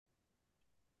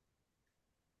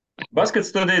Baskets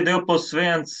studija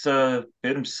 2+1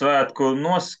 pirms svētku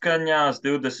noskaņās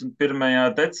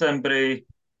 21. decembrī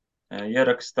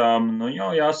ierakstām. Nu, jau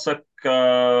jāsaka,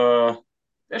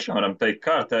 tiešām varam teikt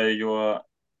kārtējo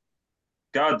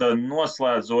gada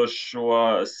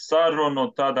noslēdzošo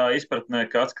sarunu tādā izpratnē,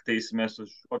 ka atskatīsimies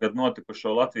uz šogad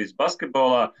notikušo Latvijas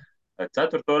basketbolā.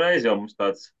 Ceturto reizi jau mums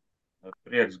tāds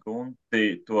prieks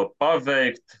Gunti to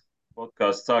paveikt.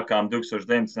 Podkāstu sākām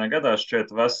 2019. gadā,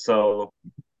 šķiet veselu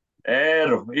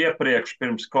ēru iepriekš,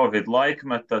 pirms Covid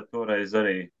laikmeta. Toreiz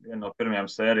arī viena no pirmajām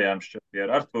sērijām šķiet bija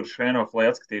ar Arturu Šēnofu, lai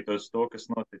atskatītos to, kas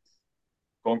noticis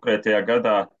konkrētajā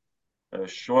gadā.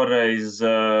 Šoreiz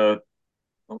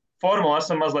formulu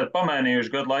esam mazliet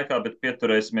pamainījuši gadu laikā, bet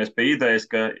pieturēsimies pie idejas,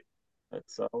 ka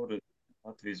cauri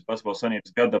Latvijas Basketbola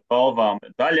Savienības gada balvām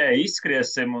daļai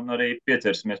izskriesim un arī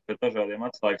pieķersimies pie dažādiem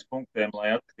atslēgas punktiem,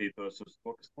 lai atskatītos uz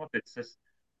to, kas noticis. Es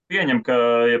pieņemu, ka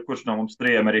jebkurš no mums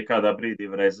trijiem arī kādā brīdī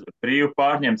varēs brīvi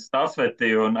pārņemt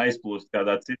stafeti un aizplūst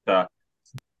kādā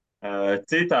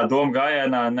citā domu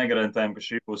gājienā. Negarantējam, ka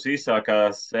šī būs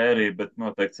īsākā sērija, bet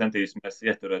noteikti centīsimies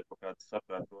ieturēt kaut kādas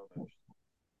saprāta robežas.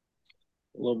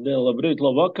 Labdien, labrīt,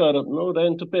 labvakar.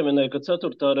 Reini, tu pieminēji, ka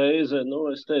ceturtā reize,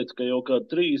 es teicu, ka jau kā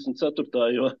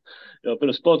 34. jo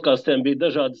pirms podkāstiem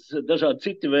bija dažādi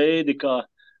citi veidi, kā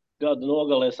gada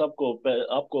nogalēs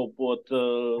apkopot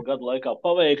gadu laikā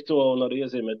paveikto un arī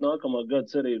iezīmēt nākamā gada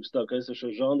cerības. Tā kā es ar šo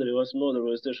žanru jau esmu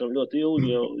nodarbojies tiešām ļoti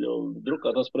ilgi, jau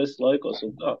drukātās preses laikos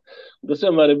un tā. Tas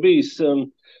vienmēr ir bijis,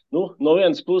 no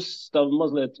vienas puses tā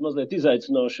mazliet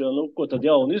izaicinoši, jo, ko tad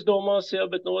jaunu izdomās, jā,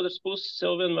 bet no otras puses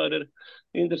jau vienmēr ir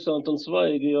interesanti un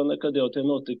svaigi, jo nekad jau tie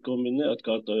notikumi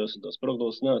neatkārtojās, un tās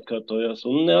prognozes neatkārtojās.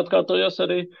 Un neatkārtojās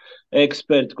arī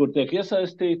eksperti, kur tiek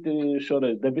iesaistīti.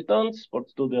 Šoreiz debitants,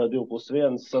 sporta studijā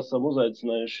 2+1 esam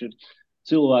uzaicinājuši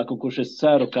cilvēku, kurš es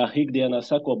ceru, ka ikdienā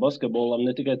seko basketbolam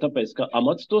ne tikai tāpēc, ka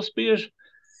amats to spiež.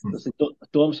 Tas ir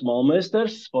Toms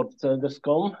Malmeisters,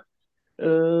 sportcentrs.com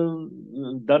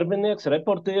darbinieks,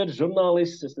 reportieris,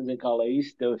 žurnālists. Es nezinu, kā lai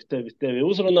īsti tevi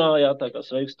uzrunājāt, tā kā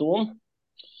sveiks, Tom.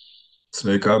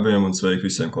 Sveiki abiem un sveiki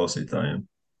visiem klausītājiem.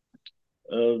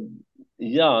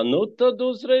 Jā, tad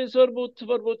uzreiz varbūt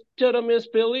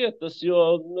ķeramies pie lietas, jo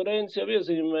Reinis jau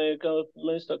iezīmēja, ka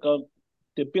mēs tā kā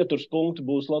tie pieturs punkti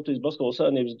būs Latvijas Basketbola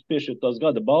Savienības piešķirtās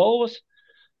gada balvas.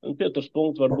 Un pieturs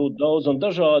punkti var būt daudz un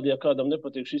dažādi, ja kādam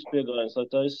nepatīk šis pieejams, lai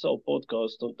taisa savu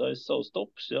podkāstu un taisa savus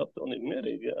topus, jā, pilnīgi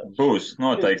mierīgi, jā. Būs,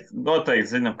 noteikti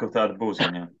zinām, ka tāda būs,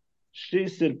 jā.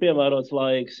 Šis ir piemērots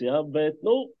laiks, jā, bet,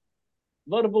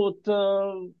 varbūt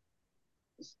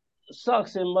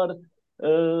sāksim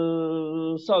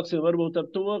varbūt ar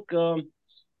to, ka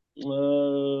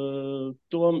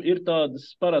Tom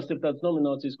parasti ir tādas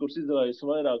nominācijas, kuras izraisa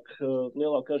vairāk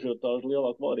lielāku ažiotāžu,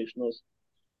 lielāku vārīšanos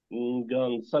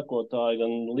gan sekotāji,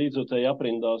 gan līdzjutēji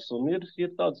aprindās, un ir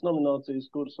tādas nominācijas,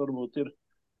 kuras varbūt ir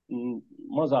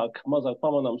mazāk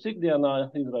pamanāms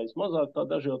ikdienā, izraisa mazāk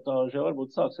tādu ažiotāžu. Ja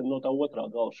varbūt sāksim no tā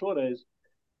otrā gala šoreiz,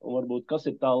 un varbūt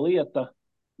kas ir tā lieta,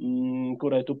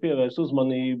 kurai tu pievērs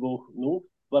uzmanību,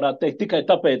 varētu teikt tikai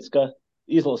tāpēc, ka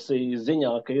izlasīji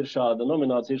ziņā, ka ir šāda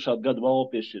nominācija, ir šāda gada balva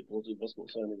piešķirta Latvijas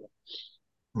Basketbola Savienībā.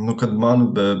 Kad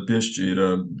man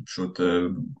piešķīra šo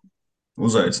te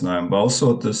uzaicinājumu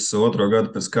balsot, es otro gadu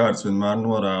pēc kārtas vienmēr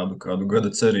norādu kādu gada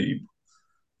cerību.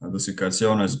 Tas ir kāds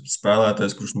jaunais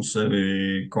spēlētājs, kurš sevi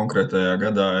konkrētajā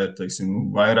gadā ir,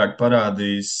 vairāk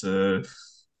parādījis,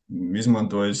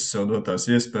 izmantojis sev dotās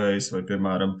iespējas vai,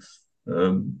 piemēram,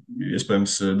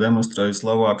 iespējams demonstrējis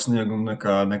labāku sniegumu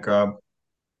nekā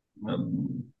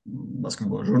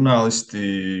basketbola žurnālisti,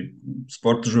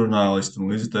 sporta žurnālisti un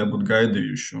līdzekļi būtu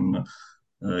gaidījuši. Un,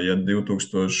 ja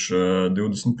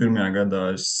 2021. gadā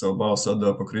es savu balsi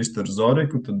atdevu par Kristaru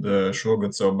Zoriku, tad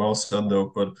šogad savu balsi atdevu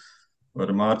par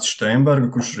Mārtu Steinbergu,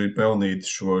 kurš arī pelnīti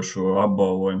šo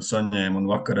apbalvojumu saņēma, un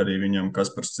vakar arī viņam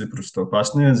Kaspars Ciprus to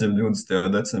pasniedz, jau 20.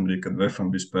 decembrī, kad VFam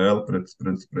bija spēle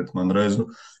pret Manrezu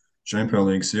Čempionu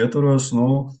līgas ietvaros.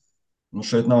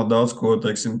 Šeit nav daudz ko,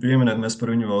 pieminēt, mēs par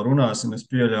viņu vēl runāsim, es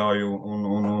pieļauju,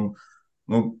 un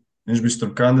viņš bija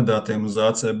tur kandidātiem uz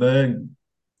ACB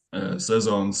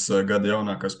sezonas gada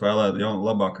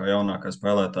labākā jaunākā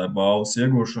spēlētāja balvas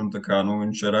iegūšanu, tā kā,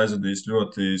 viņš ir aizvadījis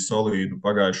ļoti solīdu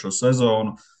pagājušo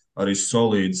sezonu, arī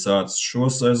solīdi sācis šo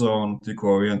sezonu,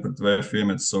 tikko vien pret VF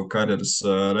iemet savu karjeras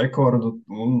rekordu,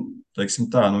 un,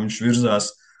 viņš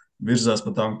virzās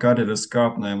pa tām karjeras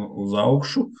kāpnēm uz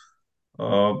augšu.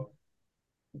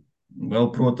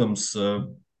 Vēl, protams,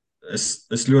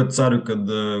 es ļoti ceru, ka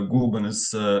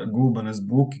Gulbenes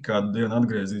Buki kādu dienu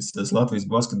atgriezīsies Latvijas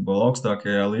basketbola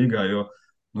augstākajā līgā, jo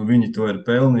viņi to ir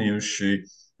pelnījuši.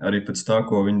 arī pēc tā,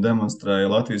 ko viņi demonstrēja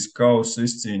Latvijas kausa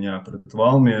izcīņā pret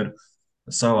Valmieru.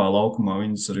 Savā laukumā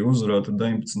viņus arī uzvarot ar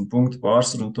 19 punktu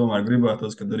pārsvaru, un tomēr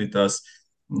gribētos, kad arī tās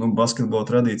basketbola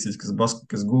tradīcijas,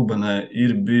 kas Gulbenē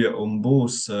ir, bija un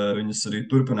būs, viņas arī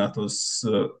turpinātos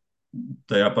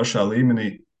tajā pašā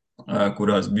līmenī,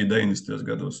 kurās bija 90.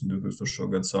 gados un 2000.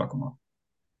 gadu sākumā.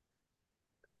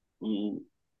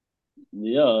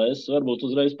 Jā, es varbūt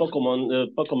uzreiz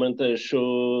pakomentēšu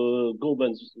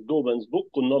Gulbens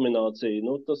buku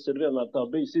nomināciju. Tas ir vienmēr tā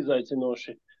bijis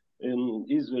izaicinoši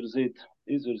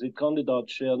izvirzīt kandidātu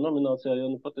šajā nominācijā,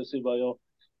 jo patiesībā jau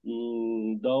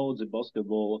daudzi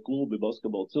basketbola klubi,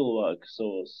 basketbola cilvēki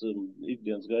savos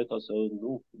ikdienas gaitās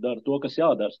jau dara to, kas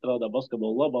jādara, strādā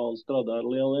basketbola labā un strādā ar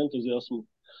lielu entuziasmu,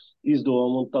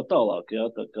 izdomu un tā tālāk. Jā.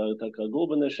 Tā kā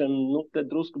Gulbeniešiem, te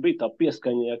drusku bija tā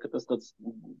pieskaņa, jā, ka tas tāds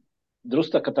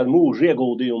drusku tā kā tā mūža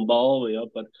ieguldījuma balva, jā,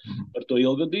 par to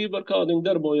ilgadību, ar kādu viņi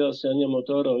darbojās, jā, ņemot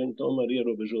vērā viņi tomēr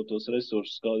ierobežotos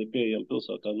resursus, kādi pieejami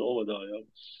pilsētā novadā, jā.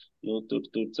 Tur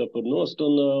cepur nost,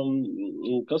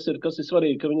 un kas ir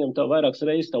svarīgi, ka viņam tā vairākas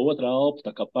reizes tā otrā elpa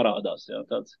tā kā parādās, jā,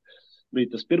 tāds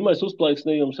bija tas pirmais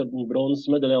uzplaiksnījums ar bronzas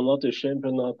medaļām Latvijas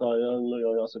čempionātā, jā,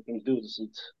 jau jāsaka pirms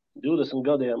 20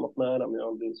 gadiem apmēram,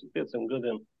 jā, 25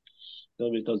 gadiem. Tā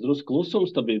bija tās drusku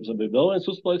klusums, tad bija vēl viens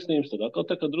uzplaiksnījums, tad atkal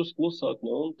tā kā drusku klusāk,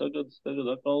 un tagad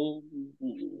atkal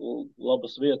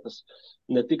labas vietas,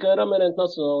 ne tikai ar Amerikas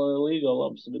Nacionālajā līgā,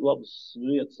 labas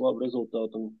vietas, labu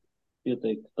rezultātu un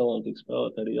ieteikti talantīgi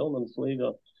spēlēt arī Jelmenas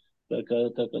līgā, tā kā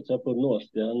cepur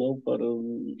nost, jā,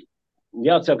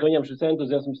 jācer, ka viņam šis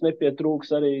entuziasms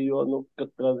nepietrūks arī, jo,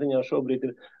 katrā ziņā šobrīd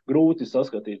ir grūti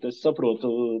saskatīt. Es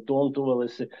saprotu, Tom, tu vēl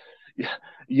esi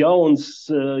jauns,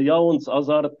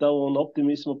 azarta un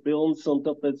optimisma pilns, un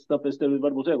tāpēc tev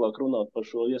varbūt vieglāk runāt par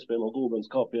šo iespējamo Gulbens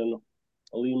kāpienu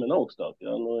līmeni augstāk.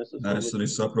 Jā. Es arī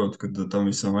saprotu, ka tam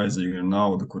visam vajadzīga ir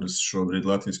nauda, kuras šobrīd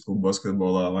Latvijas klubu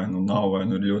basketbolā vai nav, vai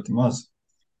ir ļoti maz.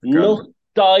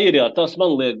 Tā ir, jā, tas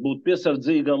man liek būt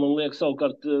piesardzīgam un liek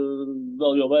savukārt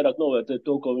vēl jau vairāk novērtēt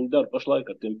to, ko viņi dara pašlaik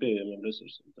ar tiem pieejamiem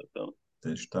resursiem.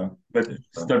 Tieši tā. Bet,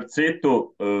 starp citu,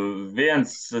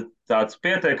 viens tāds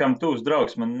pietiekami tūs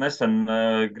draugs man nesen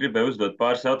gribēja uzdot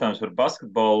pāris jautājumus par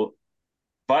basketbolu.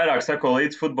 Vairāk seko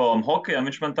līdz futbolam, hokejam.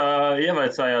 Viņš man tā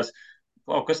ievaicājās,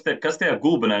 kas tie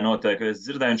Gulbenē notiek? Es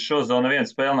dzirdēju, viņš šodien nevienu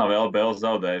spēli nav LBL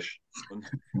zaudējuši. Un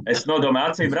es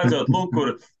nodomāju, acīm redzot,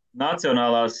 kur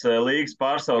Nacionālās līgas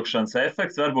pārsaukšanas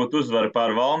efekts, varbūt uzvara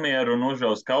pār Valmieru un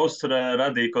Užaus kausu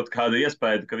radīja kaut kādu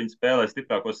iespēju, ka viņi spēlē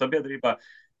stiprāko sabiedrībā.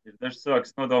 Ir daži cilvēki,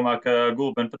 kas nodomā, ka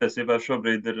Gulbena patiesībā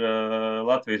šobrīd ir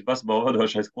Latvijas basketbola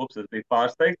vadošais klubs. Es biju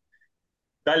pārsteigts.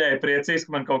 Daļai priecīgs,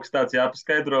 ka man kaut kas tāds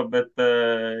jāpaskaidro, bet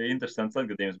interesants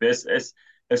atgadījums bija.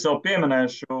 Es jau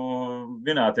pieminēšu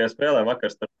minētajā spēlē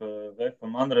vakar starp VF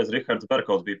un Andrēs Rihards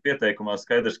Berkovs bija pieteikumā.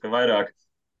 Skaidrs, ka vairāk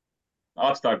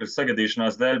apstākļu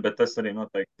sagadīšanās dēļ, bet tas arī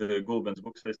noteikti Gulbens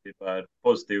buks saistībā ir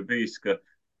pozitīvi bijis, ka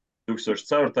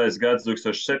 2004. gads,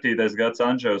 2007. gads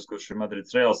Andžejs, kurš ir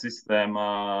Madrids Reāla sistēmā,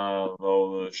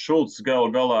 vēl Šulcs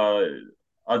galā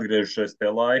atgriežušies pie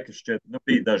laika, šķiet,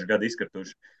 bija daži gadi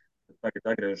izkrituši.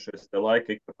 Tagad atgriežušies pie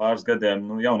laika, ik pa pāris gadiem,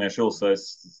 jauniešu ilsēs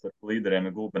starp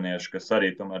līderiem ir Gulbenieši, kas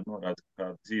arī tomēr norāda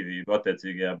kādu dzīvību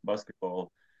attiecīgajā basketbola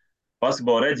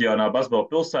reģionā, basketbola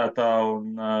pilsētā,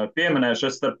 un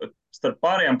pieminēšu starp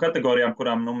pārējām kategorijām,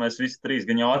 kurām mēs visi trīs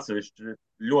gan jau atsevišķi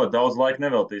ļoti daudz laika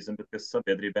neveltīsim, bet kas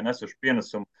sabiedrībai nesuši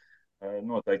pienesumu,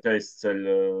 noteikti aizceļ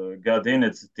gada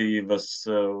iniciatīvas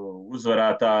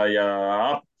uzvarētāja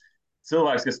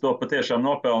cilvēks, kas to patiešām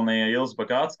nopelnīja, Ilze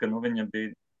Bagātska, viņa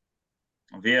bija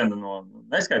viena no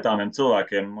neskaitāmiem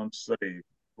cilvēkiem, mums arī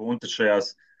bunta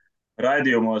šajās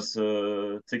raidījumos,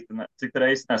 cik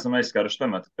reizes neesam aizskāruši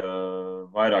tematu, ka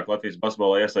vairāk Latvijas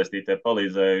basketbolā iesaistītie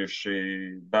palīdzējuši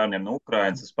bērniem no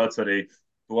Ukrainas. Es pats arī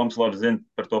Toms labi zina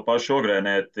par to pašu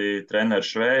Ogrēnieti, treneru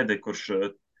Švēdi, kurš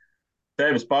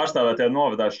tevis pārstāvētajā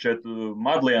novadā šķiet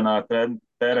Madlienā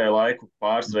tērēja laiku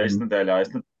pāris reizes nedēļā.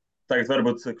 Es tagad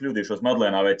varbūt kļūdīšos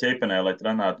Madlienā vai Ķeipenē, lai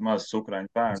trenētu mazus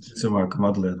ukraiņu bērnus. Cilvēku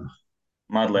Madlienā.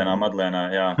 Madlienā,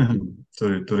 jā.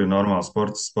 Tur ir normāls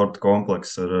sporta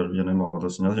komplekss, ja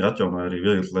nemaldos, viņi atjaunoja arī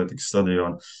vieglatlētikas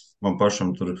stadionu. Man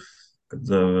pašam tur, kad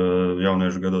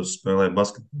jauniešu gados spēlēja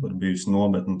basketbolu, ir bijusi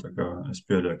nometne, tā kā es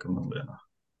pieļauju, ka Madlienā.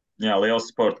 Jā, liels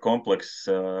sporta komplekss,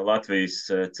 Latvijas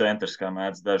centrs, kā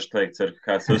mēdz daži teikt, ir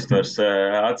kāds uztvers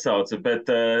atsauce, bet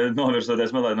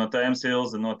novirzoties mazliet no tēmas,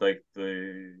 Ilze noteikti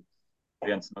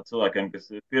viens no cilvēkiem,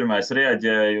 kas pirmais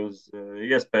reaģēja uz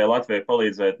iespēju Latvijai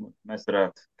palīdzēt. Mēs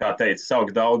varētu, kā teica,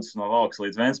 saukt daudzus no Valkas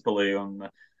līdz Ventspilī, un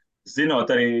zinot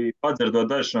arī padzirdot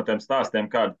dažus no tiem stāstiem,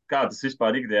 kā tas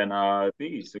vispār ikdienā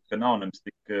bijis, ka nav nemaz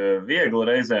tik viegli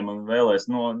reizēm un vēlēs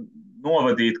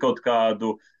novadīt kaut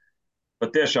kādu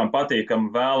patiešām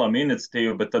patīkamu, vēlamu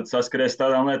iniciatīvu, bet tad saskaries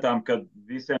tādām lietām, ka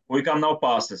visiem puikām nav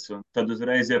pases. Un tad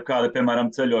uzreiz, ja kāda,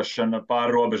 piemēram, ceļošana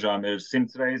pāri robežām ir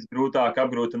 100 reizes grūtāk,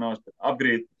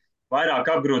 vairāk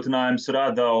apgrūtinājums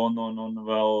rada, un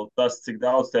vēl tas, cik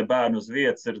daudz tie bērni uz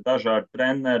vietas ir dažādi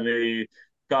treneri,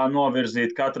 kā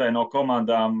novirzīt katrai no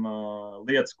komandām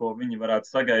lietas, ko viņi varētu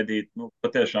sagaidīt. Nu,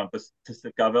 patiešām tas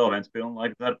ir kā vēl viens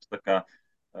pilnlaika darbs.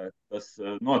 Tas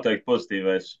noteikti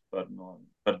pozitīvais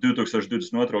par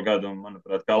 2022. gadu, un,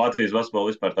 manuprāt, kā Latvijas basketbola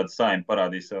vispār tāda saima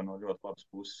parādīja sev no ļoti labas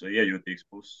puses, iejūtīgas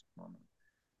puses.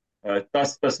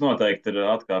 Tas noteikti ir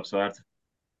atkāps vērts.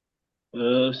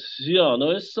 Jā,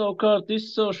 es savukārt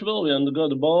izcelšu vēl vienu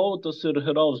gadu balvu, tas ir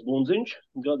Ralfs Bundziņš,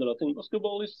 gada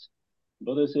ratiņbasketbolists.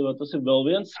 Patiesībā tas ir vēl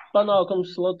viens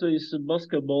panākums Latvijas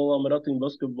basketbolam,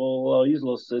 ratiņbasketbolā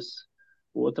izlases.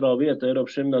 Otrā vieta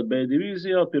Eiropas čempionāta B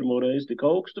divīzijā, pirmo reizi tik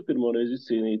augstu, pirmo reizi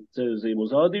izcīnīt ceļzīmu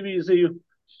uz A divīziju.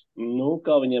 Nu,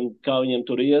 kā viņiem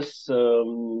tur ies,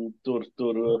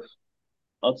 tur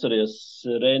atceries,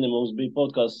 Reini, mums bija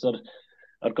podcasts ar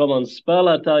komandas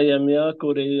spēlētājiem, jā,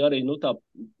 kuri arī, tā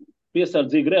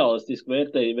piesardzīgi realistiski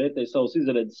vērtēja savus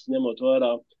izredzes, ņemot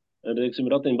vērā, teiksim,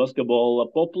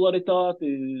 ratiņbasketbola popularitāti,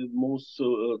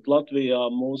 Latvijā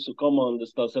mūsu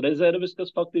komandas tās rezerves,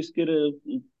 kas faktiski ir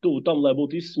tuvu tam, lai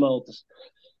būtu izsmeltas.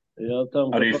 Jā,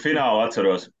 arī finālu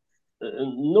atceros.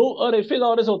 Arī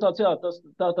fināla rezultāts, jā,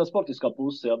 tā sportiskā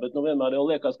puse, jā, bet vienmēr jau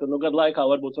liekas, ka gadu laikā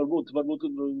varbūt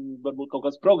kaut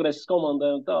kāds progress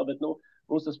komandai un tā, bet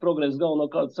mums tas progress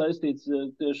galvenokārt saistīts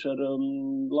tieši ar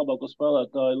labāko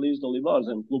spēlētāju līdzdalību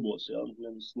ārzemju klubos, jā,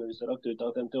 nevis ar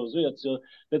aktivitātēm te uz vietas, jo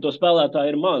te to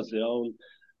spēlētāji ir maz, jā,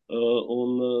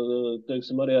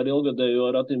 teiksim, arī ar ilgadējo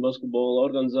ratiņbasketbola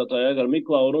organizētāju Egaru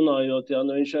Miklau runājot, jā,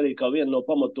 viņš arī kā vienu no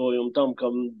pamatojuma tam,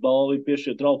 kam balvi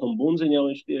piešķirt Ralfam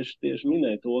Bundziņam, viņš tieši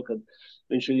minēja to, ka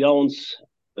viņš ir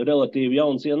relatīvi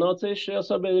jauns ienācējs šajā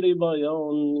sabiedrībā, jā,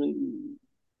 un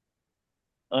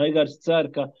Egars cer,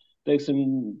 ka, teiksim,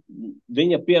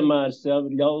 viņa piemērs, jā,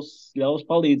 ļaus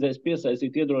palīdzēs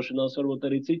piesaistīt, iedrošinās varbūt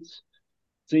arī citus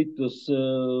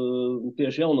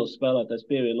tieši jaunos spēlētājs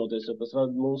pievienoties, jo tas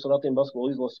mūsu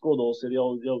ratiņbasketbola izlases kodols ir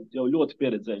jau ļoti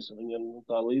pieredzējis, un viņam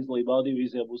tā līdzdalība A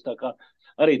divīzijā būs tā kā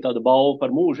arī tāda balva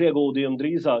par mūžu ieguldījumu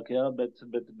drīzāk, jā, bet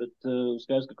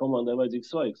skaidrs, ka komandai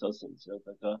vajadzīgs svaigs asins, jā,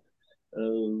 tā kā,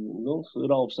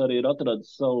 Ralfs arī ir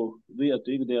atradis savu vietu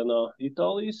ikdienā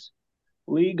Itālijas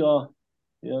līgā,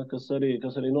 jā, kas arī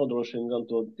nodrošina gan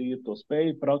to tīri to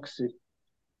spēju praksi,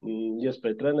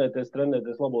 iespēju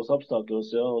trenēties labos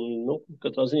apstākļos, jā, un,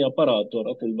 katrā ziņā parāda to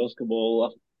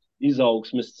ratiņbasketbola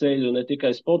izaugsmes ceļu ne tikai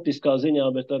sportiskā ziņā,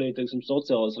 bet arī, teiksim,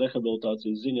 sociālās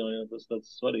rehabilitācijas ziņā, jā, tas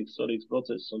tāds svarīgs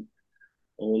process,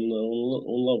 un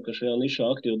labi, ka šajā nišā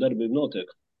aktīva darbība notiek.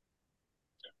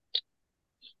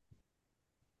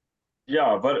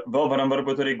 Jā, vēl varam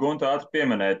varbūt arī Guntu ātri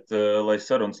pieminēt, lai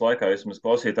sarunas laikā vismaz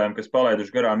klausītājiem, kas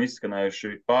palaiduši garām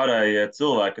izskanējuši pārējie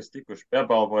cilvēki, kas tikuši pie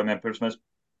apbalvojumiem, pirms mēs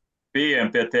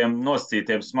pieejam pie tiem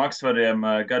nosacītiem smagsvariem,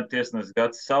 gada tiesnesis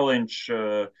Gatis Saliņš,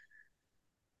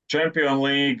 Champions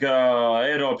League,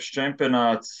 Eiropas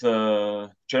čempionāts,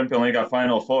 Champions League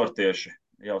Final Four tieši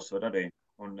jāuzsver arī.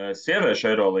 Un sieviešu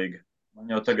Eirolīga.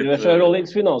 Sieviešu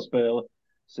Eirolīgas finālspēle.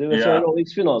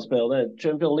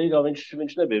 Champions League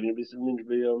viņš nebija. Viņš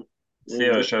bija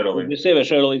sieviešu Eirolīga.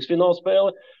 Sieviešu Eirolīgas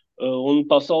finālspēle un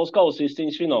pasaules kausa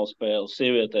izcīņas finālspēle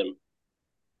sievietēm.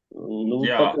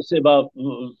 Patiesībā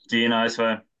Ķīna,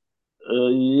 ASV.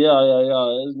 Jā.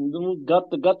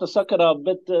 Gata sakarā,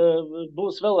 bet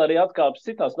būs vēl arī atkāpes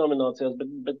citās nominācijās,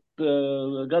 bet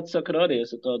gata sakarā arī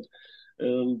esat tādu.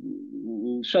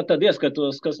 Šādi tad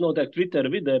ieskatos, kas notiek Twitter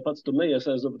vidē, pats tur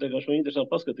neiesaistot, bet vienkārši man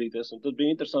interesanti paskatīties. Un tad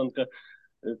bija interesanti,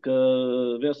 ka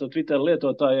viens no Twitter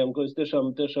lietotājiem, ko es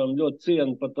tiešām ļoti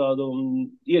cienu par tādu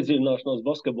iedziļināšanos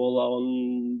basketbolā un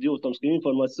jūtams, ka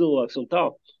informēts cilvēks un tā,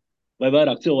 vai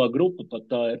vairāk cilvēku grupu pat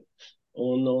tā ir.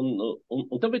 Un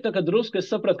tā bija tā, ka drusku es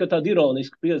sapratu, ka tāda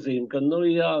ironiska piezīme, ka,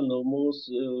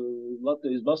 mūsu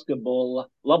Latvijas basketbola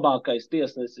labākais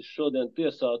tiesnesis šodien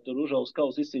tiesā tur Užavas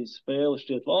kausa izcīņas spēli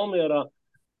šķiet Valmierā,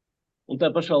 un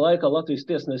tā pašā laikā Latvijas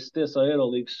tiesnesis tiesā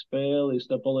Eirolīgas spēli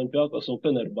starp Olimpiakos un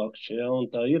Fenerbahči, ja, un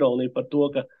tā ironija par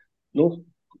to, ka,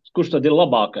 kurš tad ir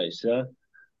labākais, ja,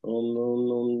 un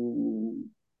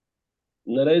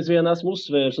nereiz vien esmu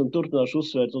uzsvērs un turpināšu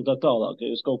uzsvērt un tā tālāk, ja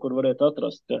jūs kaut kur varētu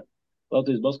atrast, ka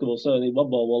Latvijas basketbola savienība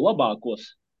apbalvo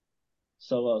labākos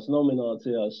savās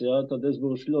nominācijās, jā, tad es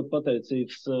būšu ļoti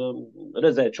pateicīgs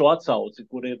redzēt šo atsauci,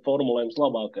 kur ir formulējums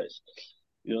labākais.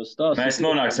 Jo stāsts Mēs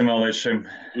nonāksim vēl līdz šim.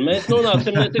 Mēs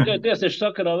nonāksim ne tikai tiesnešu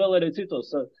sakarā, vēl arī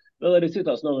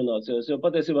citās nominācijās, jo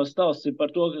patiesībā stāsts ir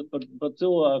par to, par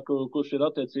cilvēku, kurš ir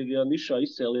attiecīgajā nišā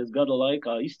izcēlies gada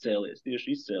laikā,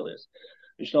 tieši izcēlies.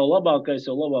 Viņš nav labākais,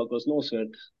 jo labākos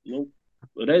nosvērt, nu,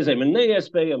 reizēm ir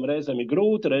neiespējami, reizēm ir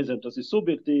grūti, reizēm tas ir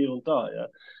subjektīvi un tā, jā.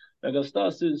 Tagad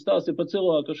stāsts ir par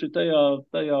cilvēku, kurš ir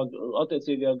tajā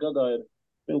attiecīgajā gadā ir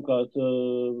pirmkārt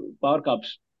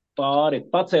pārkāpis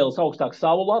pacēlis augstāk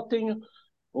savu latiņu,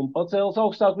 un pacēlis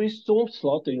augstāk visu cumstas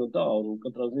latiņu un tā. Un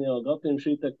katrā ziņā Gatim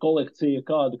šī te kolekcija,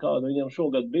 kāda viņam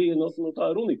šogad bija, nu tā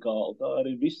ir unikāla. Tā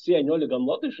arī visu cieņu Oļegam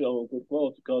Latišam, kur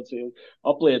kvalifikācija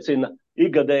apliecina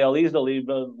ikgadējā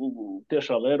līdzdalība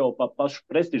tiešām Eiropā pašu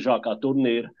prestižākā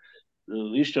turnīra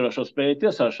izšķirošo spēju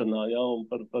tiesāšanā, jā, un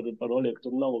par Oļegu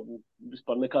tur nav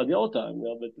vispār nekāda jautājuma,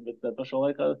 jā, bet tā pašā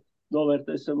laikā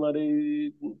novērtēsim arī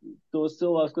tos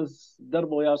cilvēkus, kas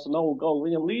darbojās un auga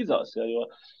viņam līdzās, jā, jo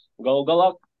galu galā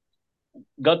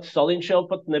Gatis Saliņš jau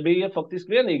pat nebija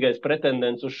faktiski vienīgais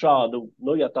pretendents uz šādu,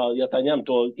 nu, ja tā ņem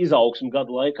to izaugsmu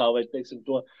gadu laikā, vai, teiksim,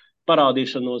 to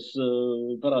parādīšanos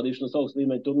augstu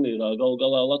līmeņu turnīrā. Galu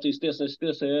galā Latvijas tiesnesis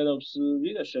tiesēja Eiropas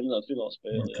vīriešu čempionāta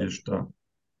finālspēli. Tieši tā.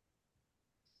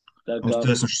 Mums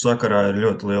tiesnešu sakarā ir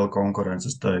ļoti liela konkurence,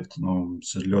 es teiktu.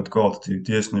 Mums ir ļoti kvalitatīvi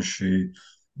tiesneši.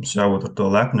 Mums jābūt ar to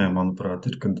lepniem, manuprāt,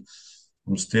 ir, kad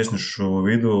mums tiesnešu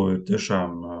vidū ir tiešām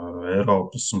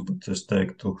Eiropas un pat, es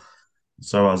teiktu,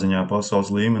 savā ziņā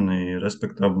pasaules līmenī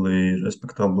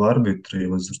respektabli arbitri.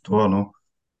 Līdz ar to,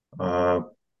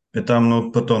 pie tam,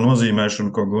 par to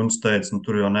nozīmēšanu, ko Gunts teica,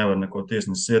 tur jau nevar neko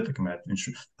tiesnesis ietekmēt. Viņš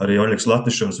arī Oļegs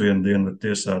Latišovs vienu dienu var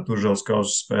tiesāt Užalas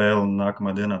kausa spēli un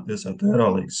nākamā dienā tiesāt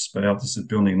Eirolīgas spēli. Tas ir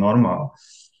pilnīgi normāli.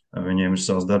 Viņiem ir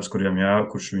savs darbs,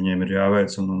 kurš viņiem ir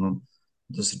jāveic.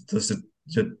 Tas ir,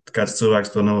 ja kāds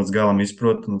cilvēks to nelīdz galam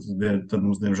izprot, tad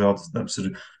mums, diemžēl, tas darbs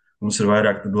ir. Mums ir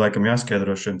vairāk, tad laikam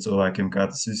jāskaidro šiem cilvēkiem, kā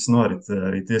tas viss norit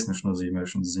arī tiesnešu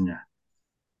nozīmēšanas ziņā.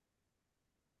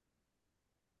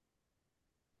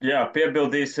 Jā,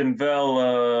 piebildīsim vēl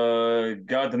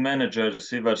gada menedžers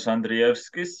Ivars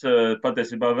Andrievskis.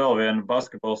 Patiesībā vēl viena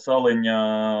basketbola saliņa.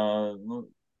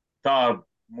 Tā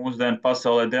mūsdienu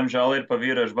pasaulē, diemžēl, ir par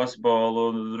vīriešu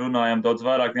basketbolu. Runājam daudz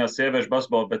vairāk nekā sieviešu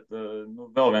basketbolu, bet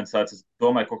vēl viens tāds, es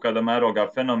domāju, kaut kādā mērogā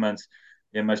fenomens.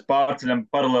 Ja mēs pārceļam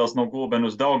paralēlus no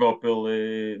Gulbenes uz Daugavpili,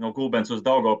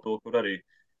 kur arī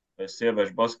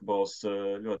sieviešu basketbols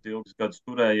ļoti ilgus gadus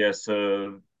turējies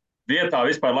vietā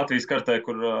vispār Latvijas kartē,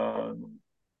 kur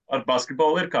ar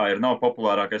basketbolu ir, nav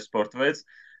populārākais sporta veids.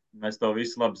 Mēs to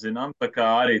visu labi zinām, tā kā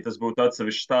arī tas būtu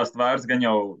atsevišķs stāsts vērts, gan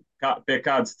jau pie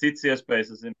kādas citas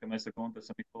iespējas. Es zinu, ka mēs ar Guntu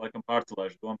esam ik pa laikam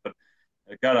pārcelējuši domu par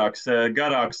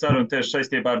garāku sarunu tieši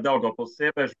saistībā ar Daugavpiles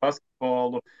sieviešu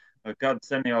basketbolu. Gada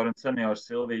senioru un senioru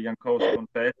Silviju Jankovsku un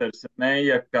Pēters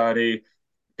Meija, kā arī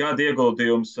gada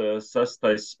ieguldījums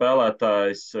sastais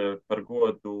spēlētājs par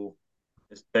godu,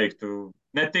 es teiktu,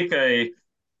 ne tikai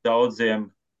daudziem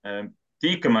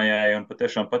tīkamajai un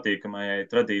patiešām patīkamajai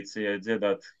tradīcijai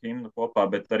dziedāt himnu kopā,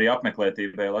 bet arī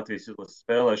apmeklētībai Latvijas izlases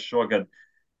spēlēs šogad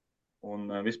un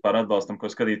vispār atbalstam, ko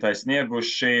skatītāji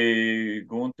snieguši.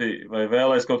 Gunti, vai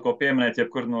vēlēs kaut ko pieminēt,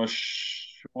 jebkur no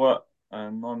šo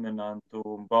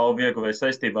nominantu balvu ieguvēju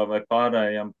saistībā vai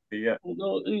pārējām pie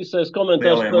īsais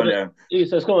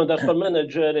komentārs par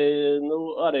menedžeri,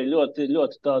 arī ļoti,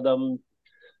 ļoti tādam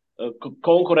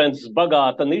konkurences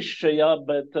bagāta niša, jā,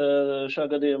 bet šā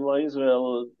gadījumā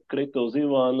izvēle krita uz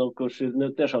Ivānu, kurš ir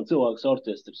tiešām cilvēks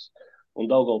orķestris.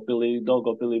 Un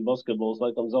Daugavpilī basketbols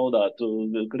laikam zaudētu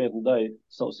krietni daļu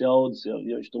savas jaudas, ja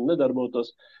viņš tur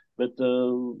nedarbotos. Bet,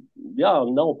 jā,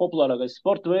 nav populārākais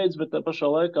sporta veids, bet tā pašā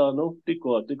laikā,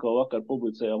 tikko vakar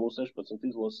publicējām mūsu 16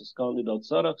 izlases kandidātu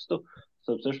sarakstu,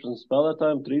 starp 16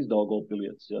 spēlētājiem 3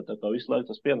 Daugavpilietis, jā, tā kā visu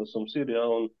laiku tas pienesums ir, jā,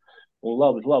 un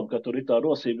labi, ka tur ir tā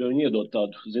rosība, jo viņi iedod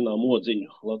tādu, zinām,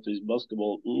 odziņu Latvijas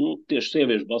basketbolu, tieši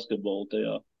sieviešu basketbolu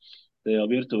tajā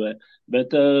virtuvē.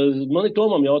 Bet man ir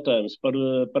Tomam jautājums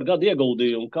par gadu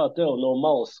ieguldījumu, kā tev no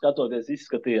malas skatoties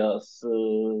izskatījās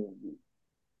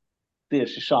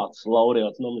tieši šāds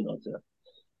laureāts nominācijā?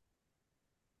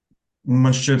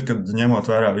 Man šķiet, ka ņemot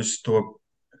vērā visu to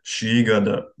šī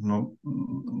gada,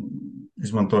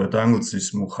 izmantojot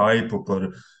anglicismu, haipu par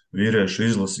vīriešu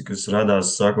izlasi, kas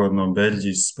radās sākot no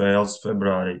Beļģijas spēles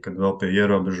februārī, kad vēl pie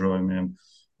ierobežojumiem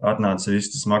atnāca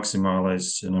tas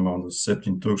maksimālais, ja nemaldos,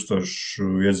 7000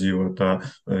 iedzīvotāju,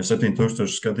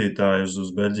 7000 skatītājus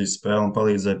uz Beļģijas spēli un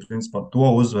palīdzēja principā to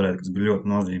uzvarēt, kas bija ļoti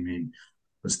nozīmīgi.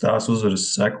 Pēc tās uzvaras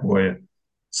sekoja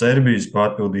Serbijas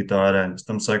pārpildītā arēna, pēc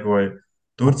tam sekoja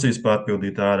Turcijas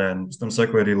pārpildītā arēna, pēc tam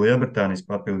sekoja arī Lielbritānijas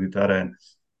pārpildītā arēna.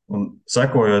 Un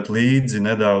sekojot līdzi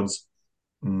nedaudz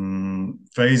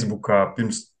Facebookā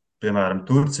pirms, piemēram,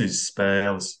 Turcijas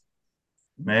spēles.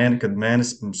 Kad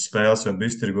mēnesis pirms spēles jau bija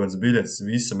iztirgots biļetes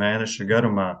visa mēneša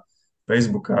garumā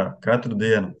Facebookā katru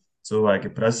dienu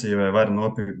cilvēki prasīja, vai var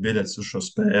nopirkt biļetes uz šo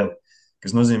spēli.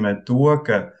 Kas nozīmē to,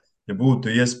 ka, ja būtu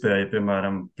iespēja,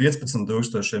 piemēram,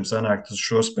 15,000 sanākt uz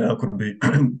šo spēli, kur bija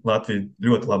Latvija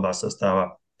ļoti labā sastāvā,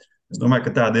 es domāju,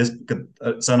 ka tāda iespēja, ka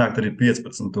sanākt arī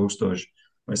 15,000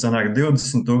 vai sanākt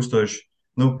 20,000,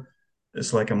 nu,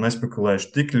 es laikam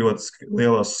nespekulēšu tik ļoti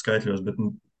lielos skaitļos, bet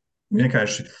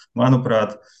vienkārši,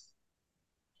 manuprāt,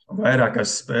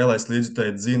 vairākās spēlēs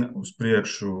līdzutēji zina uz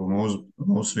priekšu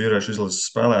mūsu vīriešu izlases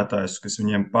spēlētājus, kas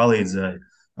viņiem palīdzēja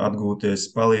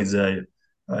atgūties, palīdzēja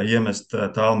iemest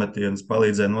tālmetienus,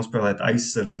 palīdzēja nospēlēt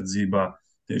aizsardzībā,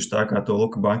 tieši tā kā to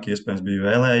Luka Banki iespējams bija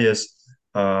vēlējies.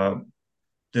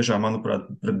 Tiešām,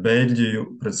 manuprāt, pret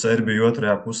Beļģiju, pret Serbiju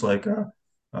otrajā puslaikā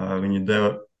viņi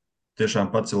deva tiešām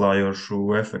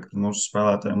pacilājošu efektu mūsu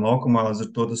spēlētājiem laukumā. Līdz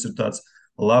ar to tas ir tāds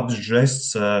labs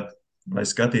žests, lai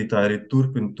skatītāji arī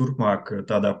turpmāk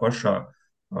tādā pašā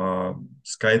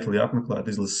skaitlī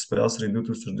apmeklēt izlases spēles arī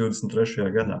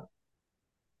 2023. gadā.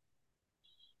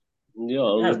 Jā,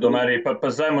 es domāju, arī pa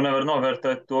zemu nevar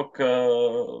novērtēt to, ka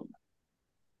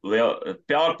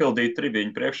pārpildīt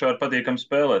tribīņu priekšā ir patīkami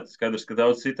spēlēt. Skaidrs, ka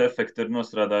daudz citu efektu ir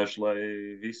nostrādājuši, lai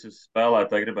visi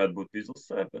spēlētāji gribētu būt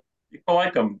izlasē, bet ik pa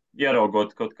laikam ieraugot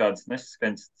kaut kādas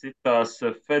nesaskaņas citās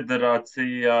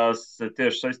federācijās,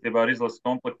 tieši saistībā ar izlases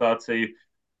komplektāciju,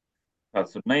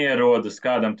 kāds tur neierodas,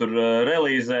 kādam tur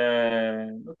relīzē,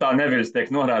 tā neviļas tiek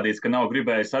norādīts, ka nav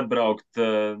gribējis atbraukt.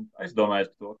 Aizdomājies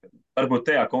par to, ka varbūt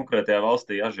tajā konkrētajā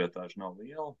valstī ažiotāža nav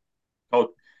liela.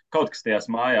 Kaut kas tajās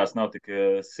mājās nav tik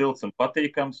silts un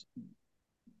patīkams.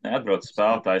 Neatbrauc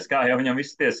spēlētājs, kā jau viņam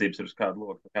visas tiesības ir uz kādu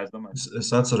loku.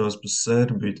 Es atceros par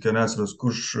Serbiju, ka neatceros,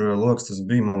 kurš loks tas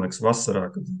bija, man liekas,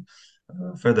 vasarā, kad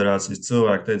federācijas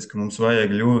cilvēki teica, ka mums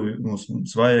vajag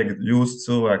jūsu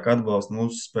cilvēku atbalstu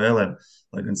mūsu spēlēm.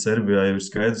 Lai gan Serbijā jau ir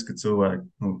skaidrs, ka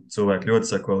cilvēki ļoti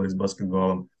seko līdz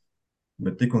basketbolam.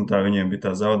 Bet tik un tā viņiem bija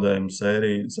tā zaudējuma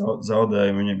sērija,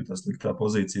 viņiem bija tā sliktā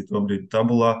pozīcija tobrīd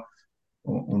tabulā.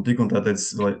 Un tik un tā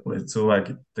teica, lai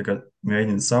cilvēki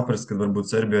mēģina saprast, ka varbūt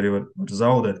Serbija arī var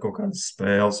zaudēt kaut kādas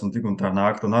spēles un tik un tā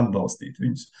nākt un atbalstīt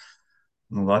viņus.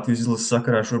 Latvijas izlases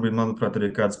sakarā šobrīd, manuprāt,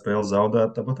 arī kāda spēle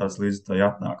zaudēta, tāpat tās līdzekļi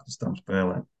atnākt uz tām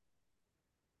spēlēm.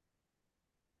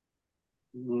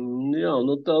 Jā,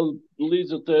 tā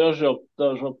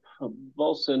līdzekļu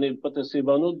valstsienība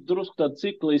patiesībā drusku tādu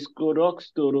ciklisku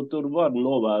raksturu tur var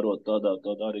novērot tādā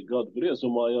arī gadu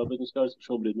griezumā, jā, bet skaidrs,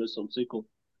 ka šobrīd mēs esam ciklu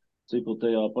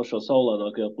tajā pašā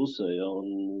saulēnākajā pusē, jā,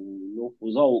 un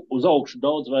uz augšu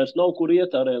daudz vairs nav, kur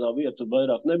iet, arēnā vietu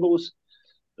vairāk nebūs.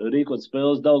 Rīkot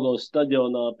spēles Daugavas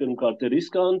stadionā pirmkārt ir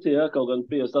riskanti, jā, kaut gan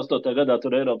 58. gadā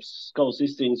tur Eiropas kausa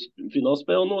izcīņas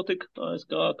finālspēle notika,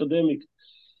 ASK Akademika.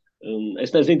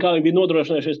 Es nezinu, kā viņi bija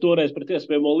nodrošinājušies toreiz pret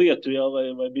iespējamo lietu, jā,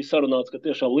 vai bija sarunāts, ka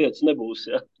tiešām lietas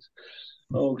nebūs, jā,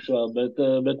 augšā, bet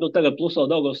tagad plusā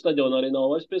Daugavas stadionā arī nav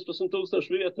vairs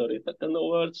 15,000 vietu, arī tā kā nav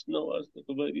vērts, tā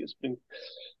kā vajag iespringt.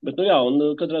 Bet, jā, un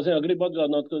katrā ziņā gribu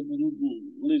atgādināt, ka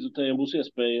līdzutējiem būs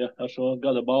iespēja ar šo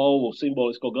gada balvu,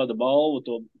 simbolisko gada balvu,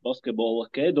 to basketbola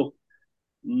kedu,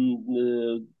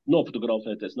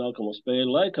 nofotografēties nākamo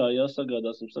spēļu laikā, jā,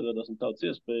 sagādāsim tādas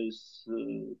iespējas,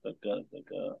 tā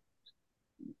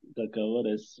kā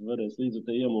varēs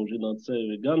līdzutēji iemūžināt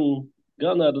sevi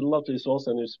gan ar Latvijas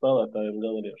valstsvienības spēlētājiem,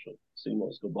 gan arī ar šo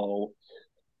simbolisko balvu.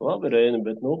 Labi, Reini,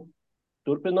 bet,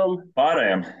 turpinām.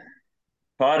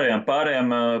 Pārējām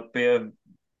pie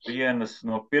vienas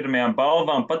no pirmajām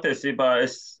balvām. Patiesībā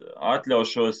es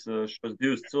atļaušos šos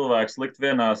divus cilvēkus likt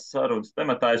vienā sarunas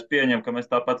tematā. Es pieņemu, ka mēs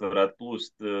tāpat varētu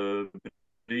plūst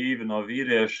brīvi no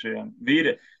vīriešiem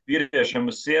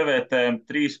uz sievietēm.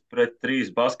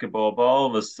 3-3 basketbola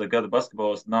balvas, gada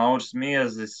basketbols Nauris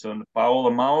Miezis un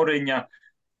Paula Mauriņa.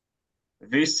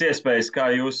 Viss iespējas,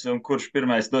 kā jūs, un kurš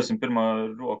pirmais dosim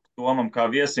pirmo roku Tomam, kā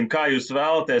viesim, kā jūs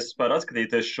vēlaties vispār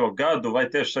atskatīties šo gadu, vai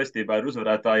tieši saistībā ar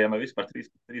uzvarētājiem, vai vispār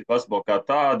 3-3 basketbolu kā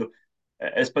tādu.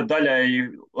 Es pat daļai,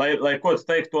 lai ko tu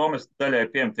teiktu, Tom, es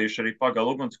daļai piemetīšu arī pagalu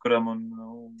ugunskuram un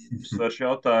uzsveršu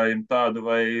jautājumu tādu,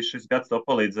 vai šis gads tev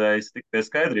palīdzējis tikt pie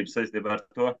skaidrības saistībā ar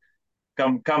to,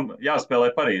 kam jāspēlē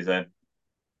Parīzē.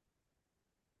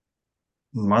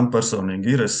 Man personīgi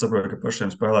ir. Es saprotu, ka pašiem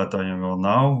spēlētājiem vēl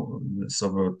nav. Es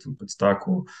saprotu pēc tā,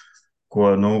 ko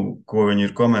viņi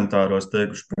ir komentāros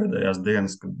teikuši pēdējās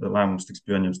dienas, kad lēmums tiks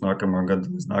pieņemts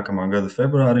līdz nākamā gada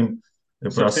februārim.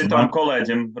 Ar citam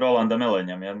kolēģim Rolandam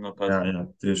Eleņam. Ja, jā,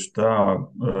 tieši tā.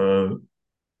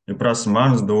 Ja prasa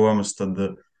manas domas, tad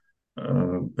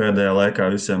pēdējā laikā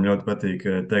visiem ļoti patīk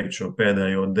teikt šo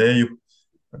pēdējo deju.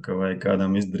 ka vajag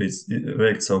kādam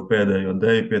veikt savu pēdējo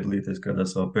deju, piedalīties kādā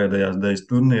savā pēdējās dejas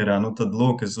turnīrā, nu tad,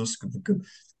 lūk, es uzskatu, ka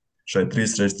šai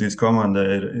 3x3 komandai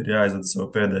ir jāizdod savu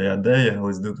pēdējā deja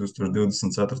līdz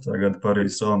 2024. gada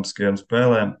Parīzes Olimpiskajām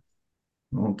spēlēm.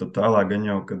 Nu, tad tālāk gan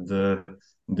jau, kad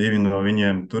divi no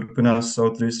viņiem turpinās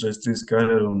savu 3x3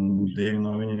 karjeru, un divi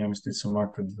no viņiem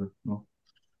visticamāk, kad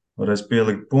varēs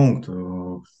pielikt punktu.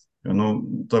 Jo, nu,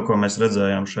 to, ko mēs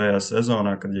redzējām šajā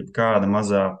sezonā, kad jebkāda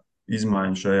mazā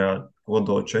izmaiņa šajā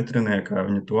kodola četriniekā,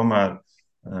 viņa tomēr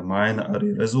maina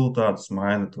arī rezultātus,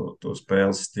 maina to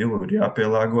spēles stilu, ir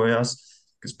jāpielāgojas,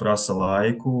 kas prasa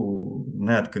laiku.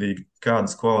 Neatkarīgi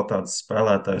kādas kvalitātes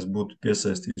spēlētājs būtu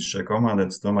piesaistīts šai komandai,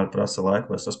 tas tomēr prasa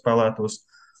laiku, lai saspēlētos,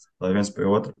 lai viens pie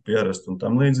otra pierastu un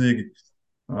tam līdzīgi.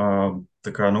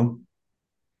 Tā kā, nu,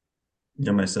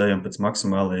 ja mēs ejam pēc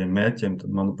maksimālajiem mērķiem, tad,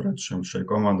 manuprāt, šai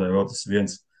komandai vēl tas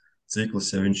viens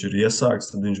cikls, ja viņš ir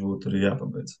iesākts, tad viņš būtu arī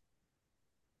jāpabeidz.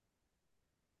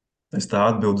 Es tā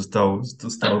atbildu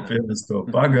uz tavu pienesto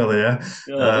pagali, ja?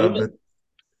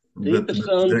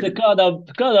 Interesanti.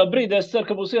 Kādā brīdī es ceru,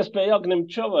 ka būs iespēja Agnim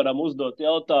Čavaram uzdot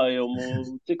jautājumu,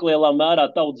 cik lielā mērā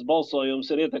tautas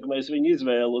balsojums ir ietekmējis viņa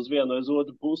izvēlu uz vienu vai uz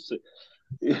otru pusi.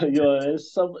 Jo es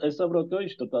saprotu, ka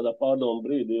viņš tur tādā pārdomu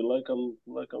brīdī ir laikam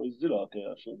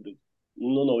visdziļākajā šobrīd.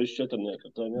 Nu, no visu četrnieka.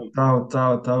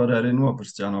 Tā var arī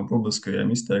noprast no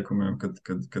publiskajiem izteikumiem, kad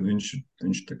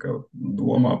viņš tā kā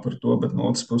domā par to, bet no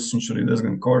otras puses viņš arī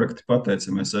diezgan korekti pateica,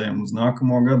 ja mēs ejam uz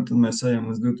nākamo gadu, tad mēs ejam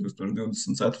līdz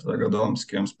 2024. gada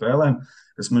Olimpiskajām spēlēm,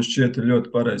 kas man šķiet ir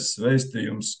ļoti pareizs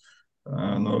vēstījums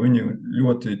no viņa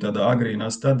ļoti tādā agrīnā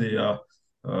stadijā,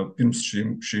 pirms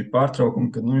šī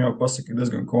pārtraukuma, kad jau pasaka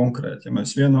diezgan konkrēti. Ja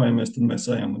mēs vienojamies, tad mēs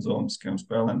ejam uz Olimpiskajām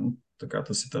spēlēm. Tā kā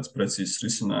tas ir tāds precīzs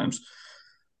risinājums.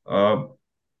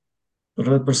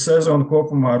 Par sezonu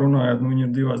kopumā runājot, viņa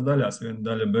ir divās daļās. Viena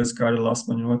daļa bez Kārļa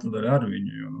Lasmaņa, otra daļa ar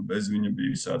viņu, jo bez viņa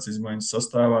bija visāds izmaiņas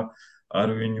sastāvā.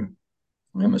 Ar viņu,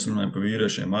 ja mēs runājam par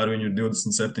vīriešiem, ar viņu ir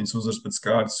 27 uzvaras pēc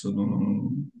kārtas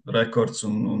un rekords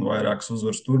un vairākas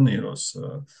uzvaras turnīros.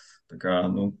 Tā kā,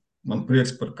 man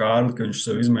prieks par Kārli, ka viņš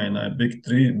sev izmēģināja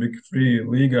Big Free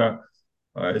līgā.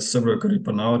 Es saprotu, ka arī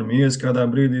par Nauru Miesu kādā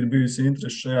brīdī ir bijusi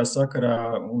interese šajā sakarā.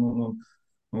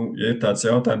 Ja ir tāds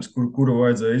jautājums, kuru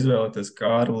vajadzēja izvēlēties,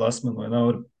 Kārli Lasmanu vai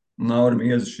Nauru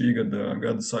Miesu šī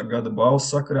gada balvas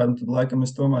sakarā, tad laikam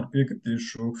es tomēr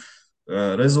piekritīšu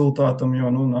rezultātam,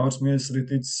 jo Nauris Miesas arī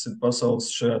ticis pasaules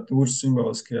šajā tūras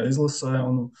simboliskajā izlasē,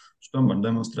 un viņš tomēr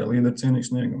demonstrē līderu cienīgu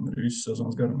sniegumu arī visu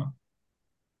sezonas garumā.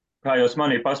 Kā jūs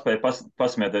manī paspēja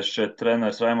pasmieties šeit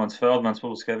treneris Raimonds Feldmans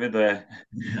publiskajā vidē,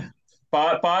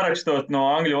 pārrakstot no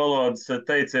angļu valodas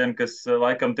teicienu, kas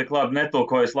laikam tik labi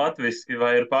netulkojas latviski,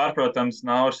 vai ir pārprotams,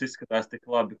 Nauris izskatās tik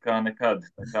labi kā nekad.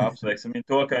 Tā kā apsveiksim viņu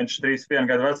to, ka viņš 31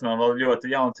 gadu vecumā vēl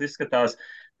ļoti jauns izskatās.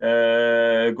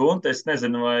 Gunte, es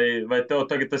nezinu, vai tev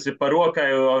tagad tas ir par rokai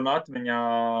un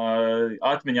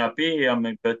atmiņā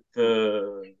pieejami, bet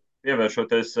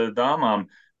pievēršoties dāmām,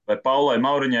 vai Paulai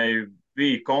Mauriņai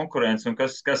bija konkurence un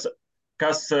kas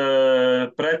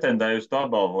pretendēja uz to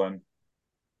apbalvojumu?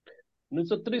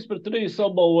 3-3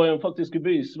 apbalvojumu faktiski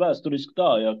bijis vēsturiski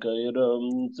tā, ka ir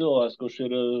cilvēks, kurš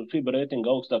ir FIBA reitinga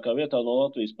augstākā vietā no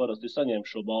Latvijas, parasti saņem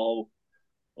šo balvu.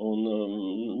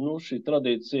 Un šī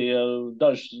tradīcija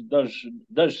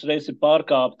dažas reizes ir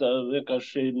pārkāpta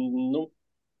vienkārši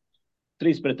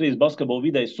 3-3 basketbolu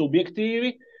vidēji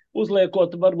subjektīvi,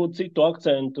 uzliekot varbūt citu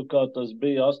akcentu, kā tas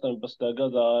bija 18.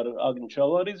 gadā ar Agņu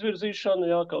Čavaru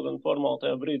izvirzīšanu, kaut gan formāli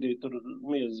tajā brīdī tur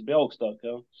miezas bija augstāk.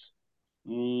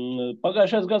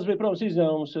 Pagājušais gads bija, protams,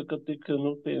 izņēmums, kad tika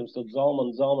pieņems tāds Zalman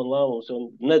lēmums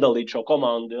un nedalīt šo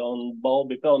komandu, un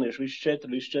balvu bija pelnījuši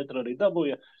visi četri arī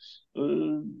dabūja.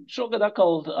 Šogad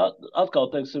atkal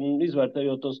teiksim,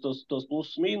 izvērtējot tos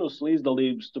plusus mīnus,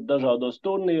 līdzdalības tur dažādos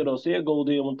turnīros,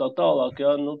 ieguldījumu un tā tālāk,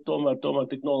 tomēr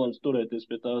tik nolemts turēties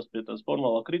pie tās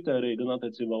formālā kritērija, gan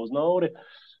attiecībā uz Nauri,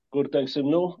 kur, teiksim,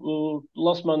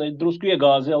 Lasmani drusku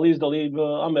iegāzi līdzdalība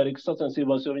Amerikas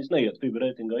sacensībās, jo viņas neiet FIBA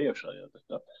reitingā iekšā.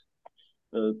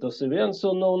 Tas ir viens,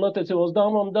 un attiecībā uz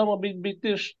dāmām bija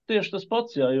tieši tas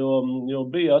pats, jo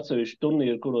bija atsevišķi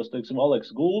turnīri, kuros, teiksim,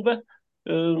 Aleks Gulbe,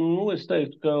 es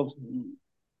teiktu, ka,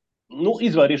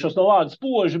 izvairīšos no vārda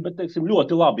spoži, bet, teiksim,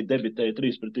 ļoti labi debitēja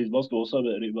 3-3 basketbola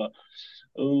sabiedrībā.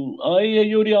 Aija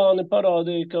Jurjāne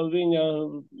parādīja, ka viņa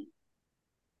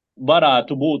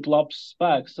varētu būt labs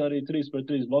spēks arī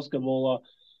 3-3 basketbolā.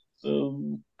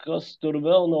 Kas tur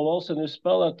vēl no valstsvienības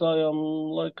spēlētājiem,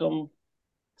 laikam...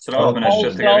 Strautmanis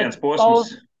šeit tikai viens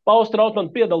posms. Pauls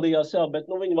Trautmann piedalījās, jā, bet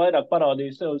viņi vairāk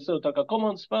parādīja sev tā kā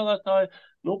komandas spēlētāji.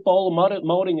 Paula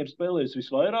Mauriņa ir spēlējusi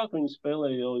visvairāk. Viņa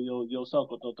spēlēja jau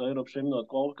sākot no tā Eiropas čempionāta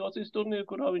kvalifikācijas turnīra,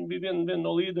 kurā viņa bija viena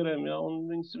no līderiem, jā, un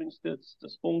viņas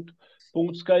tas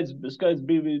punktu skaits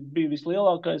bija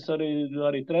vislielākais.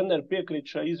 Arī treneri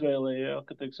piekrīt šai izvēlē, jā,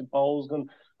 ka, teiksim, Pauls gan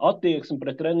attieksmi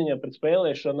pret treniņiem, pret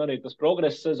spēlēšanu, arī tas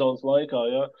progress sezonas laikā,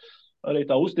 jā. Arī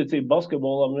tā uzticība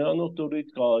basketbolam, jā, tur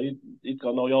it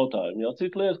kā nav jautājumu. Jā.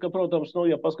 Cita lieta, ka, protams,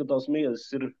 ja paskatās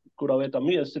kurā vietā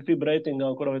Miesas ir FIBA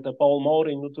reitingā, kurā vietā Paula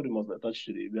Mauriņa, tur ir mazliet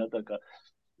atšķirība. Jā, tā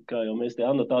kā jau mēs te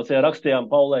anotācijā rakstījām,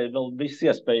 Paulai vēl viss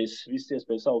iespējas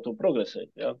savu to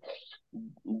progresēt. Jā.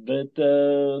 Bet,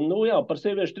 jā, par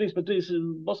sieviešu 3-3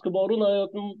 basketbolu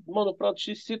runājot, manuprāt,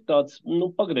 šis ir tāds,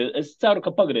 es ceru,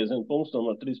 ka pagrieziena punkts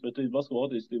tomēr 3-3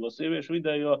 basketbolu attīstībā sieviešu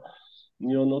vidē, jo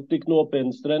tik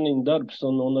nopietnas treniņu darbs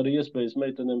un arī iespējas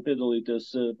meitenēm piedalīties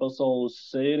pasaules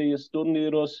sērijas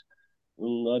turnīros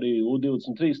un arī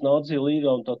U23 nāciju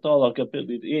līgā un tā tālāk, ja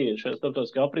ieiet šajā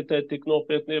starptautiskajā apritē, tik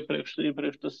nopietni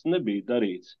iepriekš tas nebija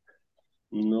darīts.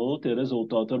 Tie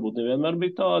rezultāti varbūt nevienmēr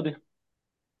bija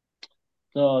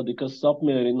tādi, kas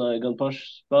apmierināja gan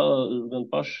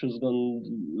pašas, gan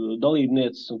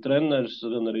dalībnieces un treneris,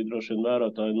 gan arī droši vien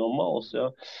vērotāji no malas. Jā.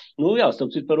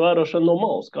 Starp citu par vērošanu no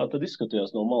malas. Kā tad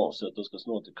izskatījās no malas, tas, kas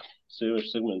notika sieviešu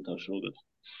segmentā šogad?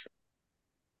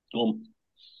 Tom?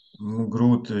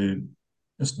 Grūti.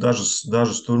 Es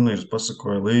dažus turnīrus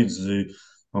pasakoju līdzi.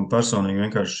 Man personīgi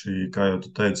vienkārši, kā jau tu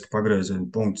teici, ka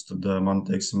pagrieziena punkts, tad man,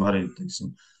 arī,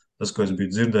 tas, ko es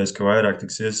biju dzirdējis, ka vairāk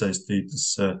tiks iesaistītas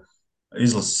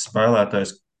izlases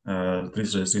spēlētājs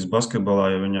 3x3 basketbolā,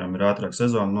 ja viņām ir ātrāk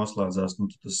sezona noslēdzās,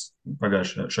 tas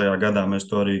šajā gadā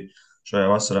šajā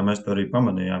vasarā mēs to arī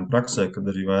pamanījām praksē, kad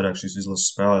arī vairāk šīs izlases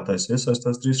spēlētājs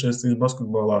iesaistās 3x3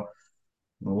 basketbolā.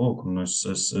 Un es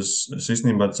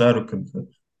īstenībā ceru,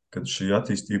 ka šī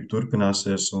attīstība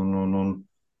turpināsies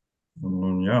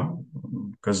jā,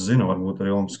 kas zina, varbūt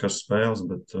arī olimpiskās spēles,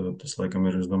 bet tas laikam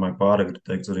ir, es domāju, pāragri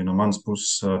teikt arī no manas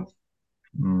puses.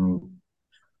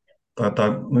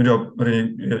 Jau arī,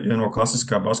 ja no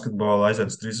klasiskā basketbola aiziet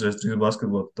uz 3x3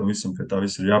 basketbolu, tad visam pie tā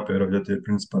viss ir jāpierod, jo tie ir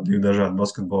principā divi dažādi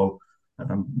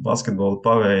basketbola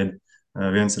paveidi.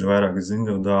 Viens ir vairāk uz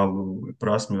individuālu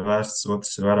prasmi vērsts,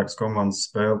 otrs ir vairāk uz komandas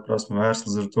spēli prasmi vērsts,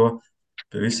 līdz ar to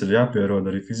pie viss ir jāpierod,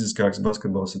 arī fiziskāks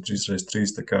basketbols ir 3x3,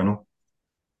 tā kā,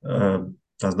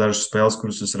 tās dažas spēles,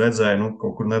 kuras es redzēju,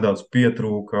 kaut kur nedaudz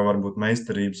pietrūka, varbūt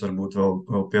meistarības, varbūt vēl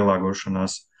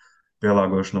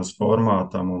pielāgošanās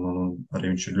formātam, un arī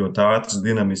viņš ir ļoti ātrs,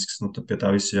 dinamisks, tad pie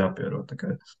tā viss jāpierod.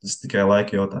 Tas ir tikai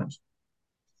laika jautājums.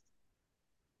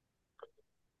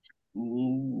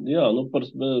 Jā,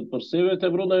 par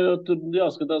sievietēm runājot,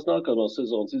 jāskatās nākamās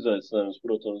sezonas izaicinājums,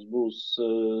 protams, būs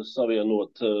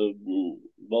savienot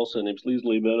valstsvienības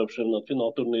līdzdalību Eiropas čempionāta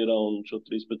fināla turnīrā un šo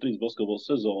 3x3 basketbola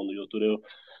sezonu, jo tur jau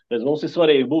pēc mums ir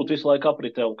svarīgi būt visu laiku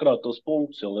apritē un krāt tos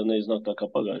punktus, jo, lai neiznāk tā kā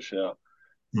pagājušajā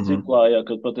ciklā,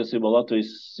 kad patiesībā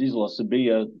Latvijas izlase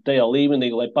bija tajā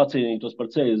līmenī, lai pacīnītos par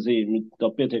ceļa zīmi,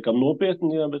 tā pietiekam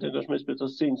nopietni, jā, bet vienkārši mēs pie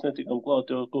tās cīņas netikam klāt,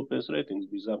 jo kopējais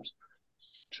reitings bija zems.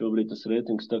 Šobrīd tas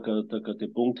reitings tā kā tie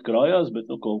punkti krājās, bet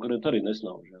konkurenti arī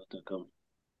nesnauž.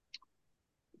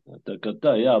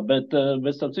 Jā, bet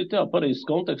starp citu, jā, Parīzes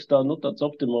kontekstā, tāds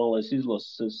optimālais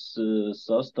izlases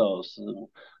sastāvs,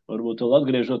 varbūt vēl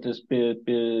atgriežoties pie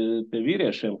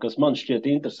vīriešiem, kas man šķiet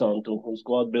interesanti un uz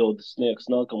ko atbildes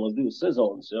sniegs nākamās 2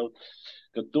 sezonas, jā,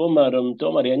 ka tomēr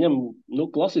ja ņem,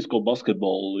 klasisko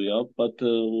basketbolu, jā, pat,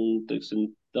 teiksim,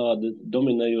 tāda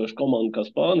dominējoša komanda kā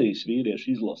Spānijas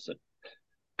vīriešu izlase,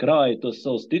 krāja tos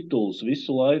savus titulus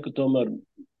visu laiku, tomēr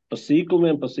pa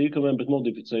sīkumiem, bet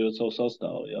modificējot savu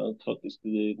sastāvu. Jā.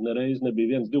 Faktiski nereiz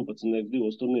nebija 1-12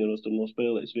 2 turnīros tur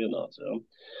nospēlējis vienāds. Jā.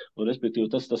 Un, respektīvi,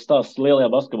 tas stāsts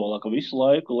lielajā basketbolā, ka visu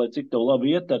laiku, lai cik tev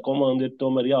labi iet, tā komanda ir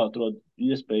tomēr jāatrod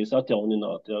iespējas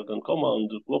atjaunināt, jā, gan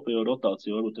komandu, kopējo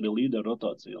rotāciju, varbūt arī līderu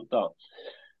rotāciju un tā.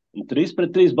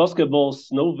 3x3 basketbols,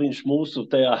 viņš mūsu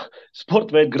tajā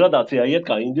sporta veidu gradācijā iet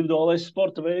kā individuālais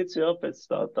sporta veids, jā, pēc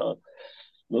tā.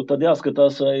 Tad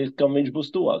jāskatās, kam viņš būs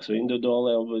tuvāks, vai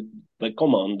individuālajām, vai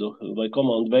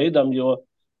komandu veidam, jo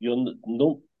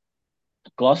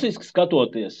klasiski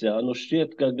skatoties, jā,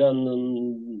 šķiet, ka gan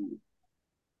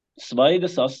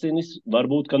svaigas asinis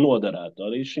varbūt, ka noderētu.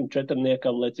 Arī šim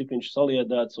četrniekam, lai cik viņš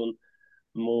saliedēts un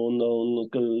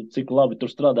cik labi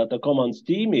tur strādā tā komandas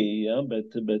ķīmija, jā,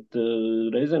 bet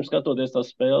reizēm skatoties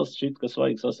tās spēles, šķiet, ka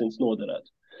svaigas asins noderētu.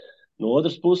 No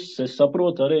otras puses, es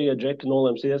saprotu arī, ja Džeki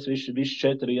nolems visi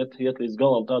 4 iet līdz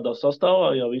galam tādā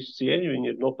sastāvā, ja visu cieņu viņi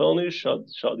ir nopelnījuši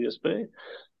šādu iespēju.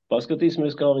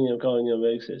 Paskatīsimies, kā viņiem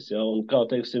veiksies. Jā. Un kā,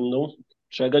 teiksim,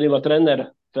 šajā gadījumā trenera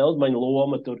Feldmaņa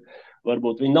loma tur.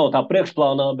 Varbūt viņa nav tā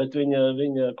priekšplānā, bet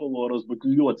viņa koloros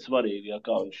būtu ļoti svarīga,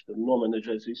 kā viņš tur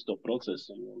nomenedžēs visu to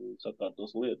procesu un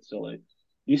sakārtos lietas, lai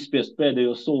izspiest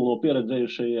pēdējo sulu no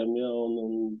pieredzējušajiem,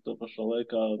 un tā pašā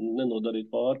laikā nenodarīt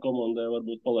pāri komandai,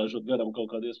 varbūt palaižot garam kaut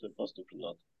kādu iespēju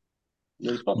pastiprināt.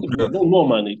 Nevis pastiprināt,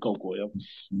 nomainīt kaut ko, jā.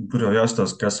 Tur jau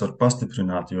jāstāsta, kas var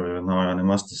pastiprināt, jo nav jau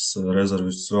nemaz tas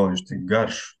rezervists soliņš tik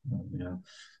garš. Jā.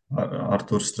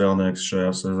 Arturs Strelnieks šajā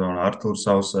sezonā, Arturs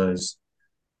Ausējs.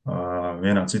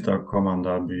 Vienā citā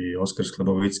komandā bija Oskars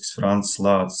Klebovickis, Francis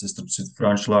Lācis. Es starp citu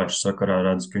Franču Lāču sakarā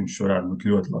redzu, ka viņš varētu būt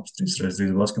ļoti labs 3x3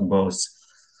 basketbolists.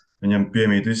 Viņam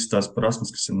piemīt visas tās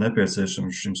prasmes, kas ir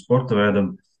nepieciešamas šim sporta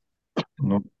veidam.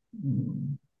 Nu,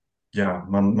 jā,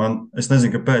 es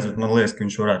nezinu, kāpēc, bet man liekas, ka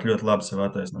viņš varētu ļoti labi sev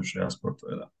attaisnot šajā sporta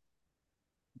veidā.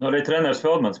 Arī treneris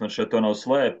Feldmans man šeit to nav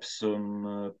slēpis un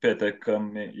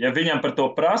pietiekami. Ja viņam par to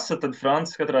prasa, tad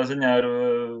Francis katrā ziņā ir,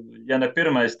 ja ne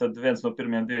pirmais, tad viens no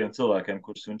pirmiem 2 cilvēkiem,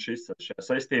 kurus viņš izcer šajā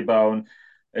saistībā. Un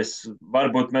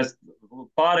varbūt mēs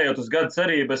pārējot uz gada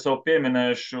cerību, es vēl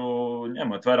pieminēšu,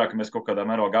 ņemot vērā, ka mēs kaut kādā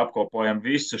mērogā apkopojam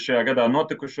visu šajā gadā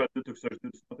notikušo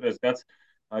 2022. gads,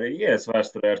 arī ies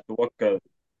vēsturē ar to, ka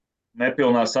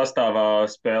nepilnā sastāvā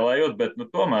spēlējot, bet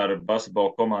tomēr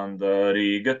basketbola komanda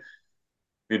Rīga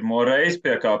pirmo reizi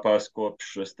piekāpās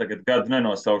kopš, es tagad gadu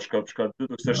nenosaukšu, kopš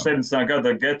 2017.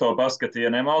 gada Geto basketi, ja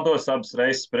nemaldos, abas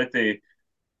reizes pretī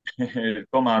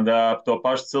komandā ap to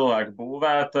pašu cilvēku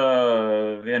būvēta,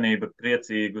 vienība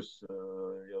priecīgus,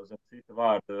 jau zem cita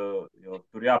vārda, jo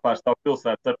tur jāpārstāv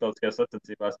pilsētas starptautiskajās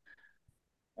sacensībās.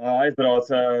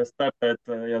 Aizbrauca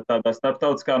startēt jau tādā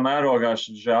starptautiskā mērogā,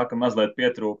 žēl, ka mazliet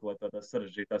pietrūka, lai tādā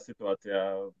sarežģītā situācijā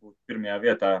būtu pirmajā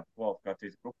vietā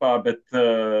kvalifikācijas grupā, bet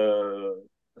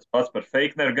tas pats par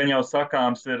Feikneru gan jau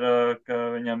sakāms ir, ka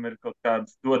viņam ir kaut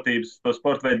kādas dotības to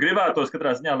sporta veidu gribētos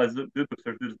katrā ziņā līdz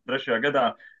 2023.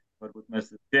 gadā. Varbūt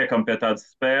mēs tiekam pie tādas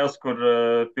spēles, kur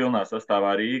pilnā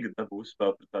sastāvā Rīga dabū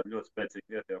uzspēlēt pret tādu ļoti spēcīgu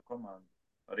vietējo komandu.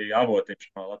 Arī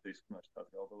Avotiņš no Latvijas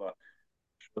universitātes galu galā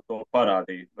to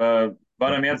parādīja.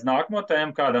 Varam iet uz nākamo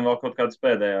tēmu, kādam vēl kaut kādas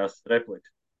pēdējās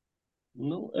replikas?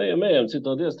 Ejam,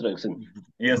 citādi iestrēgsim.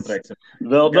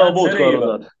 Vēl būs ko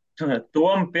runāt.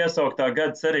 Toma piesauktā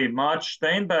gada cerība Mārcis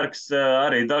Steinbergs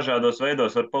arī dažādos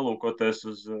veidos var palūkoties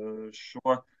uz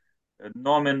šo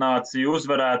nomināciju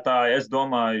uzvarētāju. Es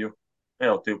domāju,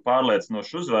 relatīvi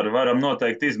pārliecinošu uzvaru. Varam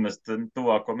noteikti izmest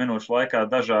tuvāko minūšu laikā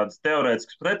dažādas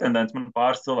teorētiskas pretendents. Man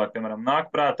pāris cilvēki, piemēram, nāk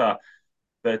prātā,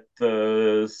 bet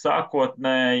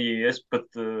sākotnēji es pat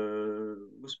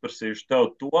uzprasīšu tev,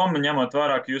 Toma, ņemot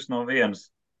vērā, ka jūs no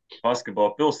vienas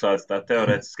basketbola pilsētas tā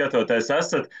teorētiski skatoties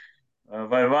esat.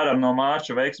 Vai varam no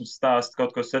Mārča veiksmes stāsta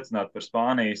kaut ko secināt par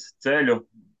Spānijas ceļu?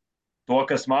 To,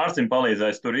 kas Mārcim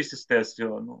palīdzēs tur izsisties,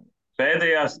 jo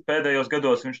pēdējos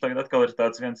gados viņš tagad atkal ir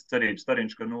tāds viens cerības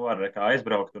stariņš, ka var kā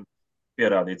aizbraukt un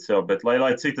pierādīt sev, bet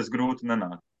lai citas grūti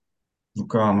nenāk.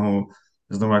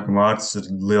 Es domāju, ka Mārcis ir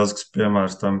lielisks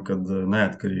piemērs tam, kad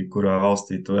neatkarīgi, kurā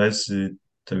valstī tu esi,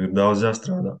 tev ir daudz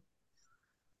jāstrādā.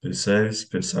 Pie sevis,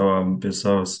 pie savu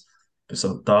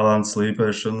talantu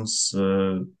slīpēšanas.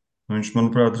 Viņš,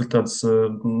 manuprāt, ir tāds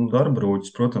darba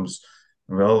rūķis, protams.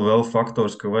 Vēl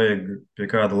faktors, ka vajag pie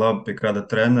kāda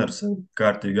trenera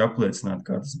kārtīgi apliecināt,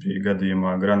 kā tas bija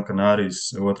gadījumā Gran Canārijas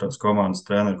otrās komandas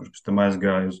treneri, kurš pēc tam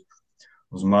aizgāja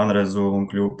uz Manrezu un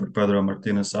kļuva par Pedro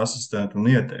Martīnes asistentu un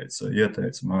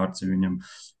ieteica Mārci viņam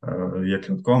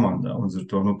iekļaut komandā. Un ar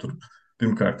to, tur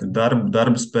pirmkārt ir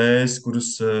darba spējas, kuras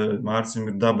Mārcim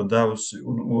ir daba devusi,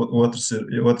 un otrs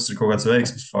ir kaut kāds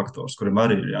veiksmes faktors, kuram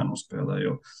arī ir jānospēlē,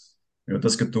 jo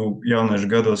tas, ka tu jauniešu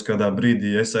gados kādā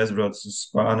brīdī esi aizbraucis uz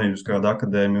Spāniju, uz kādu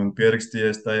akadēmiju un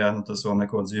pierakstījies tajā, tas vēl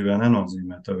neko dzīvē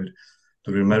nenozīmē.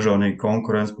 Tur ir mežonīga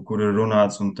konkurence, par kuru ir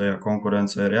runāts, un tajā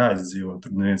konkurencē ir jāizdzīvo.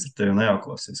 Tur neviens ar tevi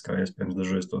neauklāsies, kā iespējams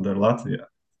dažreiz to dara Latvijā.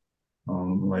 Un,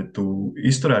 lai tu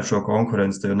izturētu šo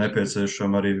konkurenci, tev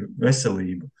nepieciešama arī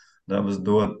veselība. Dabas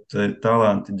dod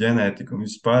talanti, ģenētika un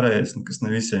viss pārējais, kas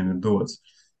ne visiem ir dots.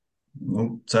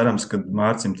 Cerams, ka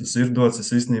Mārcim tas ir dots.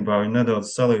 Es īstenībā viņu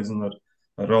nedaudz salīdzinu ar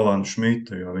Rolandu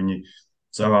Šmitu, jo viņi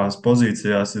savās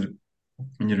pozīcijās ir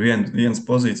vienas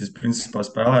pozīcijas principā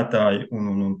spēlētāji,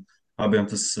 un abiem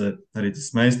tas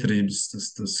meistarības,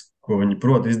 tas, ko viņi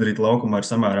prot izdarīt laukumā,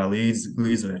 ir samērā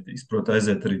līdzvērtīgs. Prot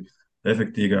aiziet arī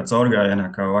efektīgā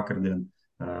caurgājienā, kā vakardien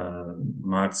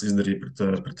Mārcis izdarīja pret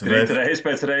Vēfu. Reiz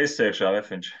pēc reizes iekšā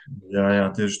Vēfiņš. Jā,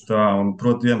 tieši tā. Un,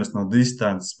 proti, iemest no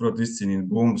distances, proti, izcīnīt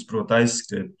bumbas, proti,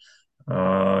 aizskriet.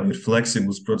 Ir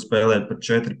fleksibls, proti, spēlēt pat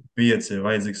 4-5, ja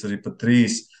vajadzīgs arī pat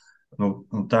 3.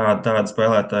 Tādi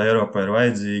spēlētāji Eiropā ir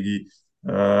vajadzīgi.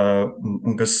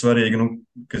 Un kas svarīgi,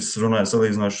 kas runāja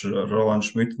salīdzinoši ar Rolandu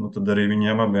Šmitu, tad arī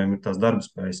viņiem abiem ir tās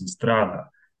darbspējas, viņi strādā.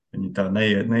 Viņi tā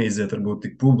neiziet varbūt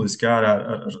tik publiski ārā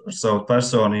ar savu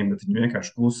personību, bet viņi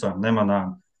vienkārši klusām,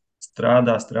 nemanām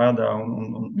strādā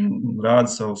un rāda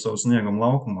savu sniegumu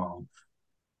laukumā.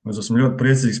 Es esmu ļoti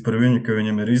priecīgs par viņu, ka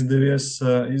viņam ir izdevies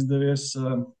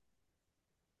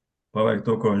paveikt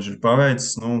to, ko viņš ir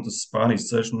paveicis. Tas Spānijas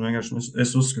ceļš, vienkārši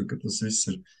es uzskatu, ka tas viss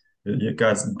ir. Ja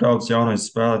kāds brauc jaunais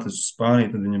spēlētājs uz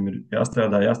Spāniju, tad viņam ir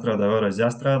jāstrādā, vēlreiz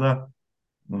jāstrādā.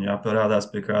 Un jāparādās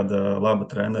pie kāda laba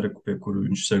trenera, pie kura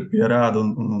viņš sevi pierāda,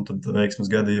 un tad veiksmes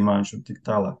gadījumā viņš var tikt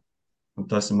tālāk.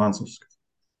 Tas ir mans uzskats.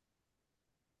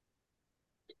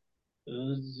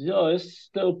 Jā, es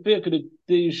tev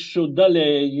piekritīšu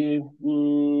daļēji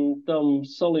tam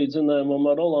salīdzinājumam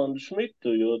ar Rolandu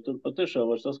Šmitu, jo tur patiešām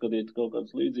var saskatīt kaut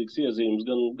kādas līdzīgas iezīmes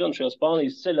gan šajā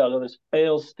Spānijas ceļā, gan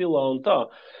spēles stilā un tā.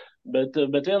 Bet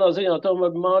vienā ziņā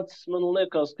tomēr Mārcis man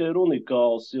liekas, ka ir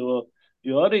unikāls,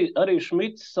 jo arī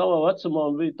Šmits savā vecumā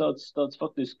bija tāds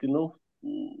faktiski,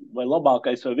 vai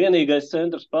labākais vai vienīgais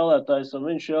centra spēlētājs, un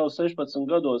viņš jau 16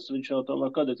 gados, viņš jau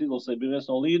tomēr kadets izlasē bija viens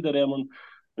no līderiem, un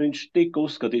viņš tika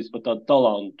uzskatīts par tādu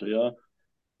talantu. Ja.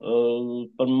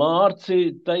 Par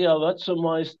Mārci tajā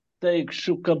vecumā es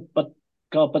teikšu, ka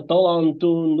kā par talantu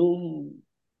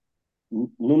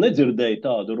nedzirdēju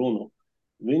tādu runu.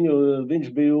 Viņš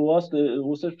bija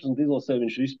U16 izlasē,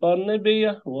 viņš vispār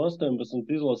nebija, U18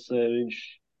 izlasē viņš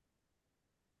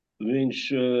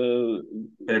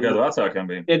Pie gadu vecākiem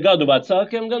bija. Pie gadu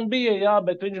vecākiem gan bija, jā,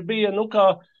 bet viņš bija,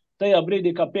 tajā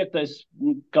brīdī kā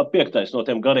piektais no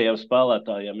tiem garajiem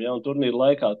spēlētājiem, ja, un turnīra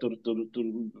laikā tur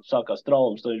sākās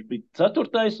traumas, tad viņš bija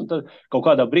 4. un tad kaut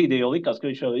kādā brīdī jau likās, ka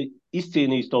viņš jau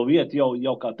izcīnījis to vietu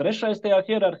jau kā 3. tajā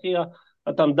hierarhijā,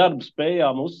 ar tām darba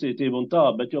spējām, uzcītību un tā,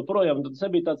 bet joprojām tas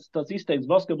nebija tāds izteikts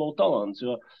basketbola talants,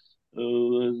 jo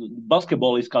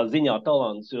basketboliskā ziņā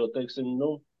talants, jo, teiksim,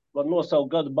 var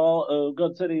nosaukt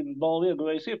gadu cerības balvu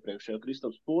ieguvējus iepriekš, ja,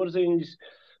 Kristaps Porziņģis,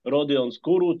 Rodions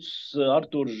Kurucs,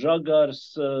 Arturs Žagars,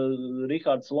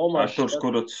 Rihards Lomašs.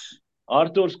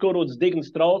 Arturs Kurucs,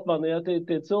 Dignis Trautman, ja, tie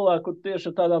cilvēki, kur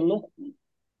tieši tādām,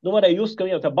 varēja just, ka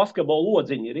viņam tā basketbola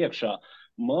odziņa ir iekšā.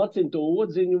 Mārciņ to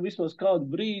odziņu vismaz kādu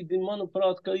brīdi,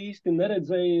 manuprāt, ka īsti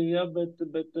neredzēja, ja,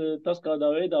 bet tas,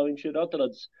 kādā veidā viņš ir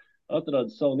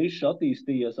atradis savu nišu,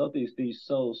 attīstījis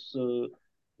savus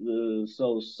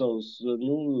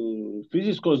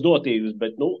fiziskos dotības,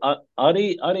 bet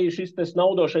arī šis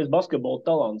naudošais basketbola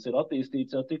talants ir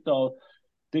attīstīts jau tik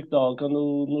tālu, ka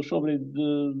šobrīd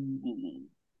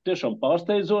tiešām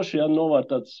pārsteidzoši, ja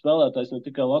novērtēts spēlētājs ne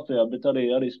tikai Latvijā, bet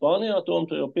arī Spānijā. Tom,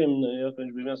 tu jau pieminēji, ja, ka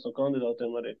viņš bija viens no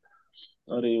kandidātiem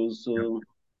arī uz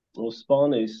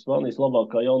Spānijas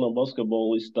labākā jaunā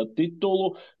basketbolista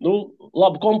titulu.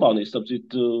 Labu kompāniju, starp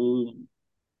citu,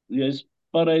 ja es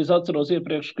pareizi atceros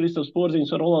iepriekš Kristaps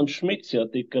Porziņš un Rolands Šmits, ja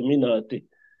tika minēti.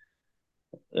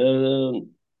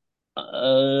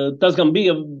 Tas gan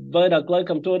bija vairāk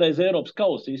laikam toreiz Eiropas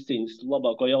kausa izcīņas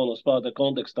labāko jauno spēlētāju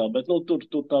kontekstā, bet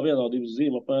tur tā vienādības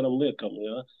zīme apmēram liekam,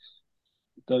 jā.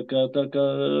 Tā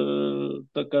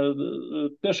kā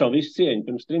tiešām viss cieņa.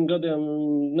 Pirms 3 gadiem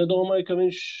nedomāju, ka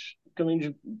viņš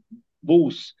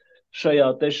būs šajā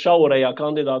te šaurajā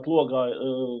kandidātu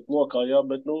lokā, jā,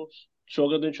 bet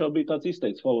šogad viņš jau bija tāds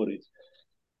izteikts favorīts.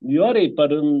 Jo arī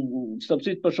starp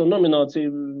citu par šo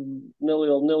nomināciju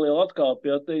nelielu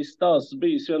atkāpi, ja te ir stāsts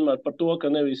bijis vienmēr par to,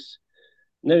 ka nevis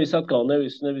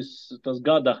tas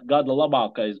gada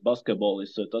labākais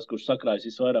basketbolists, vai tas, kurš sakrājas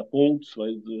visvairāk punktus,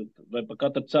 vai pa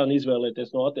katru cenu izvēlēties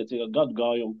no attiecīgā gadu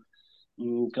gājuma,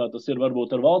 kā tas ir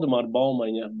varbūt ar Valdemāru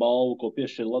Baumaņa balvu, ko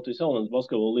piešķir Latvijas jaunās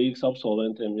basketbola līgas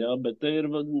absolventiem, ja, bet te ir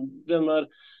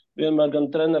vienmēr gan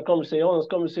treneru komisija, jaunas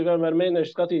komisija vienmēr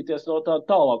mēģinājuši skatīties no tāda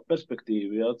tālāka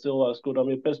perspektīva. Ja? Cilvēks, kuram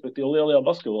ir perspektīva lielajā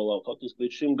basketbolā, faktiski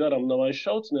līdz šim garam nav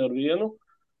aizšauts ne ar vienu,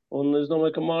 un es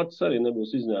domāju, ka Mārcis arī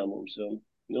nebūs izņēmums.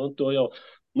 Ja? To jau,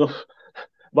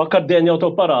 vakardien jau to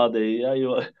parādīja,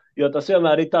 ja? jo tas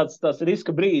vienmēr ir tāds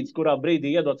riska brīdis, kurā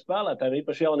brīdī iedot spēlētājiem,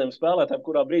 īpaši jauniem spēlētājiem,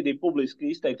 kurā brīdī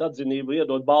publiski izteikt atzinību,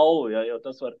 iedot balvu, ja? Jo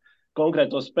tas var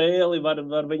konkrēto spēli var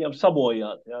viņam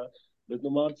sabojāt. Ja? Bet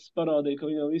Mārcis parādīja, ka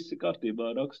viņam viss ir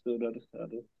kārtībā, rakstur ar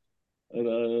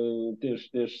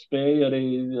tieši spēja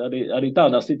arī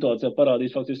tādā situācijā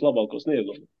parādīt faktiski labāko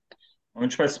sniegumu.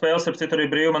 Viņš pēc spēles, ap citu,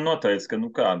 arī brīvi man noteica,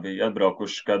 ka, bija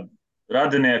atbraukuši kādi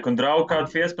radinieki un draugi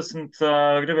kādu 15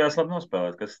 gribējās labi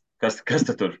nospēlēt. Kas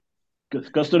tad tur?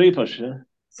 Kas tur īpaši, ja?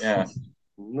 Jā.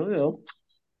 Jā.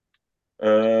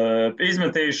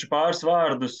 Izmetīšu pāris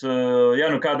vārdus, ja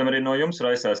kādam arī no jums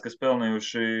raisās, kas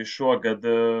pelnījuši šogad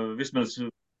vismaz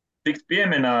tikt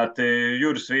pieminēti.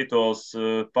 Juris Vītols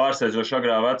pārsteidzoši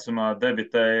agrā vecumā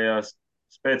debitēja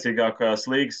spēcīgākās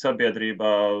līgas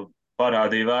sabiedrībā,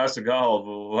 parādīja vēsu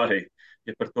galvu arī.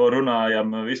 Ja par to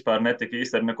runājam, vispār netika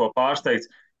īsti ar neko pārsteigts.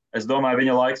 Es domāju,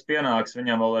 viņa laiks pienāks.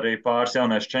 Viņam vēl arī pāris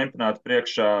jauniešu čempionātu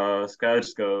priekšā.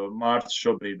 Skaidrs, ka Mārcis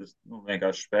šobrīd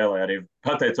vienkārši spēlē arī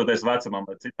pateicoties vecumam,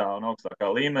 bet citā un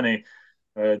augstākā līmenī.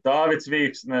 Dāvids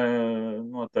Vīksne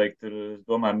noteikti ir, es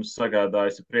domāju, mums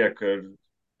sagādājusi prieku ar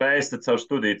spējas caur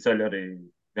studiju ceļu arī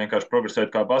vienkārši progresēt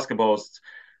kā basketbolists.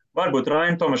 Varbūt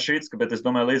Raina Tomašītska, bet es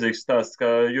domāju, līdzīgs stāsts kā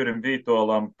Jurim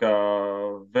Vītolam, ka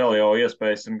vēl jau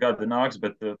iespējas gadi nāks,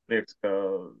 bet prieks, ka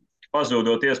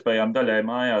pazūdot iespējām daļai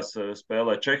mājās,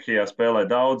 spēlē Čehijā, spēlē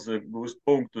daudz, gūst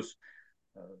punktus.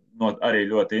 Arī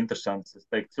ļoti interesants, es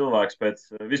teiktu, cilvēks pēc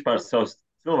vispār savas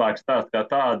cilvēku stāsta kā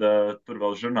tāda, tur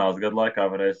vēl žurnāls gadu laikā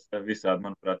varēs visādi,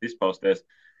 manuprāt, izpausties.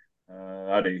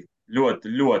 Arī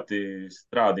ļoti, ļoti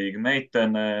strādīga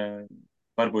meitene.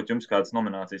 Varbūt jums kādas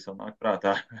nominācijas vēl nāk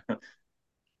prātā.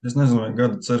 Es nezinu, vai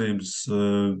gada cerības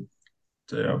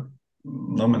tajā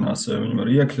nominācijā viņi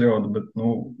var iekļaut, bet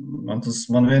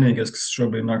man vienīgais, kas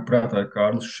šobrīd nāk prātā, ir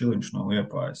Kārlis Šiliņš no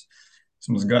Liepājas.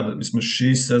 Vismaz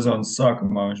šīs sezonas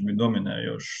sākumā viņš bija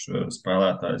dominējošs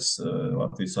spēlētājs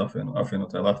Latvijas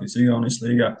apvienotajā Latvijas-Igaunijas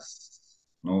līgā.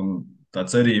 Tā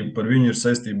cerība par viņu ir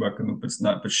saistībā, ka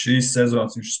pēc šīs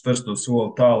sezonas viņš spērs to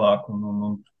soli tālāk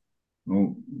un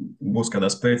būs kādā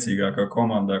spēcīgākā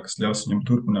komandā, kas ļaus viņam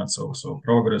turpināt savu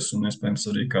progresu un iespējams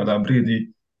arī kādā brīdī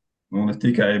ne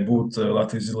tikai būt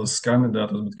Latvijas izlases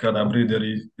kandidātos, bet kādā brīdī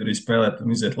arī spēlēt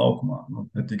un iziet laukumā.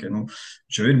 Ne tikai,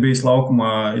 viņš jau ir bijis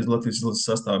laukumā Latvijas izlases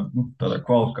sastāvā, tādā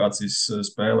kvalifikācijas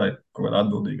spēlē, kaut kādā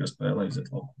atbildīgā spēlē iziet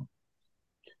laukumā.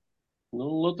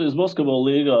 Latvijas basketbola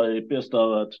līgā ir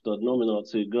piestāvētu tāda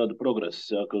nominācija gada progress,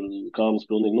 kur Kārlis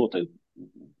pilnīgi noteikti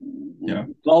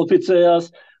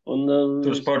kvalificējās.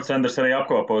 Tur sporta centrs arī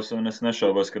apkopos, un es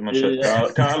nešaubos, ka man šeit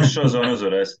Kārlis šo zonu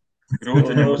uzvarēs.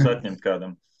 Grūti viņam būs atņemt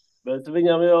kādam. Bet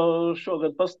viņam jau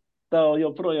šogad pastāv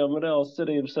joprojām reāls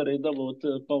cerības arī dabūt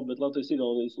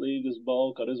Latvijas-Igaunijas līgas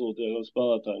balvu kā rezultātīviem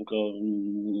spēlētājiem, ka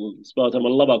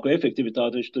spēlētājiem ar labāko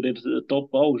efektivitāti viņš tur ir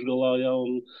top augšgalā,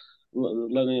 un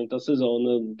lai viņam tā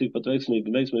sezona tikpat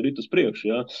veiksmīgi rit uz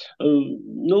priekšu.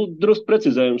 Drusku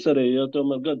precizējums arī,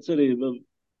 tomēr gada cerība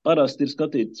parasti ir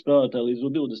skatīt spēlētāji līdz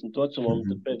 20 vecumam,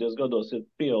 tad pēdējos gados ir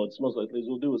pieaudzis mazliet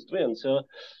līdz 21.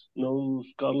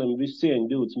 Kārlim visu cieņu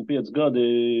 25 gadi,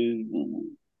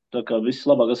 tā kā viss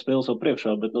labākās spēles jau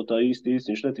priekšā, bet tā īsti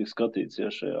viņš netiks skatīts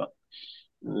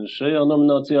šajā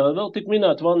nominācijā. Vēl tik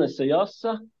minēta Vanesa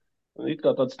Jasa, it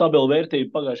kā tāda stabila vērtība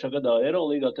pagājušā gadā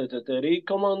Eirolīgā TTT Rīga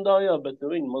komandā, bet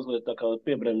viņi mazliet tā kā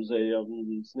piebremzēja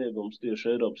sniegums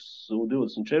tieši Eiropas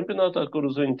U20 čempionātā, kur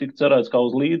uz viņu tika cerēts kā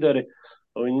uz līderi.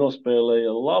 Viņi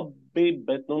nospēlēja labi,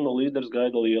 bet no līderis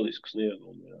gaida lielisku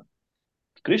sniegumu.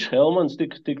 Krišs Helmans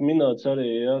tika minēts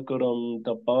arī, kuram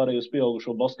tā pārējais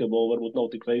pieaugušo basketbolu varbūt nav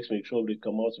tik veiksmīgi šobrīd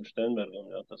kā Mārcim Štenbergam.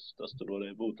 Tas tur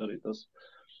varēja būt arī tas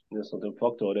viens no tiem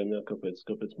faktoriem, kāpēc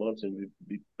Mārcim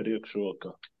bija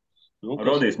priekšroka.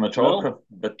 Rodīs Mačoka,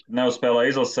 bet neuzspēlē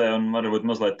izlasē un varbūt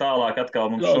mazliet tālāk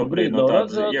atkal mums šobrīd no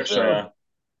tādas iekšējā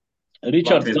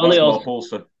Latvijas basketbola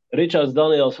pulsa. Ričards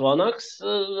Daniels Vanaks,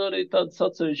 arī tādas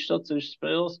atsevišķas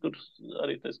spēles, kur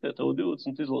arī tā skaitā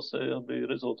U20 izlasē bija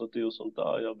rezultatīvs un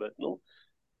tā, bet,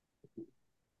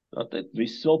 tā teikt,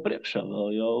 viss vēl priekšā,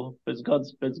 vēl jau pēc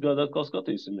gada atkal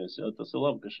skatīsimies, tas ir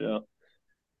labi, ka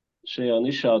šajā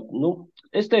nišā,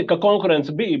 es teiktu, ka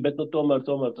konkurence bija, bet, tomēr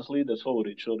tas līderis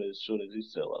favorīts šoreiz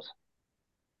izcēlās.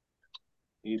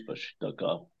 Īpaši, tā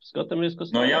kā skatāmies,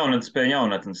 kas no jaunatnes pie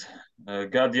jaunatnes.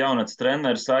 Gada jaunatnes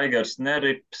treneris Aigars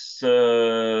Nerips.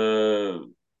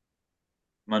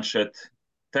 Man šeit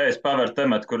es paveru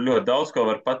tematu, kur ļoti daudz ko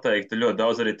var pateikt. Ļoti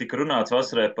daudz arī tika runāts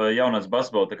vasarē par jaunatnes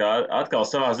basketbolu. Tā kā atkal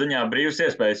savā ziņā brīvas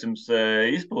iespējas jums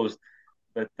izplūst.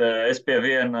 Bet es pie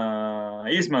viena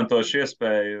izmantošu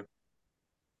iespēju.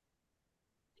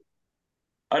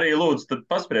 Arī lūdzu, tad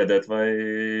paspriediet, vai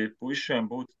puišiem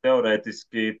būtu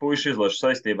teorētiski, puišu izlašu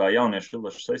saistībā, jauniešu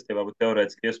izlašu saistībā būtu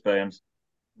teorētiski iespējams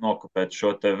nokopēt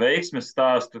šo te veiksmes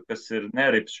stāstu, kas ir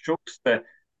Nerips Čukste,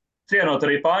 cienot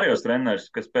arī pārējos trenerus,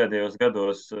 kas pēdējos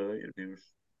gados ir bijuši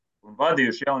un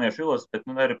vadījuši jauniešu izlases, bet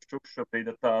Nerips Čukste šobrīd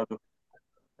ir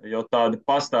tādu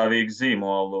pastāvīgu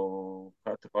zīmolu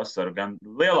katru vasaru, gan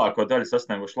lielāko daļu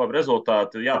sasnieguši labu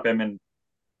rezultātu, jāpiemina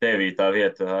 9.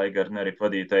 vieta Aigara Neripa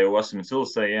vadītāja Osmanis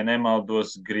Ilsē, ja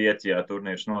nemaldos, Grieķijā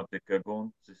turnīrs notika,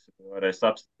 Guncis varēs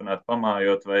apstiprināt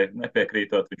pamājot vai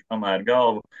nepiekrītot, viņš pamāja ar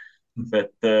galvu,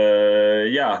 bet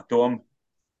Tom,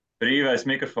 brīvais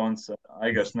mikrofons,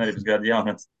 Aigars Nerips gada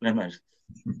jaunatnes treneris.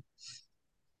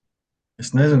 Es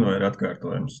nezinu, vai ir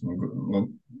atkārtojums.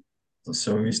 Tas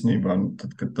jau īstenībā,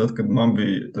 kad man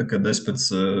bija, kad es pēc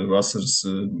vasaras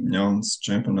jaunas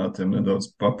čempionātiem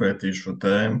nedaudz papētīju šo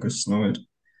tēmu, kas, ir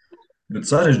ļoti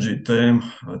sarežģīta tēma,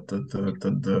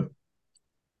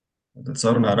 tad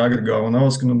sarunā ar Agri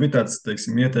Galvanausku, bija tāds,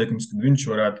 teiksim, ieteikums, ka viņš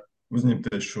varētu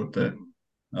uzņemties šo te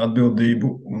atbildību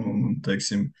un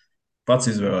teiksim, pats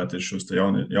izvēlēties šos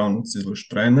jaunus izlašu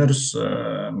trenerus,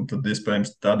 tad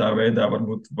iespējams tādā veidā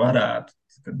varbūt varētu,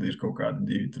 kad ir kaut kādi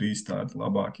 2, 3 tādi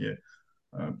labākie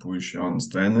puiši jaunas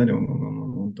treneri,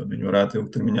 un tad viņi varētu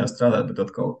ilgtermiņā strādāt, bet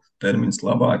atkal termins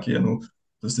labākie,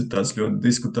 tas ir tāds ļoti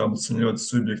diskutabls un ļoti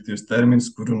subjektīvs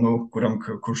termins,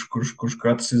 kurš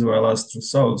katrs izvēlās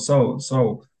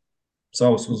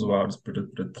savus uzvārdus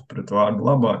pret vārdu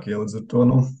labākie, līdz ar to,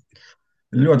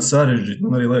 ir ļoti sarežģīti.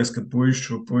 Man arī liekas, ka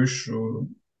puišu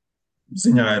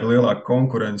ziņā ir lielāka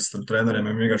konkurence starp treneriem,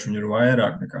 jo vienkārši viņi ir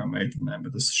vairāk nekā meitenēm,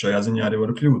 bet es šajā ziņā arī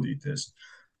varu kļūdīties.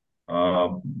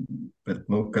 Bet,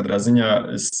 katrā ziņā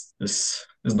es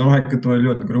domāju, ka to ir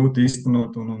ļoti grūti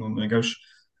īstenot, un vienkārši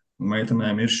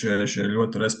meitenēm ir šie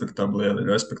ļoti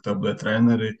respektablie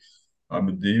treneri,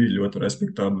 abi divi ļoti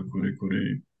respektabli, kuri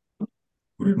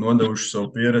ir nodevuši savu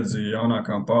pieredzi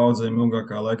jaunākām paudzēm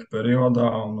ilgākā laika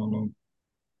periodā, un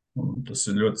tas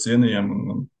ir ļoti cienījami,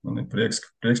 un man ir prieks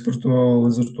par to,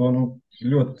 līdz ar to,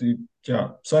 ļoti,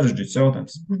 sarežģīts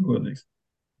jautājums, tas būs godīgs.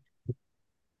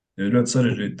 Jo ļoti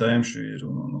sarežģīta tēma šī ir,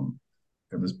 un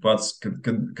kad es pats,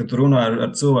 kad tu runā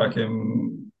ar cilvēkiem,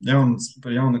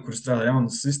 kuri strādā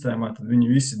jaunas sistēmā, tad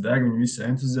viņi visi deg, viņi visi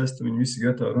entuziasti, viņi visi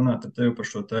gatavi runāt ar tevi par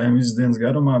šo tēmu visas dienas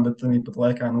garumā, bet arī pat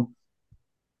laikā,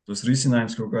 tos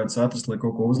risinājums kaut kāds atrast, lai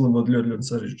kaut ko uzlabot, ļoti, ļoti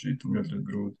sarežģīti un ļoti, ļoti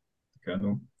grūti.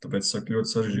 Tāpēc es saku, ļoti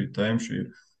sarežģīta tēma šī ir.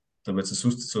 Tāpēc es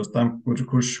uzticos tam,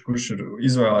 kurš ir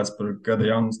izvēlēts par gada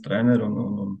jaunas treneru,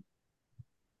 un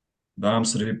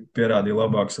dāmas arī pierādīja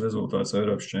labākus rezultātus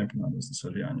Eiropas čempionātos. Tas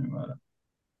arī jāņem vērā.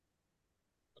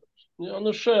 Jā,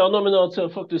 šajā nominācijā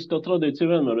faktiski tā tradīcija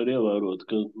vienmēr ir ievērota,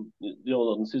 ka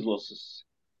jaunatnes izlases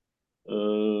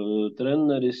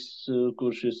treneris,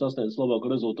 kurš ir sasniedzis labāku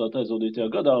rezultātu aizvadītajā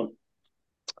gadā,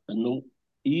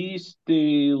 īsti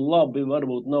labi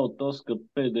varbūt nav tas, ka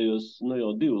pēdējos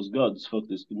jau 2 gadus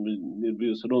faktiski ir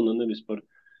bijusi runa nevis par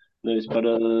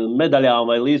medaļām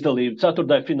vai līdzdalību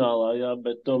ceturtdaļfinālā,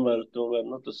 bet tomēr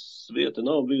tas vieta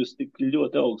nav bijusi tik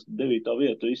ļoti augsta, 9.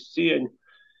 vieta izcieņa.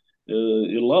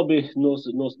 Ir labi,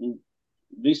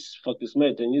 viss faktiski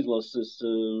meiteņu izlases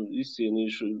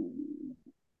izcīnījuši.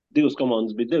 2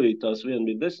 komandas bija 9, 1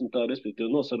 bija 10,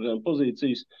 respektīvi nosargājuma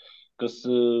pozīcijas, kas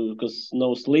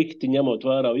nav slikti, ņemot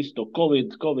vērā visu to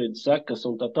Covid sekas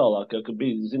un tā tālāk, ka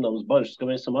bija zināmas bažas, ka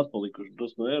mēs esam atpalikuši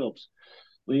drusku no Eiropas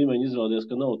līmeņa. Izrādījās,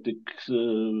 ka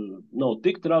nav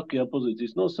tik traki,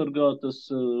 pozīcijas nosargātas,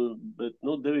 bet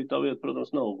 9. vieta,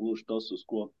 protams, nav gluži tas, uz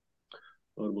ko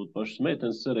varbūt pašas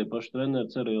meitenes cerēja, paši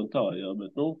treneri cerēja un tā,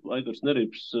 bet, Aigars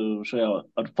Nerīps šajā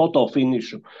ar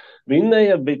fotofinišu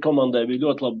vinnēja, komandai bija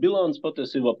ļoti laba bilants,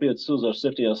 patiesībā 5 uzvaras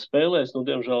 7 spēlēs,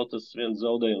 diemžēl tas viens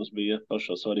zaudējums bija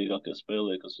pašā svarīgākajā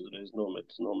spēlē, kas uzreiz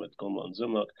nomet komandu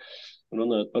zemāk.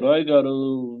 Runājot par Aigaru,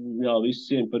 viss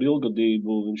cieņa par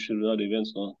ilgadību, viņš ir arī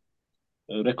viens no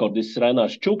rekordists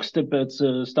Rainārs Čukste pēc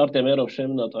startiem Eiropas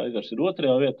čempionātā, Aigars ir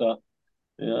 2. vietā.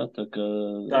 Jā, tā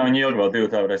viņi ilgi vēl 2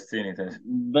 tā varēs cīnīties.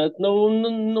 Bet,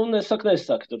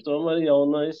 nesaka. Tur tomēr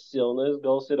jaunais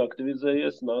gals ir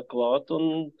aktivizējies, nāk klāt,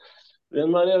 un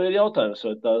vienmēr jau ir jautājums,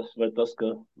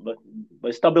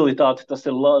 vai stabilitāte tas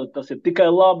ir tikai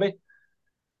labi,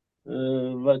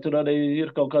 vai tur arī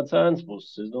ir kaut kāds ēnas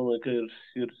puses. Es domāju, ka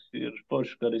ir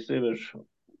forši, ka arī sieviešu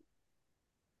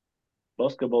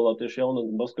basketbolā, tieši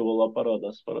jaunatnes basketbolā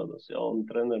parādās jauni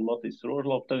treneri Matīs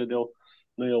Rožlapa, tagad jau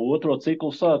 2. ciklu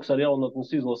sāks ar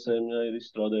jaunatnes izlasēm, ir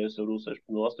izstrādējies jau U16,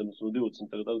 no 18 un 20,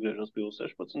 tagad atgriežas pie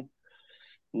U16.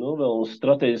 Vēl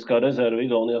strateģiskā rezerve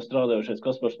Igaunijā strādājušais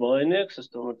Kaspars Mājnieks. Es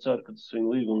tomēr ceru, ka tas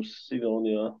viņa līgums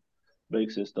Igaunijā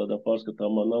beigsies tādā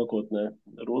pārskatāmā nākotnē.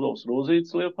 Rudolfs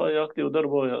Rūzītis Liepājā aktīvi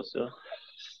darbojās.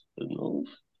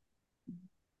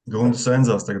 Gunts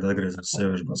Enzels tagad atgriežas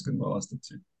sieviešu basketbolā, starp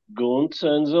citu. Gunts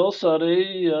Enzels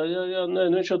arī,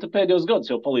 viņš jau te pēdējos gadus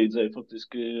jau palīdzēja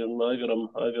faktiski Aigaram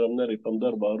Nerīpam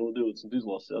darbā ar U20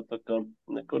 izlasē, tā kā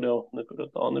nekur jau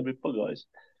tā nebija pagājis.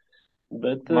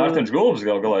 Mārtiņš Gulbs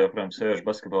galā joprojām sieviešu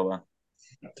basketbolā.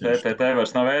 TTT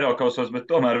vairs nav Eirokausos, bet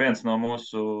tomēr viens no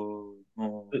mūsu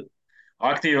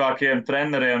aktīvākajiem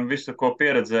treneriem, visu, ko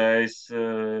pieredzējis,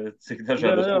 cik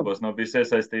dažādos klubos nav bijis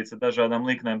iesaistīts ar dažādām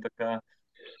liknēm, tā kā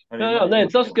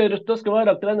tas, ka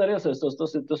vairāk treneri iesaistās,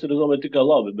 tas ir, domāju, tikai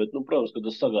labi, bet, protams, ka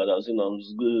tas sagādā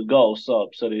zināms galvas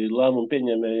sāpes arī lēmumu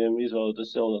pieņēmējiem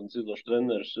izvēlēties jaunatnes izlašu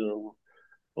trenerus.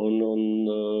 Un,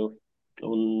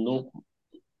 nu,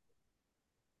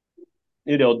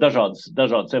 ir jau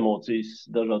dažādas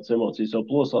emocijas jau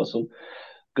plosās, un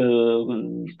ka,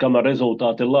 kamēr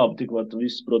rezultāti ir labi, tikmēr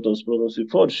viss, protams,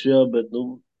 ir forši, jā, bet,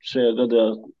 nu, šajā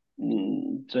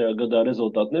gadā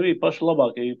rezultāti nebija paši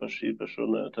labākie, īpaši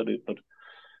runājot arī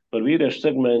par vīriešu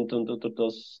segmentu, un tad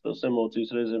tās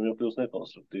emocijas reizēm jau kļūst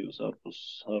nekonstruktīvas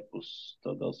ārpus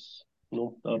tādās, nu,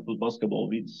 ārpus basketbola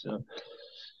vidas, jā.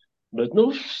 Bet,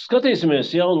 nu,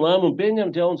 skatīsimies, jaunu lēmumu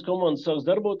pieņemt, jaunas komandas sāks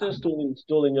darboties,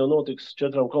 tūliņ jau notiks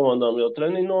 4 komandām jau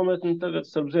treniņu nometni, tagad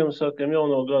starp Ziemassvētkiem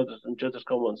jauno gadu, un 4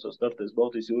 komandas jau startēs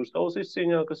Baltijas jūras kausa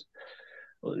izcīņā, kas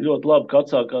ļoti labi, ka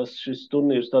atsākās šis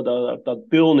turnīrs tādu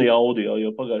pilnu jaudu,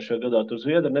 jo pagājušajā gadā tur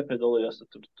Zviedri nepiedalījās,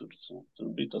 tad tur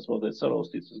bija tas mazliet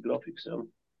saraustīts tas grafiks, jā.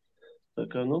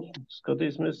 Tā kā, nu,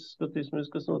 skatīsimies,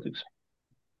 kas notiks.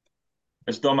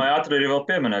 Es domāju, ātri arī vēl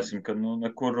pieminēsim, ka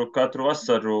nekur katru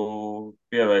vasaru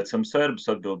pieveicam serbus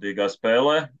atbildīgā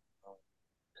spēlē.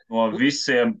 No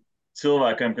visiem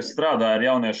cilvēkiem, kas strādā ar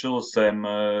jauniešu izlasēm,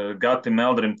 Gatim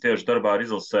Eldrim tieši darbā ar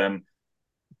izlasēm.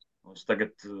 Mums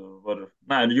tagad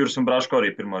Juris un Braško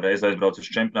arī pirmo reizi aizbrauc uz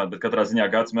čempionātu, bet katrā ziņā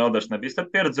Gats Melders nebija starp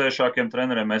pieredzējušākiem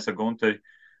treneriem. Mēs ar Gunteri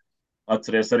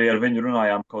atceries arī ar viņu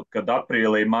runājām kaut kad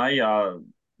aprīlī, maijā.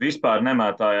 Vispār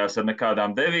nemētājās ar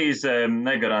nekādām devīzēm,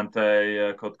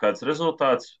 negarantēja kaut kāds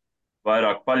rezultāts,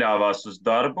 vairāk paļāvās uz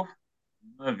darbu.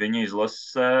 Viņa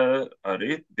izlase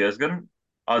arī diezgan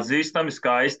atzīstami,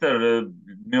 skaisti, ar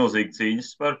milzīgu cīņas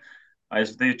par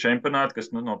aizvadīju čempionātu, kas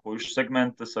no pušu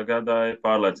segmenta sagādāja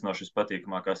pārliecinošas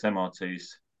patīkamākās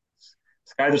emocijas.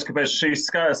 Skaidrs, ka pēc šīs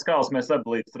skalas mēs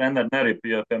atbalīt treneri nerip,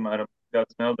 ja, piemēram,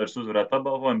 Gats Melders uzvarētu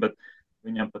apbalvojumu, bet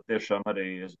viņam patiešām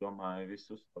arī, es domāju,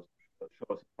 viss uzstāst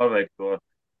šo paveikto.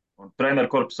 Un treneru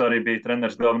korpusā arī bija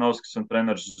treneris Galvanovskis un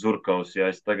treneris Zurkovs, ja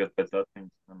es tagad pēc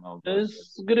atmiņas nemaldos.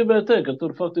 Es gribēju teikt, ka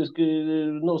tur faktiski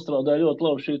nostrādāja ļoti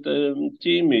labi šī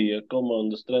ķīmija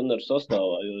komandas treneru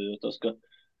sastāvā, jo tas, ka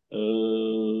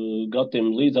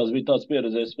Gatim līdzās bija tāds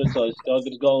pieredzējis speciālists kā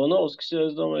Agris Galvanovskis, ja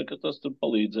es domāju, ka tas tur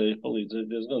palīdzēja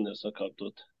diezgan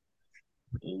sakārtot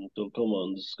to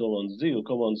komandas dzīvi,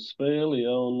 komandas spēli,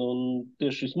 ja, un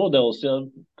tieši šis modelis, ja,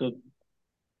 ka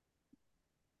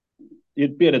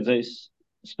ir pieredzējis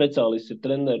speciālists, ir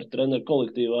treneru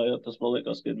kolektīvā, jā, tas man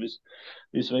liekas, ka ir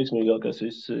visveiksmīgākais,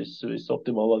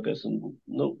 visoptimālākais. Un,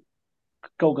 nu,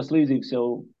 kaut kas līdzīgs jau,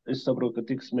 es saprotu, ka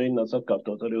tiks mēģināts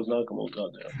atkārtot arī uz nākamo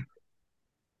gadu. Jā.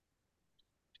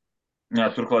 Jā,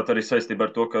 turklāt arī saistībā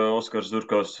ar to, ka Oskars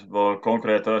Zurkovs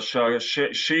konkrētā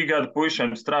šī gada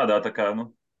puišiem strādā, tā kā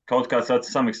kaut kāds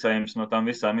tāds samiksējums no tām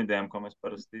visām idejām, ko mēs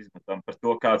parasti izmetam par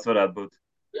to, kāds varētu būt.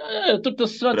 Jā, tur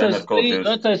tas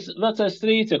vecais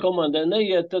strīds, ja komandai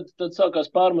neiet, tad sākās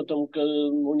pārmetum,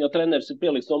 un ja treneris ir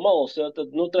pieliks no malas, ja, tad,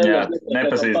 treneris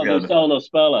nepazīst gadu. Jaunos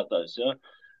spēlētājs, ja.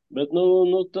 Bet,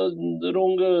 tad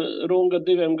runga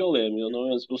diviem galiem, jo no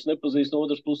vienas puses nepazīst, no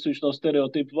otras puses viņš no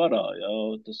stereotipu varā, ja.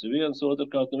 Tas ir viens,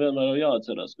 otrkārt, vienmēr jau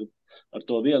jāatcerās, ka ar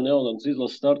to vienu jaunatnes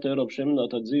izlases startu Eiropas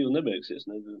čempionātā dzīve nebeigsies,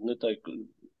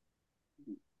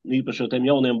 īpaši ar tiem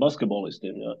jauniem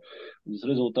basketbolistiem. Jā. Tas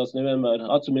rezultāts nevienmēr,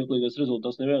 acumirklīgais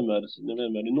rezultāts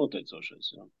nevienmēr ir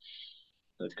noteicošais. Jā.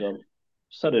 Tā kā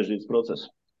sarežģīts process.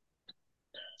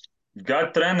 Gada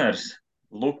treneris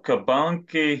Luka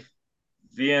Banki,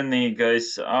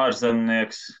 vienīgais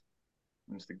ārzemnieks,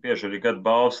 mums tik bieži arī gada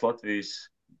balvas Latvijas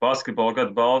basketbola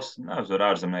gada balvas, neuzvar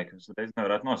ārzemnieki. Es reiz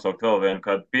nevarētu nosaukt vēl vienu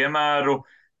kādu piemēru.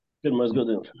 Pirmais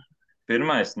gadījums.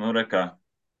 Pirmais, rekā.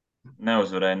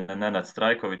 Neuzvarēja ne Nenats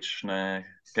Trajkovičs, ne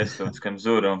Kestūns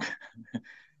Kemzura un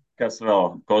kas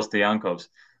vēl, Kosti Jankovs.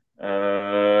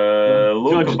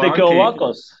 Džordžs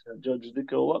Dikoulakos.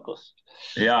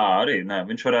 Jā, arī,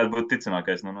 viņš varētu būt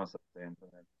ticamākais no nosauktiem.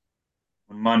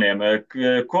 Un maniem,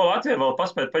 ko Latvija vēl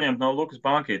paspēt paņemt no Lukas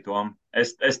Banki, Tom?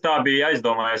 Es tā biju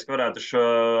aizdomājies, ka varētu šo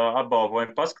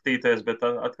apbalvojumu paskatīties, bet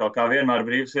atkal kā vienmēr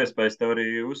brīvas iespējas tev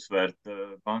arī uzsvērt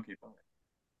Banki paliek.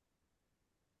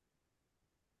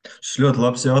 Šis ļoti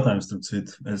labs jautājums, starp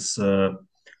citu. Es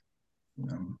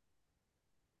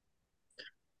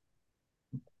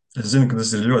zinu, ka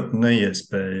tas ir ļoti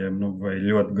neiespējami vai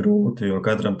ļoti grūti, jo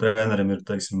katram trenerim ir,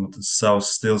 teiksim, savs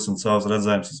stils un savs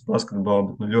redzējums uz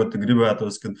basketbolu, bet ļoti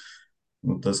gribētos, ka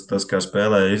tas, kā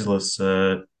spēlē izlase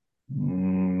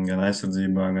gan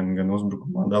aizsardzībā, gan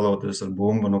uzbrukumā daloties ar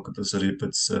bumbu, ka tas arī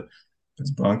pēc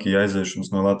Banki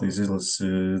aiziešanas no Latvijas izlases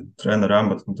trenera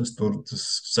amata, tas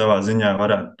savā ziņā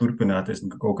varētu turpināties,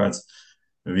 ka kaut kāds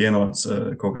vienots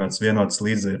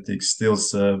līdzvērtīgs stils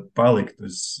palikt.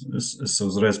 Es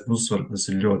uzreiz uzsveru, ka tas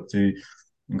ir ļoti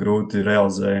grūti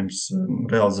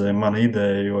realizējama mana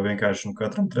ideja, jo vienkārši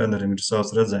katram trenerim ir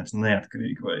savs redzējums,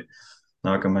 neatkarīgi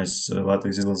nākamais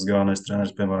Latvijas izlases galvenais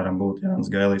treneris, piemēram, būtu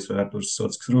Jānis Gailīs vai Arturs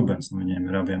Sotskas Rubens. Viņiem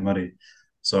ir abiem arī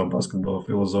savu basketbola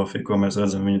filozofiju, ko mēs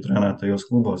redzam viņu trenētajos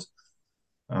klubos.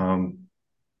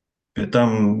 Pie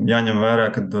tam jāņem vērā,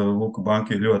 ka Luka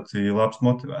Banka ir ļoti labs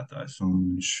motivētājs, un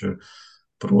viņš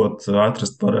prot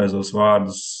atrast pareizos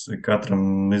vārdus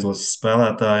katram izlases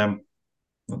spēlētājam.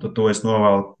 Tad to es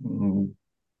novēlu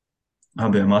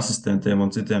abiem asistentiem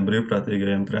un citiem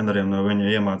brīvprātīgajiem treneriem no viņa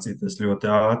iemācīties ļoti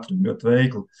ātri, ļoti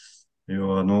veikli.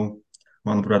 Jo,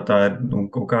 manuprāt, tā ir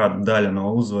kaut kāda daļa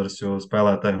no uzvaras, jo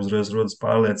spēlētājiem uzreiz rodas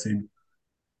pārliecība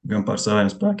gan par saviem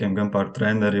spēkiem, gan par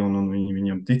treneri, un viņi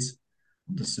viņam tic.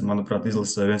 Tas ir, manuprāt,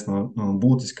 izlasē viens no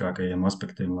būtiskākajiem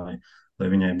aspektiem, lai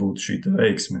viņai būtu šī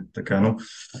veiksme. Tā kā,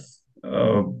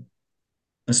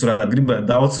 es varētu gribēt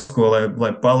daudz ko,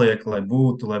 lai paliek, lai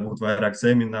būtu vairāk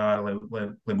semināri,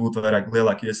 lai būtu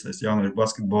lielāka iesaiste jauniešu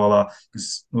basketbolā.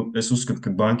 Es uzskatu,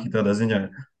 ka Banki tādā ziņā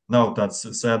nav tāds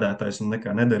sēdētājs un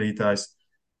nekā nedarītājs.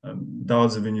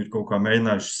 Daudzi viņi ir kaut kā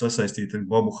mēģinājuši sasaistīt ar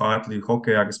Bobu Hārtliju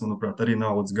hokejā, kas, manuprāt, arī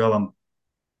nav līdz galam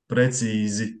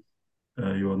precīzi,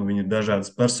 jo viņi ir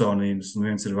dažādas personības, un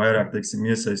viens ir vairāk, teiksim,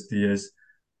 iesaistījies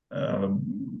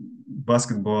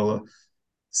basketbola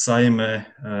saimē,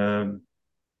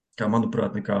 kā,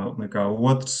 manuprāt, nekā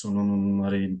otrs, un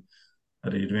arī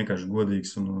ir vienkārši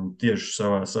godīgs un tieši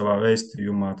savā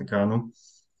vēstījumā. Tā kā,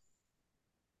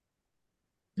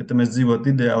 ja mēs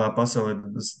dzīvotu ideālā pasaulē,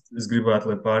 tad es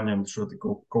gribētu, lai pārņemtu šo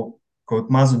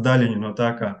kaut mazu daļiņu no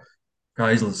tā, kā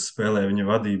izlases spēlē viņa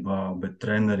vadībā, bet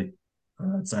treneri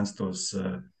censtos.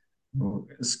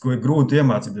 Ko ir grūti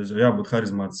iemācīties, jo jābūt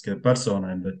harizmātiskai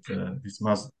personai, bet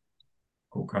vismaz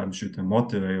kaut kādu šo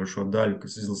motivējošo daļu,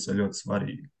 kas izlasē ļoti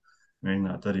svarīgi.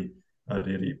 Mēģināt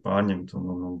arī pārņemt,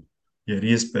 un ja ir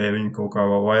iespēja viņu kaut kā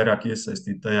vēl vairāk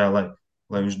iesaistīt tajā, lai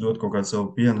viņš dod kaut kādu savu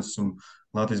pienesumu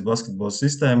Latvijas basketbola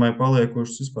sistēmai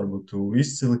paliekošas, vispār būtu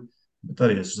izcili, bet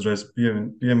arī es uzreiz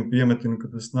piemetinu,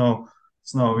 ka tas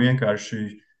nav vienkārši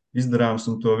izdarāms,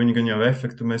 un to viņa gan jau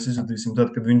efektu mēs izjudīsim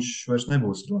tad, kad viņš vairs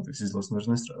nebūs Latvijas izlases un vairs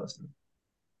nestrādās.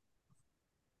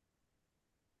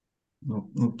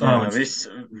 Jā,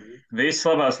 visas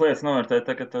labās lietas novērtēt,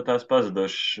 tagad tās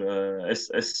pazudušas.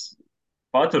 Es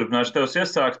paturpināšu tevs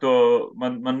iesākto.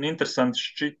 Man interesanti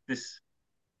šķitis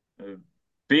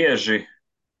bieži,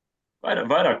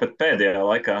 vairāk pat pēdējā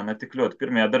laikā, ne tik ļoti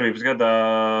pirmajā darbības gadā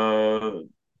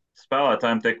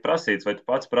spēlētājiem tiek prasīts, vai tu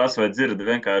pats prasi vai dzirdi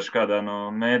vienkārši kādā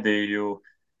no mēdīju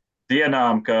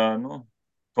dienām, ka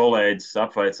kolēģis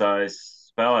apvaicājis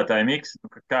spēlētājiem X.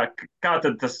 Kā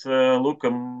tad tas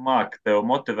Luka māk tev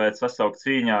motivēt, sasaukt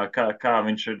cīņā, kā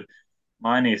viņš ir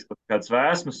mainījis kādas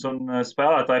vēsmas, un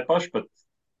spēlētāji paši pat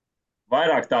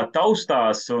vairāk tā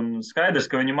taustās, un skaidrs,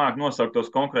 ka viņi māk nosaukt tos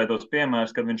konkrētos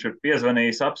piemērus, kad viņš ir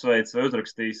piezvanījis, apsveicis vai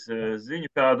uzrakstījis ziņu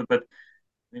kādu, bet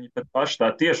viņi pat paši tā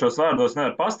tiešos vārdos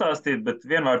nevar pastāstīt, bet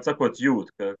vienvārds sakot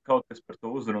jūt, ka kaut kas par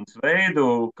to uzrunas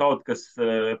veidu, kaut kas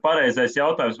pareizais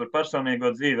jautājums par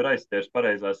personīgo dzīvi ir aizstieris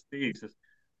pareizās stīgas. Es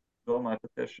domāju, ka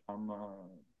tiešām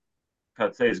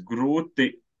kāds eiz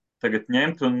grūti tagad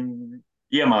ņemt un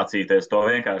iemācīties to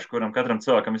vienkārši, kuram katram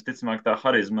cilvēkam visticamāk tā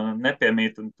harizma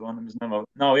nepiemīt, un to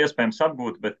nav iespējams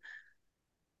apgūt, bet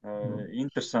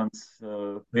interesants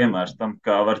piemērs tam,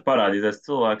 kā var parādīties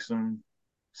cilvēks un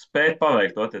spēt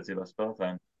paveikt to attiecībā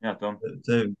spēlētājiem. Jā, Tom.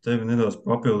 Tevi nedaudz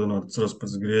papildinot, atceros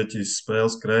pēc Grieķijas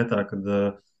spēles Krētā, kad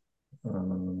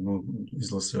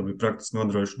izlase jau bija praktiski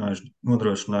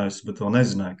nodrošinājusi, bet vēl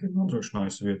nezināja, ka ir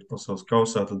nodrošinājusi vietu pasaules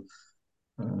kausā, tad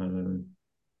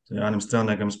Jānim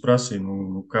Strēlniekam es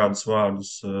prasīju, kādus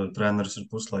vārdus treneris ir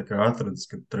puslaikā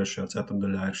atradis, kad 3.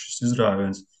 ceturtdaļā ir šis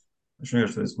izrāviens. Viņš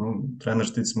vienkārši teica,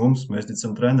 treneris tic mums, mēs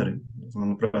ticam trenerim.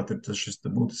 Manuprāt, ir tas šis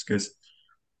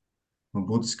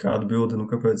būtiskā atbilde,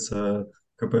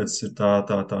 kāpēc ir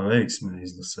tā veiksme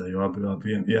izlasē, jo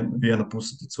viena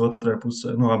puse tic otrai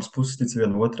pusē, abas puses tic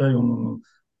viena otrai, un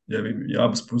ja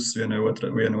abas puses viena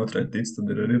otrai tic,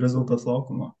 tad ir arī rezultāts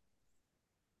laukumā.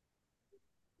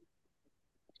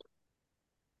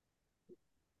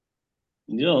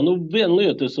 Jā, viena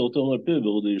lieta es vēl tomēr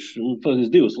piebildīšu,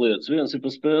 faktiski divas lietas. Viens ir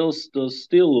par spēles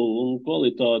stilu un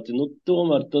kvalitāti,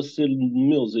 tomēr tas ir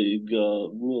milzīgi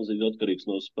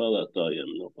atkarīgs no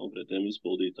spēlētājiem, no konkrētiem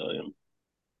izpildītājiem.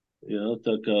 Jā,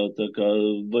 tā kā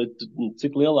vai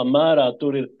cik lielā mērā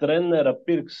tur ir trenera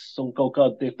pirksts un kaut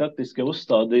kādi tie taktiskie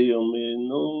uzstādījumi,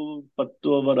 par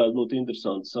to varētu būt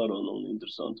interesanti saruna un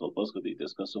interesanti vēl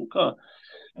paskatīties, kas un kā.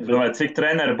 Es domāju, cik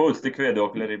treneri būtu, tik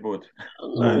viedokļi arī būtu.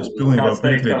 Es pilnībā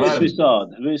piekrītu.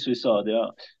 Viss visādi, jā.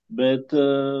 Bet,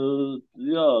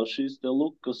 jā, šīs te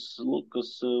Lukas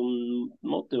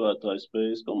motivētājas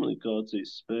spējas,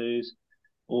 komunikācijas spējas,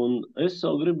 Un es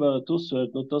vēl gribētu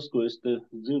uzsvērt, tas, ko es te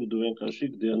dzirdu vienkārši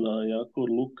ikdienā, jā,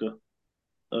 kur Luka,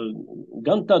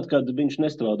 gan tad, kad viņš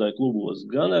nestrādāja klubos,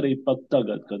 gan arī pat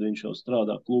tagad, kad viņš jau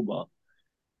strādā klubā,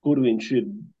 kur viņš ir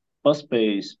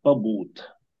paspējis pabūt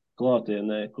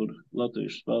klātienē, kur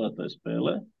latviešu spēlētāji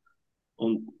spēlē.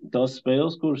 Un tās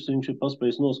spēles, kuras viņš ir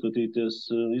paspējis noskatīties,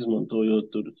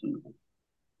 izmantojot tur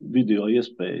video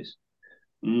iespējas.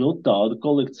 Tāda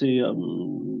kolekcija,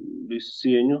 visu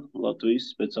cieņu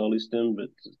Latvijas speciālistiem,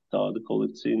 bet tāda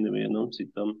kolekcija nevienam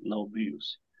citam nav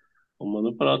bijusi. Un,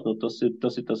 manuprāt, tas ir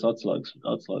tas atslēgas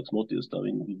motīvs, tā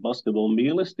viņa basketbola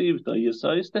mīlestība, tā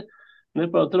iesaiste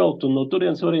nepārtraukt. Un no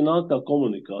turienes arī nāk tā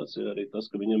komunikācija, arī tas,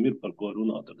 ka viņam ir par ko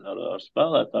runāt ar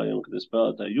spēlētājiem, kad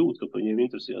spēlētāji jūt, ka viņiem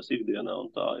interesējās ikdienā un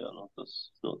tā, jā,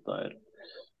 tā ir.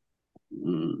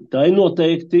 Tā ir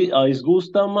noteikti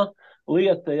aizgūstama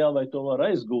lieta, jā, vai to var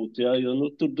aizgūt, jā,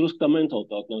 jo tur drusku tā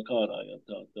mentalitāte nāk ārā, jā,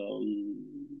 tā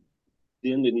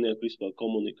dienvidnieku vispār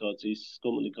komunikācijas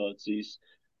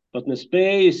pat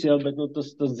nespējas, jā, bet tas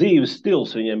dzīves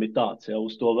stils viņiem ir tāds, jā,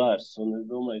 uz to vērsts, un es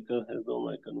domāju, ka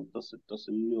tas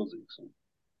ir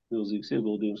milzīgs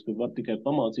ieguldījums, ka var tikai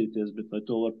pamācīties, bet vai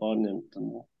to var pārņemt,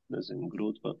 nezinu,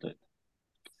 grūti pateikt.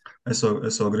 Es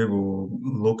vēl gribu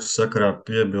Lukas sakarā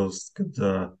piebilst,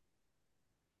 ka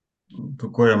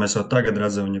ko jau mēs jau tagad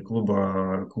redzam viņa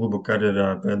kluba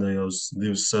karjerā pēdējos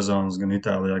 2 sezonas gan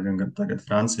Itālijā, gan tagad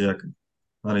Francijā,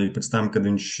 arī pēc tam, kad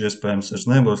viņš iespējams vairs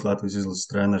nebūs Latvijas izlases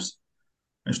treneris.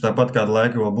 Viņš tāpat kādu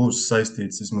laiku vēl būs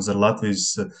saistīts vismaz ar Latvijas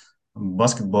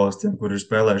basketbolistiem, kuri ir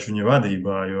spēlējuši viņa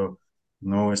vadībā, jo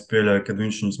es pieļauju, ka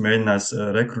viņš viņus mēģinās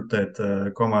rekrutēt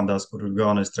komandās, kur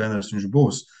galvenais treneris viņš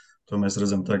būs. To mēs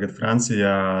redzam tagad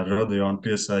Francijā, Rodionu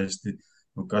piesaisti.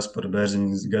 Kaspara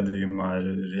Bērziņas gadījumā ir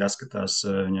jāskatās,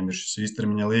 viņam ir šis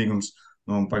īstermiņa līgums,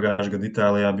 un pagājušajā gadā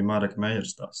Itālijā bija Mareka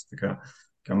Mejers tās.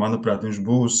 Kā manuprāt, viņš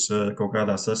būs kaut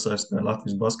kādā sasaistē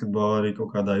Latvijas basketbolā arī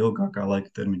kaut kādā ilgākā laika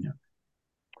termiņā.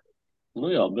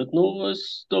 Jā, bet es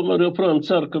tomēr joprojām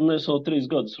ceru, ka mēs vēl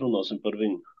 3 gadus runāsim par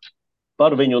viņu.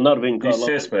 Par viņu un ar viņu kā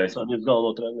Latvijas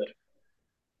galveno treneri.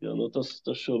 Jā,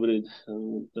 tas šobrīd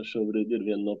ir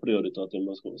viena no prioritātiem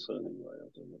basketbola savienībā, jā,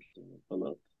 tomēr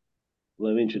panākt.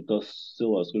 Lai viņš ir tas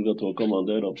cilvēks, kur gatavo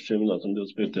komandu Eiropas čempionātam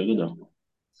 25. gadā.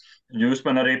 Jūs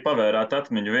man arī pavērāt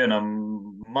atmiņu vienam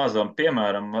mazam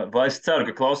piemēram, vai es ceru,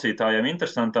 ka klausītājiem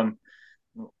interesantam.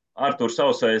 Artūrs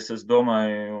Ausējs, es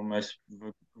domāju, mēs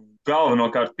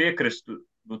galvenokārt piekristu,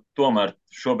 tomēr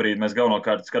šobrīd mēs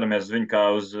galvenokārt skatāmies uz viņu kā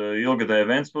uz ilgadēju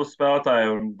Ventspils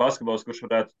spēlētāju un basketbols, kurš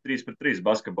varētu 3-3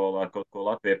 basketbolā kaut ko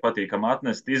Latvijai patīkam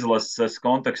atnest izlases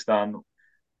kontekstā.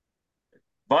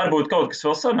 Varbūt kaut kas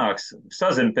vēl sanāks.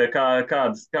 Sazinu, pie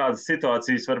kādas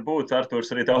situācijas var būt.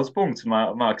 Artūrs arī daudz punktus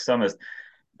māks samest.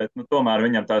 Bet tomēr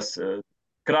viņam tās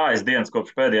krājas dienas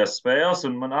kopš pēdējās spēles.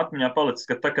 Un man atmiņā palicis,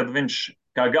 ka tad, kad viņš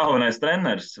kā galvenais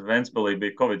treneris Ventspilī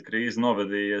bija Covid krīze,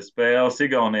 novadīja spēles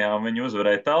Igaunijā un viņi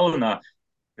uzvarēja Tallinā,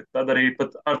 tad arī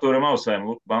pat Artūram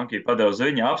Ausējam Luka Bankī padeva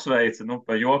ziņu, apsveica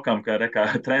pa jokam, ka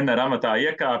trenera amatā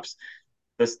iekāps.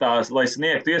 Tas tās, lai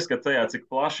sniegtu ieskatu tajā, cik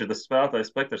plaši tas spēlētājs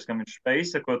spektrs, kam viņš spēj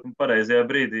izsekot un pareizajā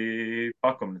brīdī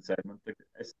pakomunicēt.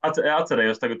 Es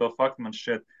atcerējos tagad to faktu, man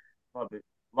šķiet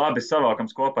labi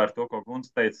savākams kopā ar to, ko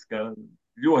Gunts teica, ka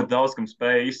ļoti daudz, kam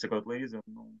spēja izsekot līdzi.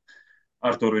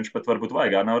 Artūru viņš pat varbūt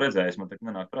vaigā nav redzējis, man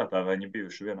tagad nenāk prātā, vai viņi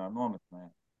bijuši vienā nometnē.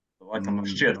 Laikam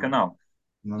šķiet, ka nav.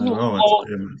 Man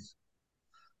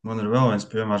ir vēl viens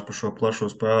piemērs par šo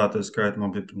plašo spēlētāju skaitu.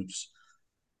 Man bija pirms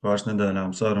pāris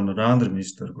nedēļām saruna ar Andri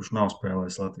Misteru, kurš nav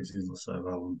spēlējis Latvijas izlasē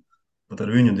vēl. Pat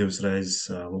ar viņu 2 reizes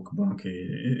Luka Banki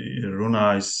ir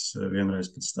runājis,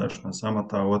 vienreiz pēc stāšanās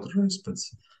amatā, otru reizi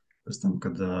pēc tam,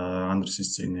 kad Andris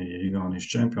izcīnīja Igaunijas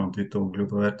čempionu titulu,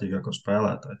 kļuva vērtīgāko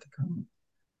spēlētāju.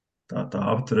 Tā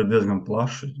aptver ir diezgan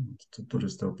plaši, tur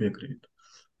es tev piekrītu.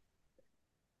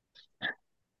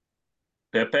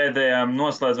 Pie pēdējām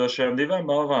noslēdzošajām 2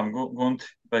 balvām, Gunti,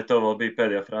 vai tev vēl bija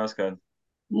pēdējā frāze kāda?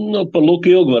 Par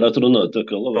Luku ilgi varētu runāt, tā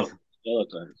kā labāk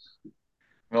spēlētājs.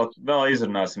 Vēl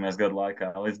izrunāsimies gadu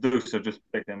laikā, līdz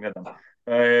 2025. gadam.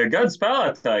 Gada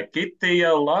spēlētāji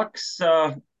Kitija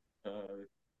Laksa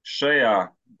šajā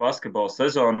basketbola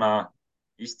sezonā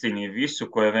izcīnīja visu,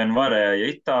 ko vien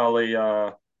varēja Itālijā.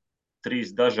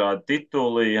 3 dažādi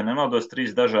tituli, ja nemaldos,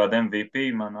 3 dažādi MVP.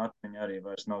 Man atmiņa arī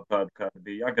vairs nav tāda, kāda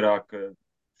bija agrāk.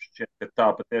 Šķiet, ka tā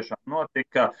patiešām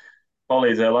notika.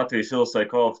 Palīdzēja Latvijas izlasei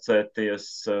kvalificēties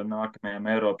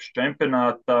nākamajam Eiropas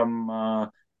čempionātam.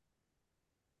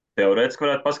 Teorētiski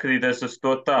varētu paskatīties uz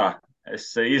to tā.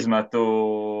 Es izmetu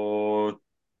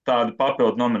tādu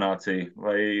papildu nomināciju.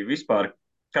 Vai vispār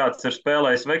kāds ir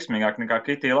spēlējis veiksmīgāk nekā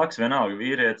Kitija Laks, vienalga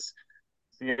vīrietis,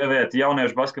 Sieviete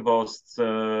jauniešu basketbolists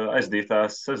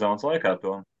aizdītās sezonas laikā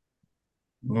to.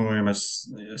 Nu, ja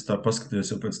es tā paskatījos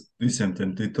jau pēc visiem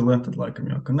tiem tituliem, tad laikam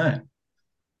jau, ka nē.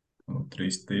 Nu,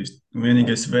 3.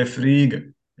 Vienīgais VF Rīga,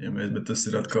 bet tas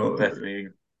ir atkal, Defrīga.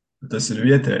 tas ir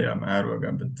vietējā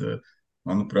mērogā, bet,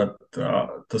 manuprāt,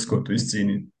 tas, ko tu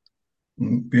izcīni,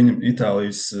 pieņem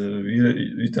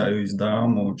Itālijas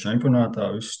dāmu čempionātā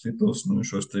visus titulus,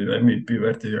 šos te MVP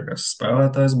vērtīgākās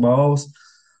spēlētājs balvas,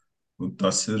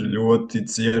 tas ir ļoti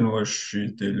cienoši,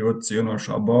 tie ļoti cienoši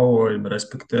apbalvojumi,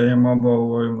 respektējami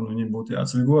apbalvojumi, un viņi būtu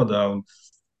jāceļ godā. Un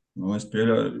es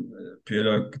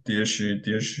pieļauju, ka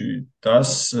tieši tas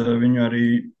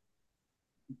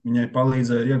viņai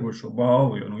palīdzēja iegūt šo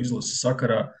balvu, jo izlases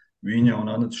sakarā viņa un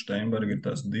Aneta Steinberga ir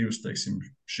tās divas, teiksim,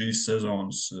 šīs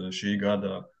sezonas, šī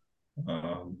gada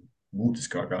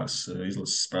būtiskākās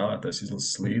izlases spēlētājs,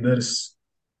 izlases līderis.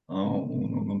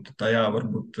 Un tajā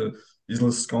varbūt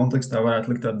izlases kontekstā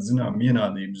varētu likt tādu, zinām,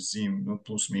 vienādības zīmi,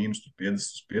 plus mīnus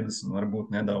 50/50,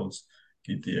 varbūt nedaudz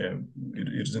Kitijai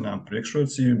ir zinām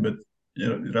priekšrocība, bet, ja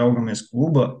raugamies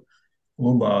klubā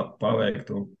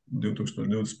paveikto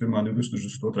 2021.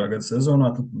 2022. gada sezonā,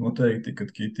 tad noteikti, kad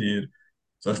Kitija ir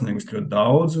sasniegusi ļoti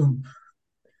daudz, un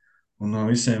no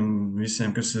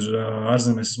visiem, kas ir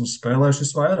ārzemēs spēlējuši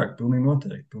visvairāk, pilnīgi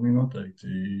noteikti.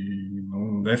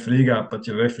 Nu, Vefrīgā, pat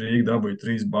ja Vefrīga dabūja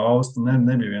 3 balvas, tad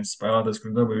nebija viens spēlētājs,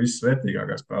 kur dabūja visas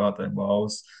vērtīgākās spēlētāja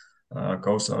balvas.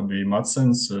 Kausā bija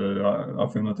Madsens,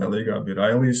 apvienotā līgā bija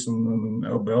Railijs un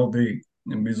LBL bija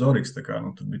Zoriks.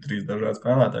 Tur bija 3 dažādi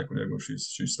spēlētāji, kur ieguva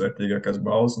šīs vērtīgākās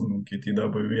balvas, un Kitija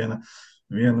dabūja viena,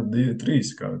 2, 3,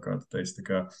 kā tu teici.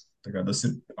 Tas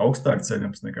ir augstāk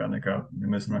ceļams nekā ja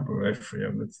mēs runājam par VF. Ja,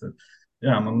 bet,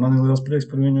 jā, man ir liels prieks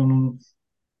par viņu. Un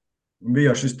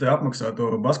bija šis te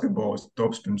apmaksāto basketbolistu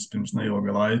tops pirms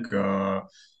neilga laika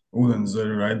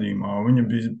ūdenszaļu raidījumā. Viņa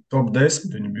bija top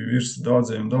 10, viņa bija virs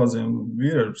daudziem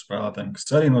vīriešu spēlētājiem,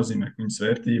 kas arī nozīmē, ka viņas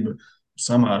vērtība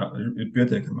samērā ir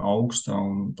pietiekami augsta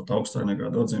un pat augstāk nekā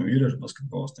daudziem vīriešu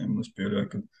basketbolistiem. Es pieļauju,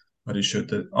 ka arī šie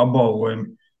te apbalvojumi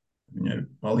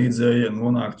viņai palīdzēja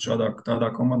nonākt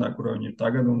tādā komandā, kurā viņa ir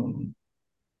tagad, un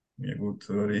iegūt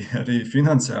arī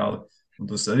finansiāli. Un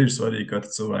tas arī ir svarīgi, kā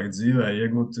cilvēku dzīvē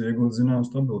iegūt zināmu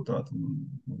stabilitāti.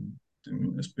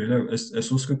 Es pieļauju, es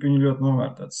uzskatu, ka viņi ļoti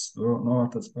novērtēts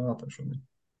spēlētājs šobrīd.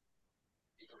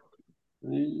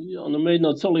 Jā,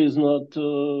 mēģināt salīdzināt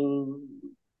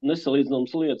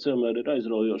nesalīdzināmas lietas vienmēr ir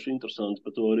aizraujoši interesanti,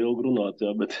 par to var ilgi runāt, jā,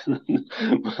 bet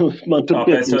man tur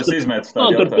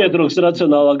pietrūks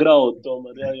racionālā grauda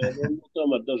tomēr, jā,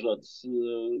 tomēr dažādas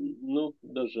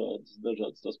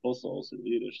tās pasaules ir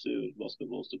vīrieši, sieviešu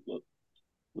basketbols, turklāt,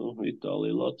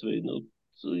 Itālija, Latvija,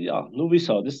 jā,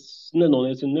 visādi. Es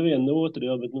nenoliecinu nevienu, ne otru,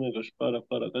 jā, bet vienkārši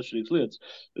pārāk atšķirīgas lietas.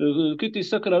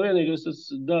 Kitijas sakarā vienīgais tas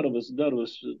darbas,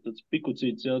 tāds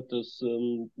pikucīts, jā, tas,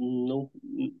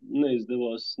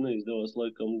 neizdevās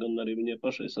laikam gan arī viņai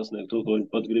pašai sasniegt to, ko viņa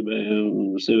pat gribēja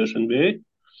sieviešu NBA.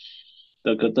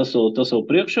 Tā kā tas vēl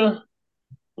priekšā.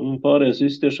 Un pārējais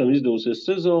viss tiešām izdevusies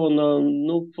sezonā.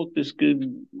 Faktiski,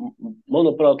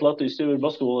 manuprāt, Latvijas sieviešu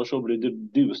basketbolā šobrīd ir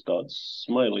 2 tādas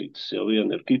smailītes. Jau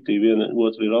viena ir Kitija,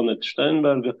 otra ir Aneta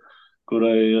Steinberga,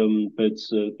 kurai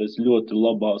pēc ļoti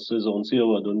labā sezonas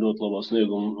ievada un ļoti labā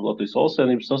snieguma Latvijas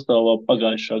valstsvienības sastāvā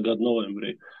pagājušā gada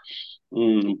novembrī.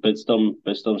 Pēc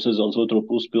tam sezonas otro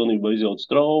pusi pilnībā izjauca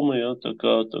trauma, jā, tā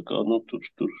kā tur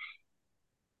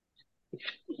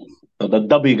tādā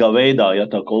dabīgā veidā, ja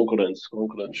tā konkurence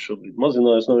šobrīd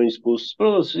mazinājās no viņas puses.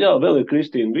 Protams, jā, vēl ir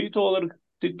Kristīna Vītola ar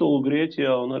titulu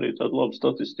Grieķijā un arī tādu labu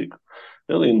statistiku.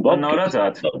 Elīna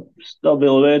Babka,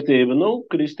 stabila vērtība.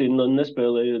 Kristīna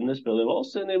nespēlēja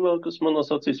valstsienībā, kas manās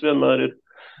acīs vienmēr ir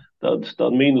tāda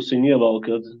mīnusiņa ievalk,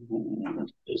 kad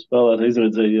spēlētāji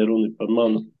izredzēja, ja runa par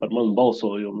manu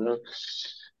balsojumu. Ja.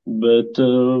 Bet,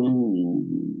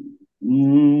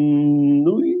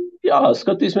 jā,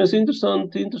 skatīsimies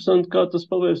interesanti, kā tas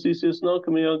pavērsīsies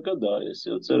nākamajā gadā. Es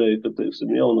jau cerēju, ka, teiksim,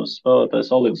 jaunos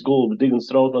spēlētājs Aleks Gulbi, Digns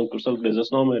Trautmann, kurš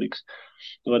atgriezies no Amerikas,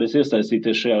 varēs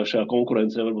iesaistīties šajā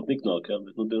konkurencē, varbūt niknākajā,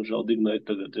 bet, diemžēl, Dignai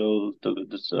tagad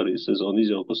arī sezonu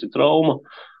izjaukusi trauma.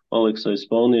 Aleksai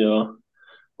Spānijā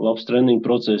labs treniņu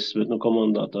process, bet,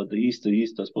 komandā tāda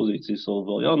īstās pozīcijas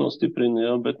vēl jānostiprina,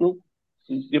 jā, bet,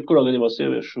 jebkurā gadījumā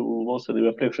sieviešu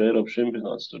valstsvienībā priekšā Eiropas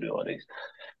čempionāts tur jau arī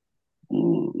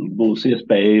būs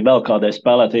iespēja vēl kādai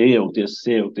spēlētāji iejaukties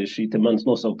šī te manas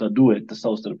nosauktā dueta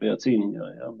savstarpējā cīņā,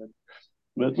 jā,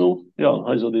 bet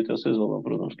aizvadītajā sezonā,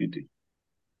 protams, Kitija.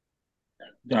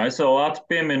 Jā, es vēl ātri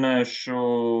pieminēšu,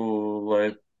 lai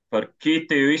par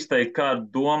Kitiju izteikt kādu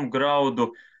domu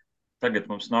graudu. tagad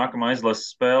mums nākamā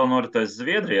izlases spēle noritēs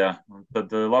Zviedrijā. Un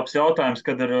tad labs jautājums,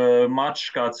 kad ir mačs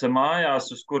kāds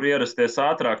mājās, uz kuru ierasties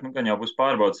ātrāk. Nu, gan jau būs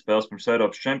pārbaudas spēles pirms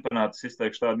Eiropas čempionātas,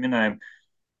 izteikšu tādu minējumu.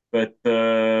 Bet,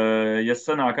 ja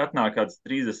sanāk atnāk kāds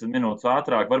 30 minūtes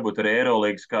ātrāk, varbūt arī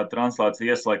Eirolīgas kāda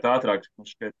translācija ieslēgt ātrāk,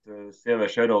 šķiet,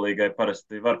 sieviešu Eirolīgai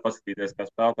parasti var paskatīties, kā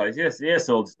spēlētājs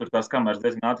iesildas, tur tās kameras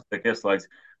diezgan ātri tiek ieslēgts.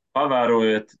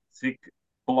 Pavērojiet, cik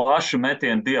plašu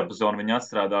metienu diapazonu viņi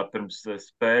atstrādā pirms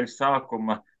spēļu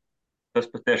sākuma.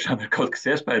 Tas patiešām ir kaut kas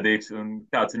iespaidīgs, un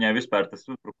kāds viņai vispār tas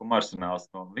uzbrukuma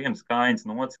arsenāls no vienas kājas,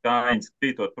 no otras kājas,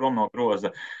 krītot prom no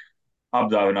groza.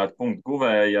 Apdāvināt punktu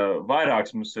guvēja.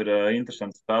 Vairāks mums ir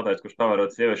interesants spēlētājs, kurš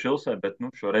pavērot sieviešu ilsē, bet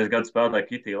šoreiz gadu spēlētāja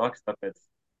Kitija Laks, tāpēc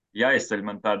jāizceļ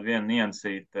man tādu vienu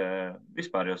niansīti,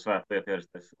 vispār jau svētku lieta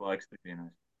ierasties laiks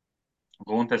tribīnēs.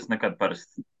 Gunte es nekad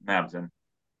parasti neapzinu.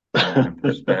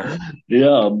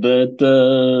 Jā, bet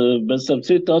starp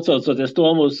citu atsaucoties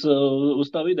Tomu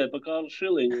uz tā vidē par Kārlu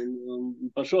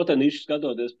Šiliņu, par šo te nišu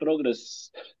skatoties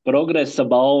progresa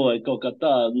balvu vai kaut kā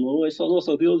tā, es vēl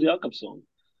nosaucu Ilzi Jakobsonu.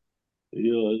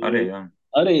 Arī, jā.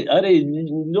 Arī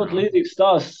ļoti līdzīgs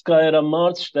stāsts, kā ir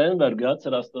Mārcis Steinbergs,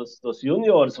 atcerās tos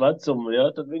juniors vecumu, ja,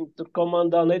 tad viņi tur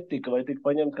komandā netika vai tika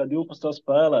paņemt kā 12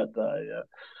 spēlētāji. Ja.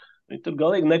 Viņi tur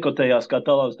galīgi nekotējās kā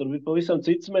talants, tur bija pavisam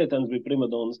cits meitenes, bija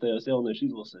primadonas tajās jauniešu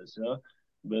izlasēs. Ja.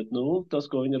 Bet tas,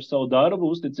 ko viņi ar savu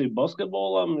darbu, uzticību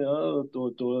basketbolam, ja,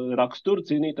 to raksturu,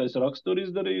 cīnītais raksturu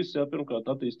izdarījis, ja, pirmkārt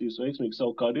attīstījis veiksmīgi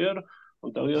savu karjeru. Un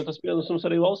tagad jau tas pienesums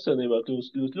arī valsts cienībā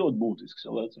kļūst ļoti būtisks,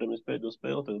 ja atceramies pēdējo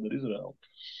spēli tagad ar Izraelu.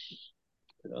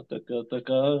 Jā, tā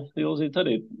kā Ilzīt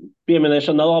arī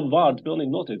pieminēšana labu vārdu pilnīgi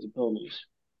noteikti pelnījusi.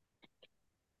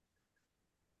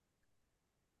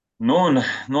 Un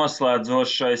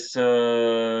noslēdzošais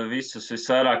visus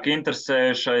visvairāk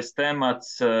interesējušais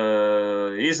temats,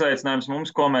 izaicinājums mums,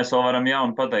 ko mēs vēl varam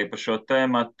jaunu pateikt par šo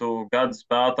tematu. Gada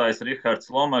spēlētājs Rihards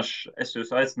Lomašs, es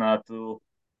jūs aicinātu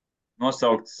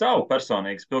nosaukt savu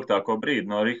personīgi spilgtāko brīdi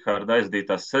no Riharda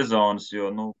aizdītās sezonas,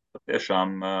 jo,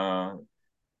 patiešām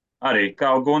arī, kā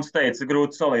Guns teica,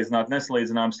 grūti salīdzināt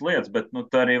nesalīdzināmas lietas, bet,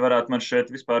 tā arī varētu man šeit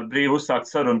vispār brīvi uzsākt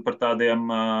sarunu par tādiem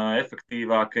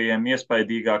efektīvākajiem,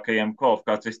 iespaidīgākajiem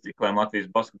kvalifikācijas cikliem Latvijas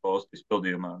basketbolistu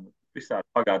izpildījumā. Visādi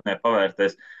pagātnē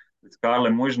pavērties līdz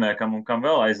Kārlim Mužniekam un kam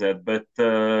vēl aiziet, bet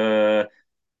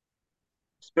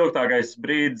spilgtākais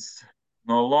brīdis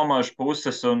no Lomaša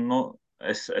puses un,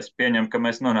 Es pieņemu, ka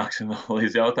mēs nonāksim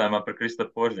līdz jautājumā par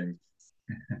Kristapu Porziņu.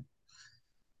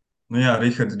 Jā,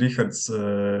 Rihards,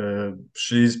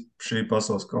 šī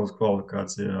pasaules kausa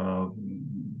kvalifikācijā,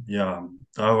 jā,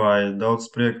 dāvāja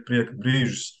daudz prieka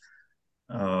brīžus.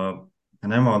 Ja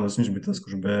nemaldos, viņš bija tas,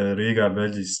 kurš Rīgā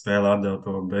Beļģijas spēlē atdeva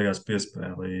to beigās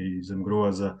piespēli zem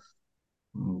groza.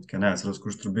 Ka neatceros,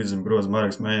 kurš tur bija zem groza,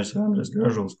 Mareks Mējers vai Andrejs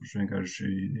Gražuls, kurš vienkārši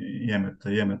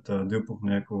iemeta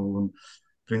divpunknieku un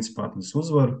principā tas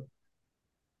uzvaru,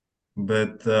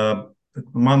 bet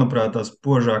manuprāt, tā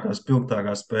spožākā,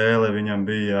 spilgtākā spēle viņam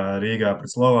bija Rīgā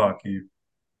pret Slovākiju,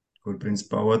 kur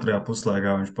principā otrajā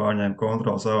puslaikā viņš pārņēma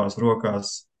kontroli savās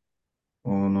rokās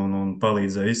un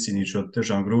palīdzēja izcīnīt šo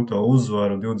tiešām grūto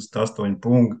uzvaru, 28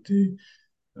 punkti.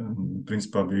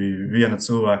 Principā bija viena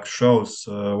cilvēka šaus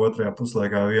otrajā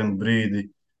puslaikā vienu brīdi.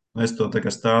 Es to tā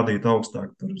kā stādītu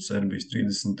augstāk par Serbijas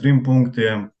 33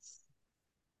 punktiem.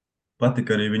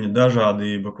 Patika arī viņa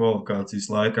dažādība kvalifikācijas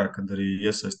laikā, kad arī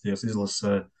iesaistījās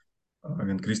izlasē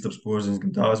gan Kristaps Porziņš,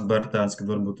 gan Dāvis Bērtēns, kad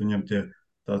varbūt viņam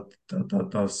tā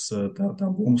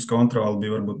bumbas kontrola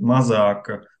bija varbūt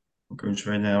mazāka, un ka viņš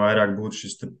viņai vairāk būtu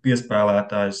šis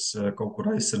piespēlētājs kaut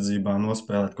kur aizsardzībā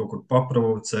nospēlēt, kaut kur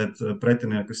paprovocēt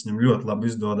pretinieku, kas viņam ļoti labi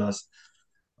izdodās,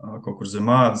 kaut kur zem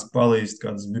ādas palīst,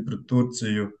 kādas bija pret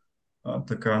Turciju.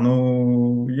 Tā kā,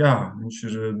 jā, viņš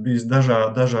ir bijis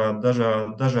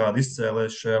dažādi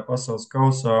izcēlējis šajā pasaules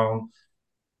kausā,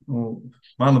 un,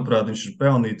 manuprāt, viņš ir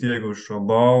pelnīti ieguvis šo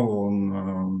balvu, un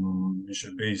viņš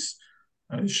ir bijis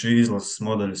arī šī izlases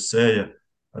modeļa seja,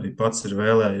 arī pats ir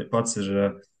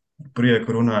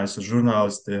prieku runājis ar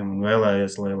žurnālistiem un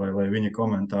vēlējies, lai viņa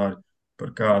komentāri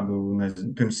par kādu,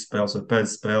 nezinu, pirms spēles vai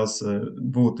pēc spēles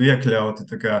būtu iekļauti,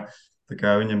 tā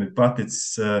kā viņam ir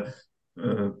paticis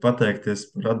pateikties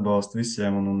par atbalstu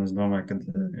visiem, un es domāju,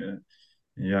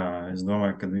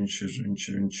 ka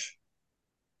viņš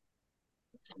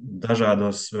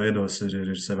dažādos veidos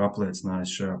ir sevi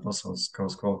apliecinājis šajā pasaules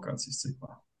kausa kvalifikācijas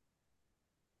ciklā.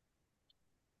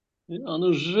 Jā,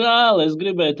 žēl, es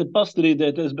gribēju te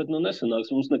pastrīdēties, bet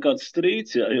nesanāks mums nekāds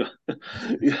strīds,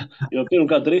 jo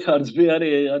pirmkārt Rihards bija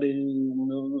arī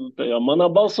tajā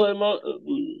manā balsojumā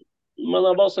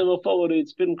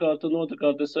favorīts. Pirmkārt un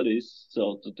otrkārt es arī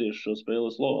izceltu tieši šo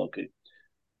spēli Slovākiju.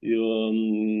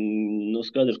 jo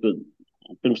skaidrs, ka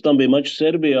pirms tam bija mačs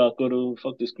Serbijā, kur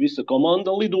faktiski visa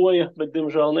komanda lidoja, bet,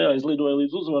 diemžēl, neaizlidoja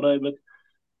līdz uzvarai, bet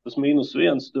tas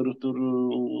 -1 tur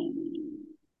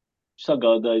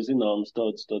sagādāja zināmas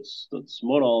tāds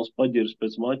morāls paģirs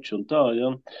pēc mača un tā, ja.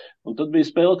 Un tad bija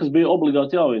spēle, kas bija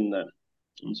obligāti jāvinnē.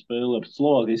 Un spēle ar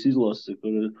Slovākijas izlasi,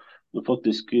 kur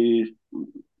faktiski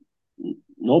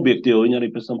objektīvi viņi arī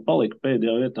pēc tam palika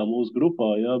pēdējā vietā mūsu grupā,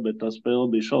 ja, bet tā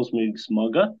spēle bija šausmīgi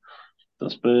smaga. Tā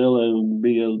spēle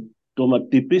bija tomēr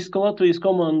tipiska Latvijas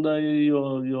komandai,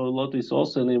 jo Latvijas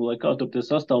valstsvienība, lai kā tur tie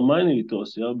sastāvi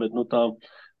mainītos, ja, bet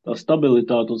tā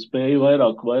stabilitāte un spēja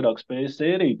vairāk spēja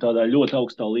sēriju tādā ļoti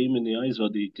augstā līmenī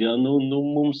aizvadīt. Ja?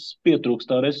 Mums pietrūkst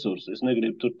tā resursa. Es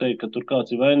negribu tur teikt, ka tur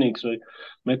kāds ir vainīgs vai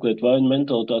meklēt vainu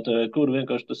mentalitātē, vai kur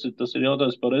vienkārši tas ir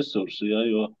jautājums par resursu. Ja?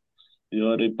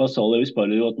 Jo arī pasaulē vispār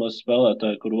ir ļoti maz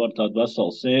spēlētāji, kur var tādu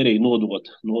veselu sēriju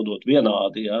nodot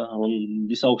vienādi, ja? Un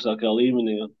visaugstākajā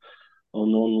līmenī. Un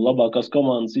labākās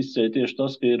komandas izceļ tieši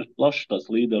tas, ka ir plašs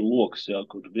tāds līderu loks, ja,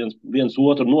 kur viens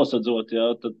otru nosadzot,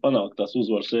 ja, tad panāk tās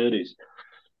uzvaru sērijas.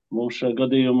 Mums šajā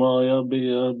gadījumā ja,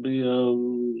 bija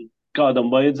kādam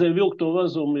vajadzēja vilkt to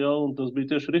vezumu, ja, un tas bija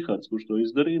tieši Rihards, kurš to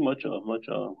izdarīja mačā,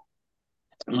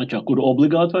 kuru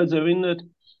obligāti vajadzēja vinnēt.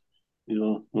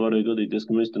 Jo varēja gadīties,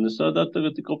 ka mēs te nesādāt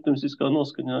tagad tik optimistiskā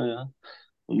noskaņā. Ja.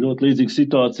 Un ļoti līdzīga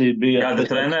situācija bija. Kāda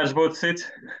treneris būtu cits?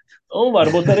 Un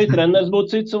varbūt arī treneris būtu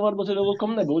cits, un varbūt arī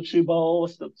Lukam nebūtu šī balva,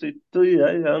 starp citu,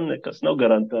 jā, nekas nav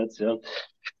garantēts, jā.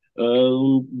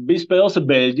 Bija spēles ar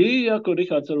Beļģiju, jā, kur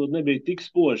Rihards varbūt nebija tik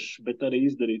spožs, bet arī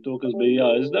izdarīja to, kas bija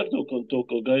jāizdara, to,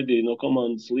 ko gaidīja no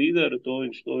komandas līdera, to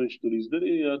viņš tur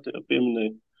izdarīja, jā,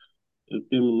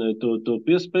 pieminēja to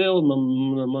piespēli.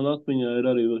 Man atmiņā ir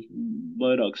arī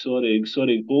vairāk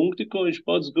svarīgi punkti, ko viņš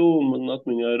pats guva. Man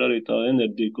atmiņā ir arī tā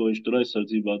enerģija, ko viņš tur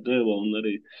aizsardzībā deva, un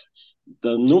arī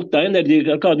tā enerģija,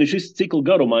 ar kādu viņš visu ciklu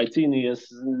garumā ir cīnījies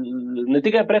ne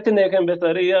tikai pretiniekiem, bet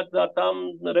arī ar tām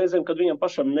reizēm, kad viņam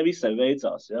pašam nevisai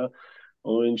veicās. Ja?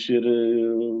 Un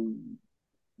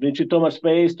viņš ir tomēr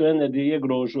spējis to enerģiju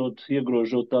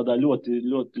iegrožot tādā ļoti,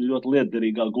 ļoti, ļoti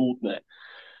lietderīgā gultnē.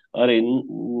 Arī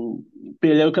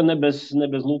pieļauju, ka ne bez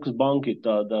Lukas Banki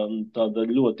tāda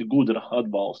ļoti gudra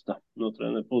atbalsta no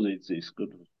treneru pozīcijas,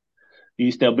 kur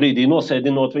īstajā brīdī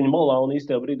nosēdinot viņu malā un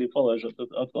īstajā brīdī palaižot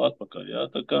atkal atpakaļ. Jā.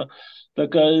 Tā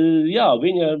kā jā,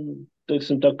 viņa,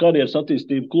 teiksim, tā karjeras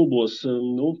attīstība klubos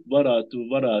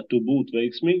varētu būt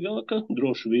veiksmīgāka,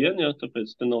 droši vien, jā,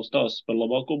 tāpēc te nav stāsts par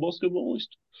labāko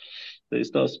basketbolistu. Te ir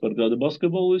stāsts par gada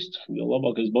basketbolistu, jo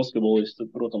labākais basketbolists,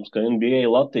 protams, ka NBA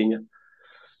latiņa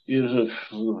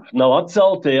nav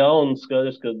atcelti, ja, un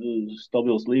skaidrs, ka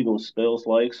stabils līgums, spēles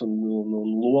laiks un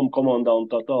loma komandā un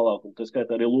tā tālāk. Un tā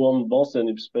skaitā arī loma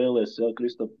valstsvienības spēlēs, ja,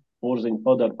 Kristapu Porziņu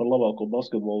padara par labāko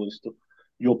basketbolistu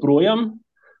joprojām.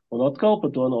 Un atkal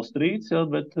par to nav strīds, ja,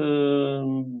 bet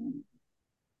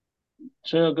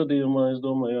šajā gadījumā es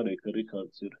domāju arī, ka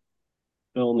Rihards ir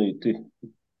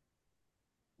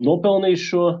nopelnījis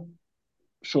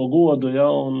šo godu, ja,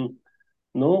 un,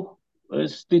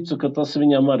 es ticu, ka tas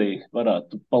viņam arī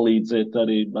varētu palīdzēt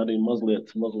arī mazliet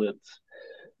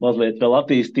vēl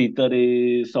attīstīt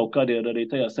arī savu karjeru arī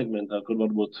tajā segmentā, kur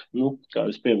varbūt, kā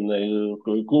es pieminēju,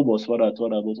 klubos varētu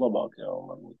būt labāk, jā,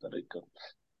 un varbūt arī, ka,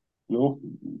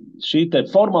 šī te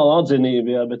formāla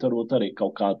atzinība, jā, bet varbūt arī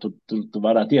kaut kā tur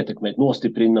varētu ietekmēt,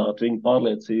 nostiprināt viņu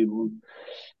pārliecību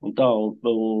un tā,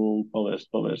 un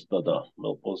pavērst tādā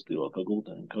vēl pozitīvākā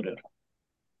gultē viņa karjeru.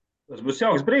 Tas būs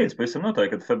jauks brīdis, pavisam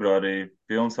noteikti, kad februārī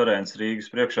pilns arēnas Rīgas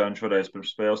priekšā viņš varēs pirms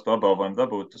spēles to apbalvojumu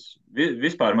dabūt. Tas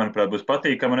vispār, manuprāt, būs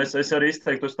patīkami. Un es arī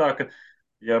izteiktos tā, ka,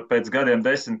 ja pēc gadiem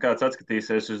 10 kāds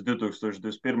atskatīsies uz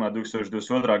 2021.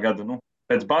 2022. gadu,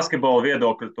 pēc basketbola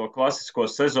viedokļa to klasisko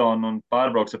sezonu un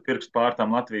pārbrauks ar pirkstu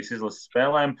pārtām Latvijas izlases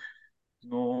spēlēm,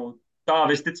 tā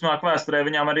visticamāk vēsturē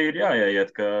viņām arī ir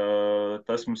jāieiet, ka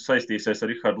tas mums saistīsies ar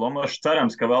Rihardu Lomašu.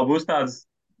 Cerams, ka vēl būs tādas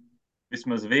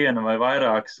vismaz viena vai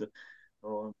vairākas,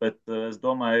 bet es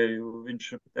domāju, viņš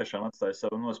tiešām atstāja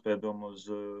savu nospiedumu uz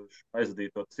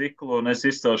aizvadīto ciklu, un es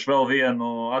izcelšu vēl vienu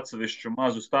atsevišķu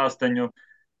mazu stāsteņu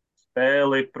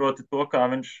spēli, proti to, kā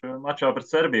viņš mačā pret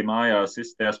Serbiju mājās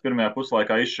izstājās pirmajā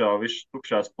puslaikā, izšāva visu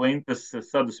tukšās plintas,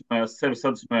 sevi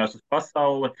sadusmējās uz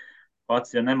pasauli.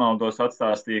 Pats, ja nemaldos,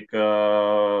 atstāstīja, ka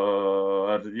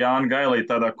ar Jānu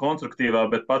Gailīti tādā konstruktīvā,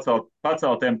 bet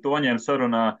paceltiem toņiem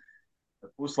sarunā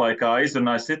puslaikā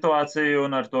izrunāja situāciju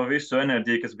un ar to visu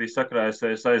enerģiju, kas bija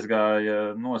sakrājusies,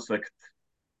 aizgāja nosegt.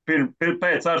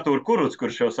 Pēc Artūra Kurucs,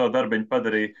 kurš jau savu darbiņu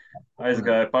padarīja,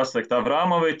 aizgāja pasekt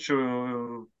Avrāmoviču,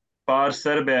 pāris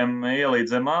serbiem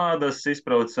ielīdz zem ādas,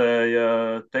 izbraucēja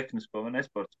tehnisko vai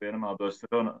nesports, ja nemaldos,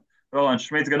 Rolands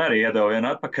Šmits gan arī iedeva vienu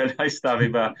atpakaļ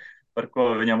aizstāvībā, par ko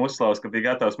viņam uzslavas, ka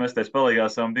bija gatavs mesties palīgā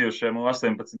savam bijušajam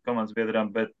 18 komandas biedram,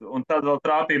 un tad vēl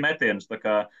trāpīja metienus. Tā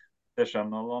kā tiešām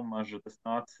no Lomaža tas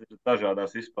nācis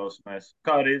dažādās izpausmēs.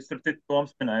 Kā arī, starp citu,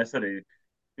 Toms minējis arī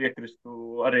piekristu,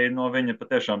 arī no viņa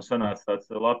patiešām sanāca tāds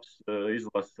labs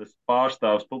izlases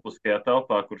pārstāvs publiskajā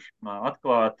telpā, kurš runā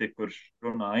atklāti, kurš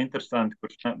runā interesanti,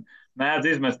 kurš mēdz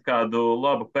izmest kādu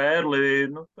labu pērli.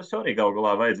 Nu, tas arī gal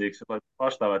galā vajadzīgs, lai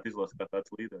pārstāvētu izlasi kā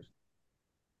tāds līderis.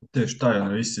 Tieši tā, jo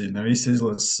ne visi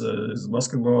izlases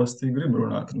basketbolisti grib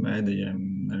runāt ar mēdījiem.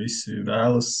 Ne visi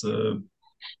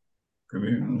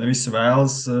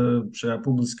vēlas, šajā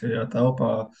publiskajā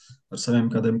telpā ar saviem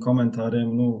kādiem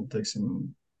komentāriem, nu, teiksim,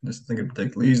 es negribu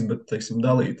teikt līdzi, bet, teiksim,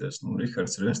 dalīties. Nu,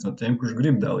 Rihards ir viens no tiem, kurš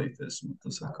grib dalīties.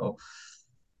 Tas atkal,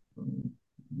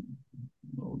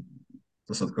 nu,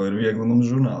 tas atkal ir viegli mums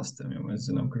žurnālistiem, jo mēs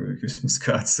zinām, ka vismaz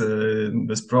kāds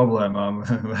bez problēmām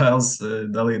vēlas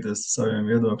dalīties ar saviem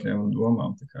viedokļiem un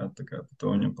domām. Tā kā par to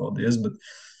viņam paldies. Bet,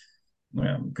 nu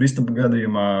jā, Kristapa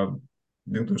gadījumā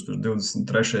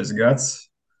 2023. gads,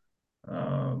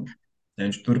 ja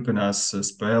viņš turpinās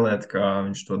spēlēt, kā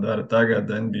viņš to dara tagad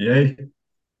NBA,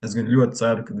 es gan ļoti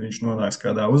ceru, ka viņš nonāks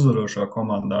kādā uzvarošā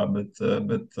komandā, bet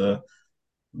ja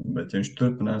viņš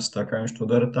turpinās tā, kā viņš to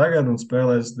dara tagad un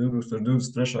spēlēs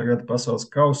 2023. gada pasaules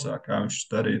kausā, kā viņš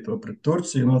darīja to pret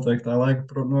Turciju noteiktā laika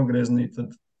nogrieznī, tad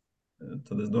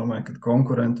es domāju, ka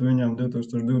konkurenti viņam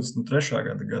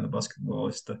 2023. gada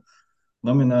basketbolista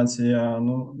nominācijā,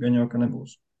 nu, gan jau, ka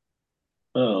nebūs.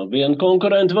 Vienu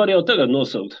konkurentu var jau tagad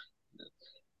nosaukt.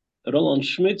 Rolands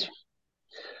Šmits,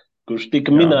 kurš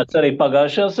tika minēts arī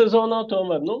pagājušajā sezonā,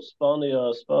 tomēr, nu,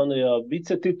 Spānijā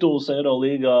vicetituls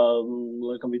Eirolīgā,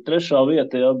 laikam bija 3.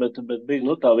 vieta, jā, bet bija,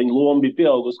 nu, tā viņa loma bija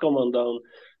pieaugusi komandā, un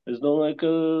es domāju, ka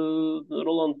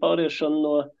Rolanda pāriešana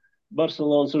no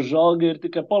Barcelonas uz Žalgiri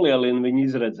tikai palielina viņa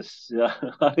izredzes, jā,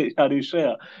 arī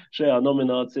šajā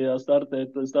nominācijā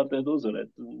startēt uzvarēt.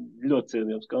 Ļoti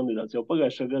cienījams kandidāts jau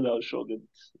pagājušajā gadā, šogad,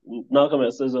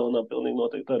 nākamajā sezonā pilnīgi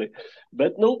noteikti arī.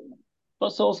 Bet, nu,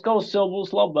 pasaules kauss jau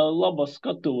būs laba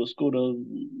skatu, uz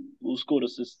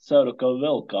kuras es ceru, ka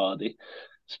vēl kādi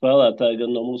spēlētāji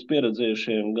gan no mūsu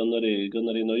pieredzējušiem, gan arī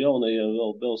no jaunajiem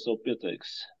vēl sev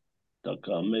pieteiks. Tā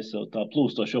kā mēs jau tā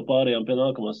plūstoši jau pārējām pie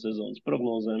nākamās sezonas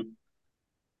prognozēm.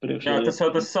 Jā, tas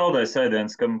jau tas saldais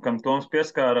ēdiens, kam Toms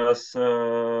pieskārās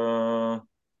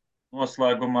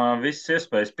noslēgumā visas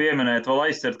iespējas pieminēt, vēl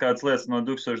aizcert kādas lietas no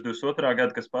 2022. gada,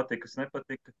 kas patika, kas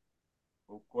nepatika.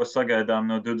 Ko sagaidām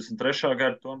no 23.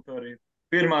 gada, Tom, to arī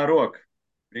pirmā roka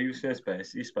brīvas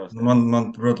iespējas izpaust. Man,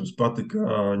 protams, patika,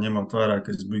 ņemot vērā, ka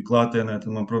es biju klātienē,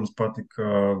 tad man, protams,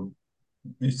 patika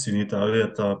izcīnītā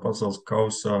vietā pasaules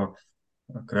kausā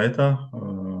Kreitā.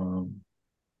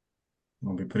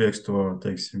 Man bija prieks to,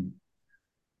 teiksim,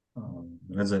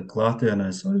 redzēt klātienē,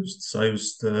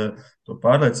 sajust to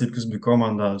pārliecību, kas bija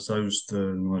komandā, sajust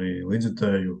arī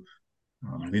līdzjutēju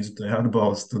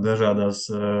atbalstu dažādos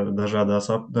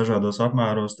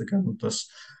apmēros. Tā kā, nu, tas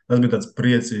bija tāds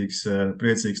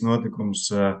priecīgs notikums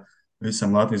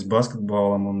visam Latvijas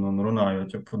basketbolam, un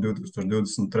runājot jau par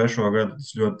 2023. gadu,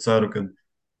 es ļoti ceru, ka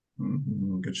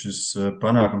šis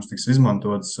panākums tiks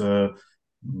izmantots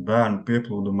bērnu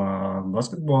pieplūdumā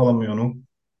basketbolam, jo, nu,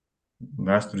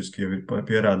 vēsturiski jau ir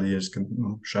pierādījies, ka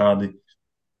šādi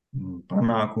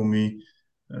panākumi,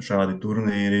 šādi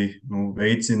turnīri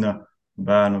veicina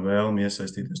bērnu vēlmi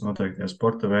iesaistīties noteiktajā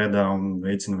sporta veidā un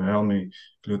veicina vēlmi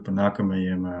kļūt par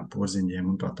nākamajiem porziņiem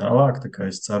un tā tālāk. Tā kā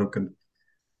es ceru, ka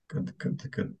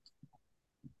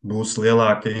būs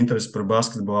lielāka interese par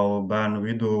basketbolu bērnu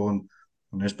vidū un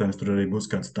iespējams tur arī būs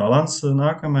kāds talants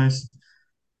nākamais.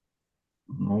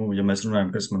 Nu, ja mēs runājam,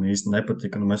 kas man īsti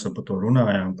nepatika, mēs jau par to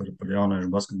runājām, par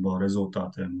jauniešu basketbola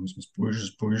rezultātiem, vismaz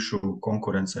puišu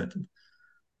konkurencē,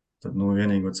 tad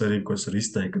vienīgo cerību, ko es varu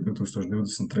izteikt, ka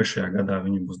 2023. gadā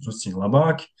viņi būs drusciņi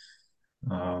labāki.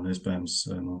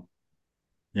 Iespējams,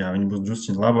 viņi būs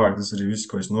drusciņi labāki, tas arī viss,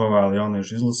 ko es novēlu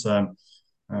jauniešu izlasēm,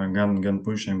 gan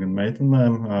puišiem, gan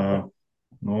meitenēm.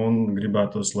 Un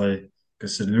gribētos,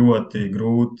 kas ir ļoti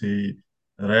grūti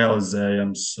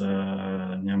realizējams,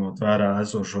 ņemot vērā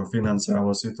esošo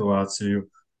finansiālo situāciju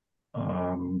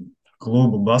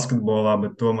klubu basketbolā,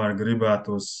 bet tomēr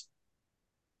gribētos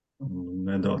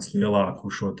nedaudz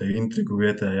lielāku šo te intrigu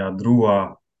vietējā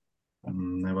druvā,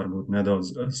 varbūt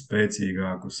nedaudz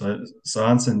spēcīgāku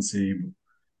sāncensību,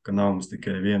 ka nav mums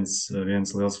tikai viens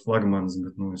liels flagmanis,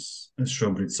 bet es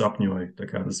šobrīd sapņoju, tā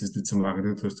kā tas visticamāk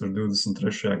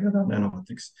 2023. gadā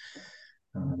nenotiks.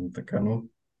 Tā kā,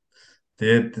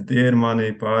 Tie ir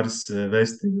mani pāris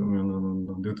vēstījumi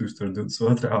no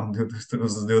 2022. un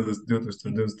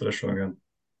 2023. gadu.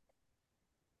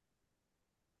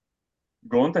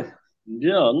 Gunte?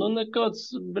 Jā, nu nekāds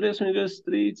briesmīgais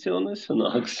strīds jau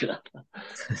nesanāks. Jā.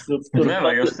 Tur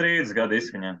Nevajag jau katra, strīdus gadu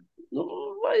izskaņā. nu,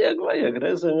 vajag,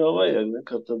 reizēm jau vajag,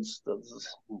 nekā tāds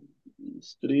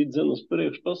strīdzen uz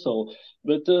priekšu pasauli.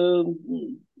 Bet,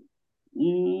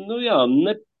 nu jā,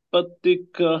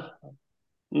 nepatika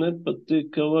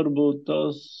varbūt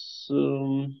tās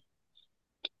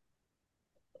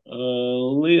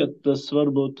lietas,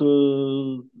 varbūt,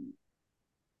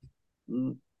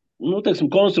 nu, teiksim,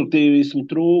 konstruktīvismu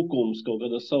trūkums kaut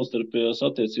kādās savstarpējās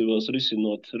attiecībās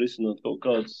risinot kaut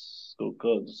kādas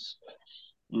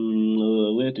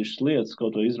lietišķas lietas,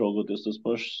 kaut vai izraugoties tos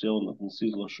pašus jaunatnes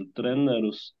izlašu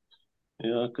trenerus,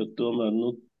 jā, ka tomēr, nu,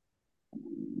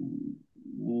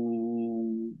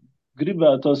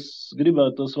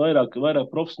 gribētos vairāk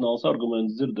profesionāls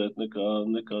argumentus dzirdēt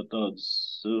nekā tādus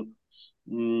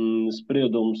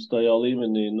spriedumus tajā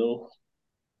līmenī, nu,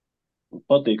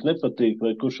 patīk, nepatīk,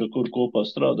 vai kurš ar kuru kopā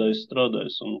strādājis,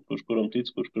 un kurš kuram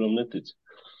tic, kurš kuram netic.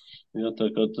 Jā, tā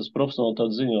kā tas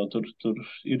profesionālitātes ziņā tur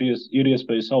ir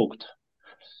iespējas augt.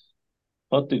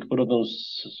 Patīk, protams,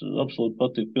 absolūti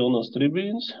patīk pilnās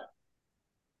tribīnes.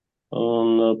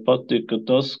 Un patika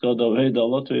tas, kādā veidā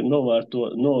Latvija ir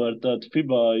novērtēta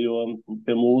FIBA, jo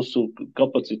pie mūsu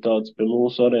kapacitātes, pie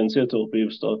mūsu arēnas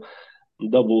ietilpības tā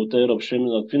dabūt Eiropas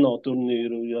čempionāta fināla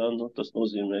turnīru, jā, nu, tas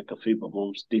nozīmē, ka FIBA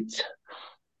mums tic.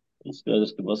 Un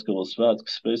skaidrs, ka basketbola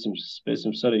svētkus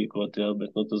spēsim sarīkot, jā,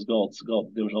 bet nu, tas galds,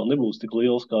 diemžēl, nebūs tik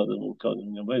liels, kādam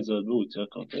viņam vajadzētu būt, jā,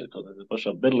 kaut kā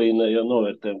pašā Berlīnē, jā,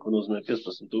 novērtējam, ko nozīmē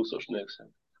 15,000.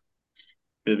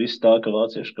 Pie viss tā, ka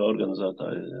vācieši kā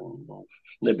organizētāji nu,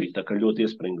 nebija tā kā ļoti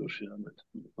iespringuši, jā, bet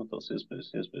nu, tās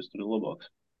iespējas tur ir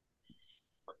labākas.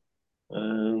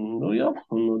 Nu jā,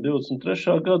 un no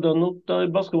 23. gada, nu tā ir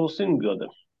basketbola 100 gada.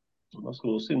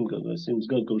 Basketbola 100 gadu vai 100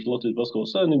 gadu kopš Latvijas basketbola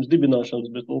savienības dibināšanas,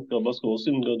 bet nu kā basketbola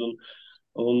 100 gadu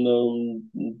un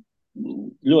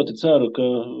ļoti ceru, ka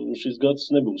šis gads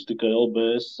nebūs tikai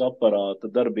LBS aparāta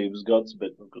darbības gads,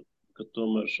 bet nu, ka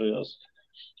tomēr šajās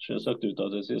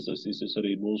aktivitātēs iesaistīsies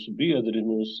arī mūsu biedri,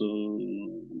 mūsu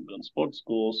gan sporta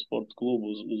skolas, sporta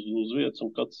klubu uz vietas,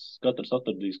 un katrs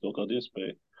atradīs kaut kādu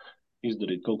iespēju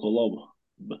izdarīt kaut ko labu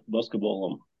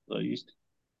basketbolam, tā īsti.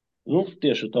 Nu,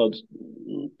 tieši tādu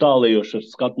tālējošu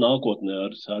skatu nākotnē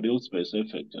ar ilgspējas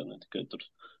efektu, jā, ne tikai tur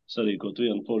sarīkot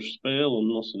vienu foršu spēli un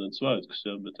nosvinēt svētkus,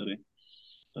 jā, bet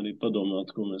arī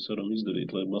padomāt, ko mēs varam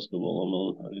izdarīt, lai basketbolam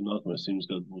arī nākamais 100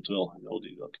 gadu būtu vēl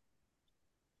jaudīgāki.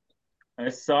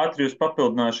 Es ātri jūs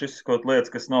papildināšu izsakot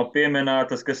lietas, kas nav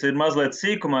pieminētas, kas ir mazliet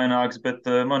sīkumaināks, bet,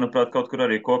 manuprāt, kaut kur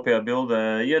arī kopējā bildē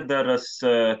iedaras.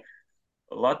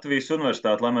 Latvijas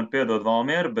universitāte, lai man piedod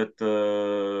Valmiera, bet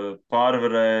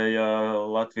pārvarēja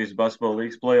Latvijas basketbola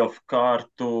līgas playoff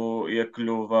kārtu,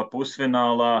 iekļuva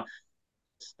pusfinālā,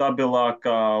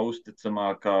 stabilākā,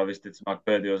 uzticamākā, visticamāk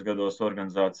pēdējos gados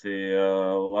organizācija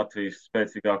Latvijas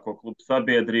spēcīgāko klubu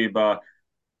sabiedrībā.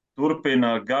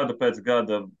 Turpina gadu pēc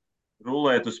gada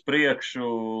rulēt uz priekšu,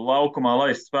 laukumā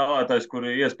laist spēlētājs,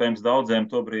 kuri iespējams daudziem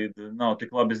tobrīd nav tik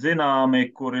labi zināmi,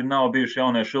 kuri nav bijuši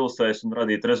jaunieši ilsēs un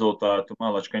radīt rezultātu.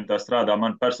 Malači, ka viņi tā strādā.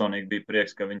 Man personīgi bija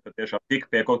prieks, ka viņi patiešām tika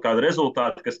pie kaut kāda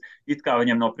rezultāta, kas it kā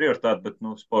viņiem nav prioritāte, bet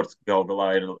nu, sports gal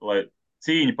galā ir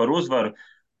cīņa par uzvaru.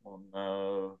 Un,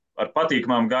 ar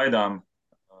patīkamām gaidām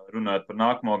runājot par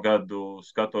nākamo gadu,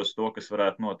 skatos to, kas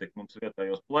varētu notikt mums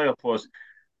vietējos playoffos.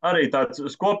 Arī tāds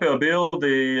uz kopējo bildi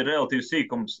ir relatīvi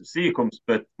sīkums,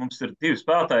 bet mums ir divi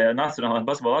spēlētāji Nacionālajā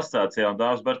basketbola asociācijā, un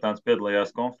Dāvis Bertāns piedalījās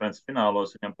konferences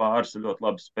finālos. Viņam pāris ļoti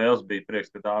labas spēles bija.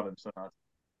 Prieks, ka Dāvim sanāca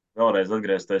vēlreiz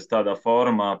atgriezties tādā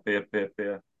formā pie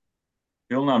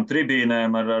pilnām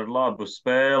tribīnēm ar labu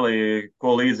spēli,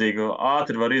 ko līdzīgu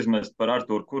ātri var izmest par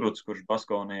Artūru Kurucu, kurš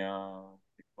Baskonijā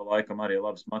pa laikam arī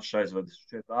labas mačus aizvada.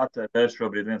 Šķiet ACB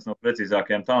šobrīd viens no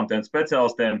precīzākajiem talantiem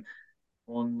speciālistiem.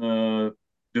 Un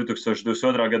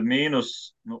 2022. gada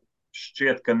mīnus, nu,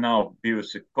 šķiet, ka nav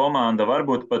bijusi komanda.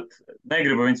 Varbūt pat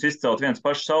negribu viņus izcelt viens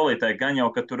pašs saulītē, gan jau,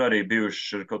 ka tur arī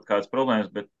bijuši kaut kādas problēmas,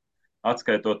 bet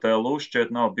atskaitot LU,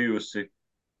 šķiet nav bijusi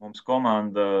mums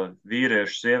komanda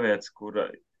vīriešu sievietes, kura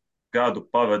gadu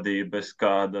pavadīja bez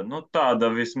kāda, nu,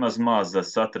 tāda vismaz maza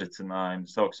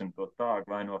satricinājuma, sauksim to tā,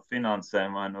 vai no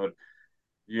finansēm, vai no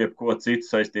jebko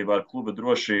citu saistībā ar kluba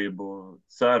drošību.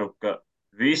 Ceru, ka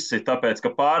visi, tāpēc, ka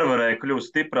pārvarēja,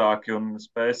 kļūst stiprāki un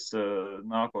spēs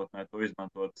nākotnē to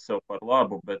izmantot sev par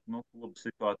labu, bet, nu, kluba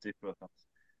situācija, protams,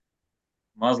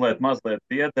 mazliet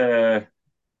biedē.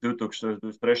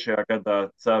 2023. gadā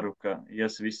ceru, ka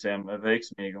ies visiem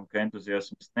veiksmīgi un ka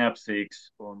entuziasms neapsīgs.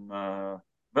 Un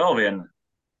vēl viena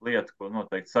lieta, ko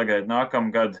noteikti sagaida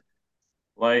nākamgad,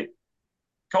 lai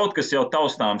kaut kas jau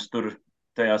taustāms tur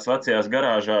tajās vecajās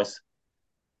garāžās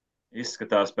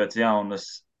izskatās pēc jaunas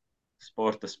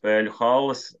sporta spēļu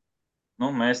halles. Nu,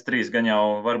 mēs trīs gan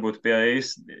jau varbūt pie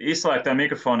izslēgtiem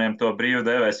mikrofoniem to brīvi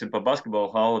dēvēsim pa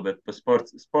basketbola halli, bet pa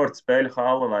sporta spēļu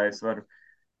halli, lai es varu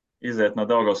iziet no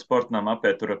Daugavas sportnām,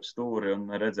 apiet tur ap stūri un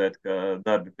redzēt, ka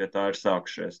darbi pie tā ir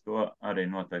sākušies. To arī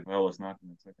noteikti vēlos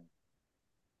nākamajā sekā.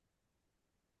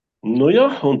 Nu jā,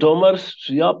 un tomēr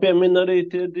jāpiemina arī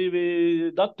tie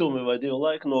divi datumi vai divi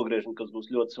laika nogriežņi, kas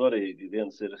būs ļoti svarīgi.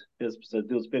 Viens ir 15.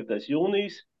 25.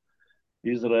 jūnijas,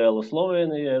 Izraela,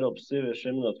 Slovenija, Eiropas sieviešu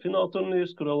čempionāta fināla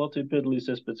turnīrs, kurā Latvija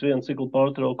piedalīsies pēc viena cikla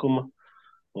pārtraukuma.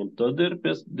 Un tad ir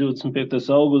 25.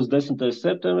 augusts, 10.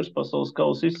 septembris pasaules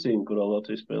kausa izcīņa, kurā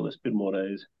Latvija spēlēs pirmo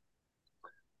reizi.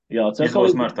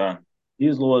 Izloze martā.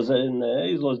 Izloze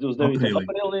 29.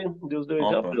 aprīlī,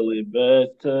 29. aprīlī,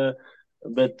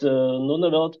 bet nu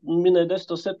nevēl minēt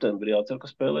 10. septembrī, jācer,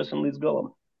 ka spēlēsim līdz galam.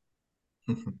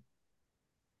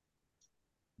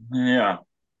 Jā.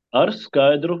 Ar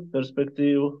skaidru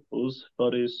perspektīvu uz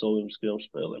Parīzes Olimpiskajām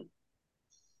spēlēm.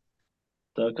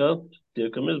 Tā kā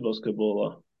tiekamies basketbolā.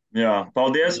 Jā,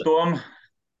 paldies, Tom.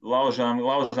 Laužām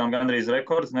gandrīz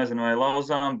rekords. Nezinu, vai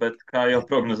lauzām, bet kā jau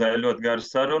prognozēja, ļoti gara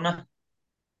saruna.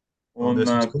 Paldies,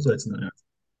 ka uzaicinājāt.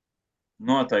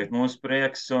 Noteikti mūsu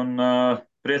prieks un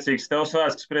priecīgs tev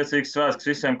svētks, priecīgs svētks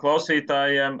visiem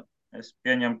klausītājiem. Es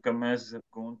pieņemu, ka mēs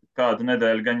kādu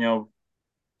nedēļu gan jau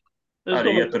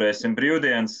arī ieturēsim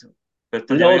brīvdienas, bet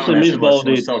tad jau jaunieši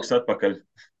mūs sauks atpakaļ.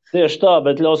 Tieši tā,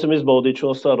 bet ļausim izbaudīt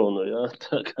šo sarunu. Ja?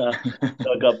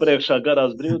 Tā kā priekšā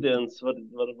garās brīvdienas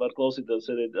var klausīties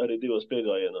arī divos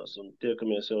piegājienos. Un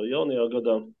tiekamies jau jaunajā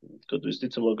gadā, kad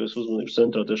visticamākais uzmanības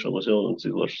centrā tiešām būs jaunums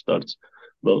izlašu starts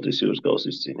Baltijas jūras kausa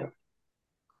izcīņā.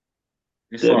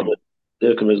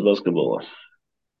 Tiekamies basketbolā.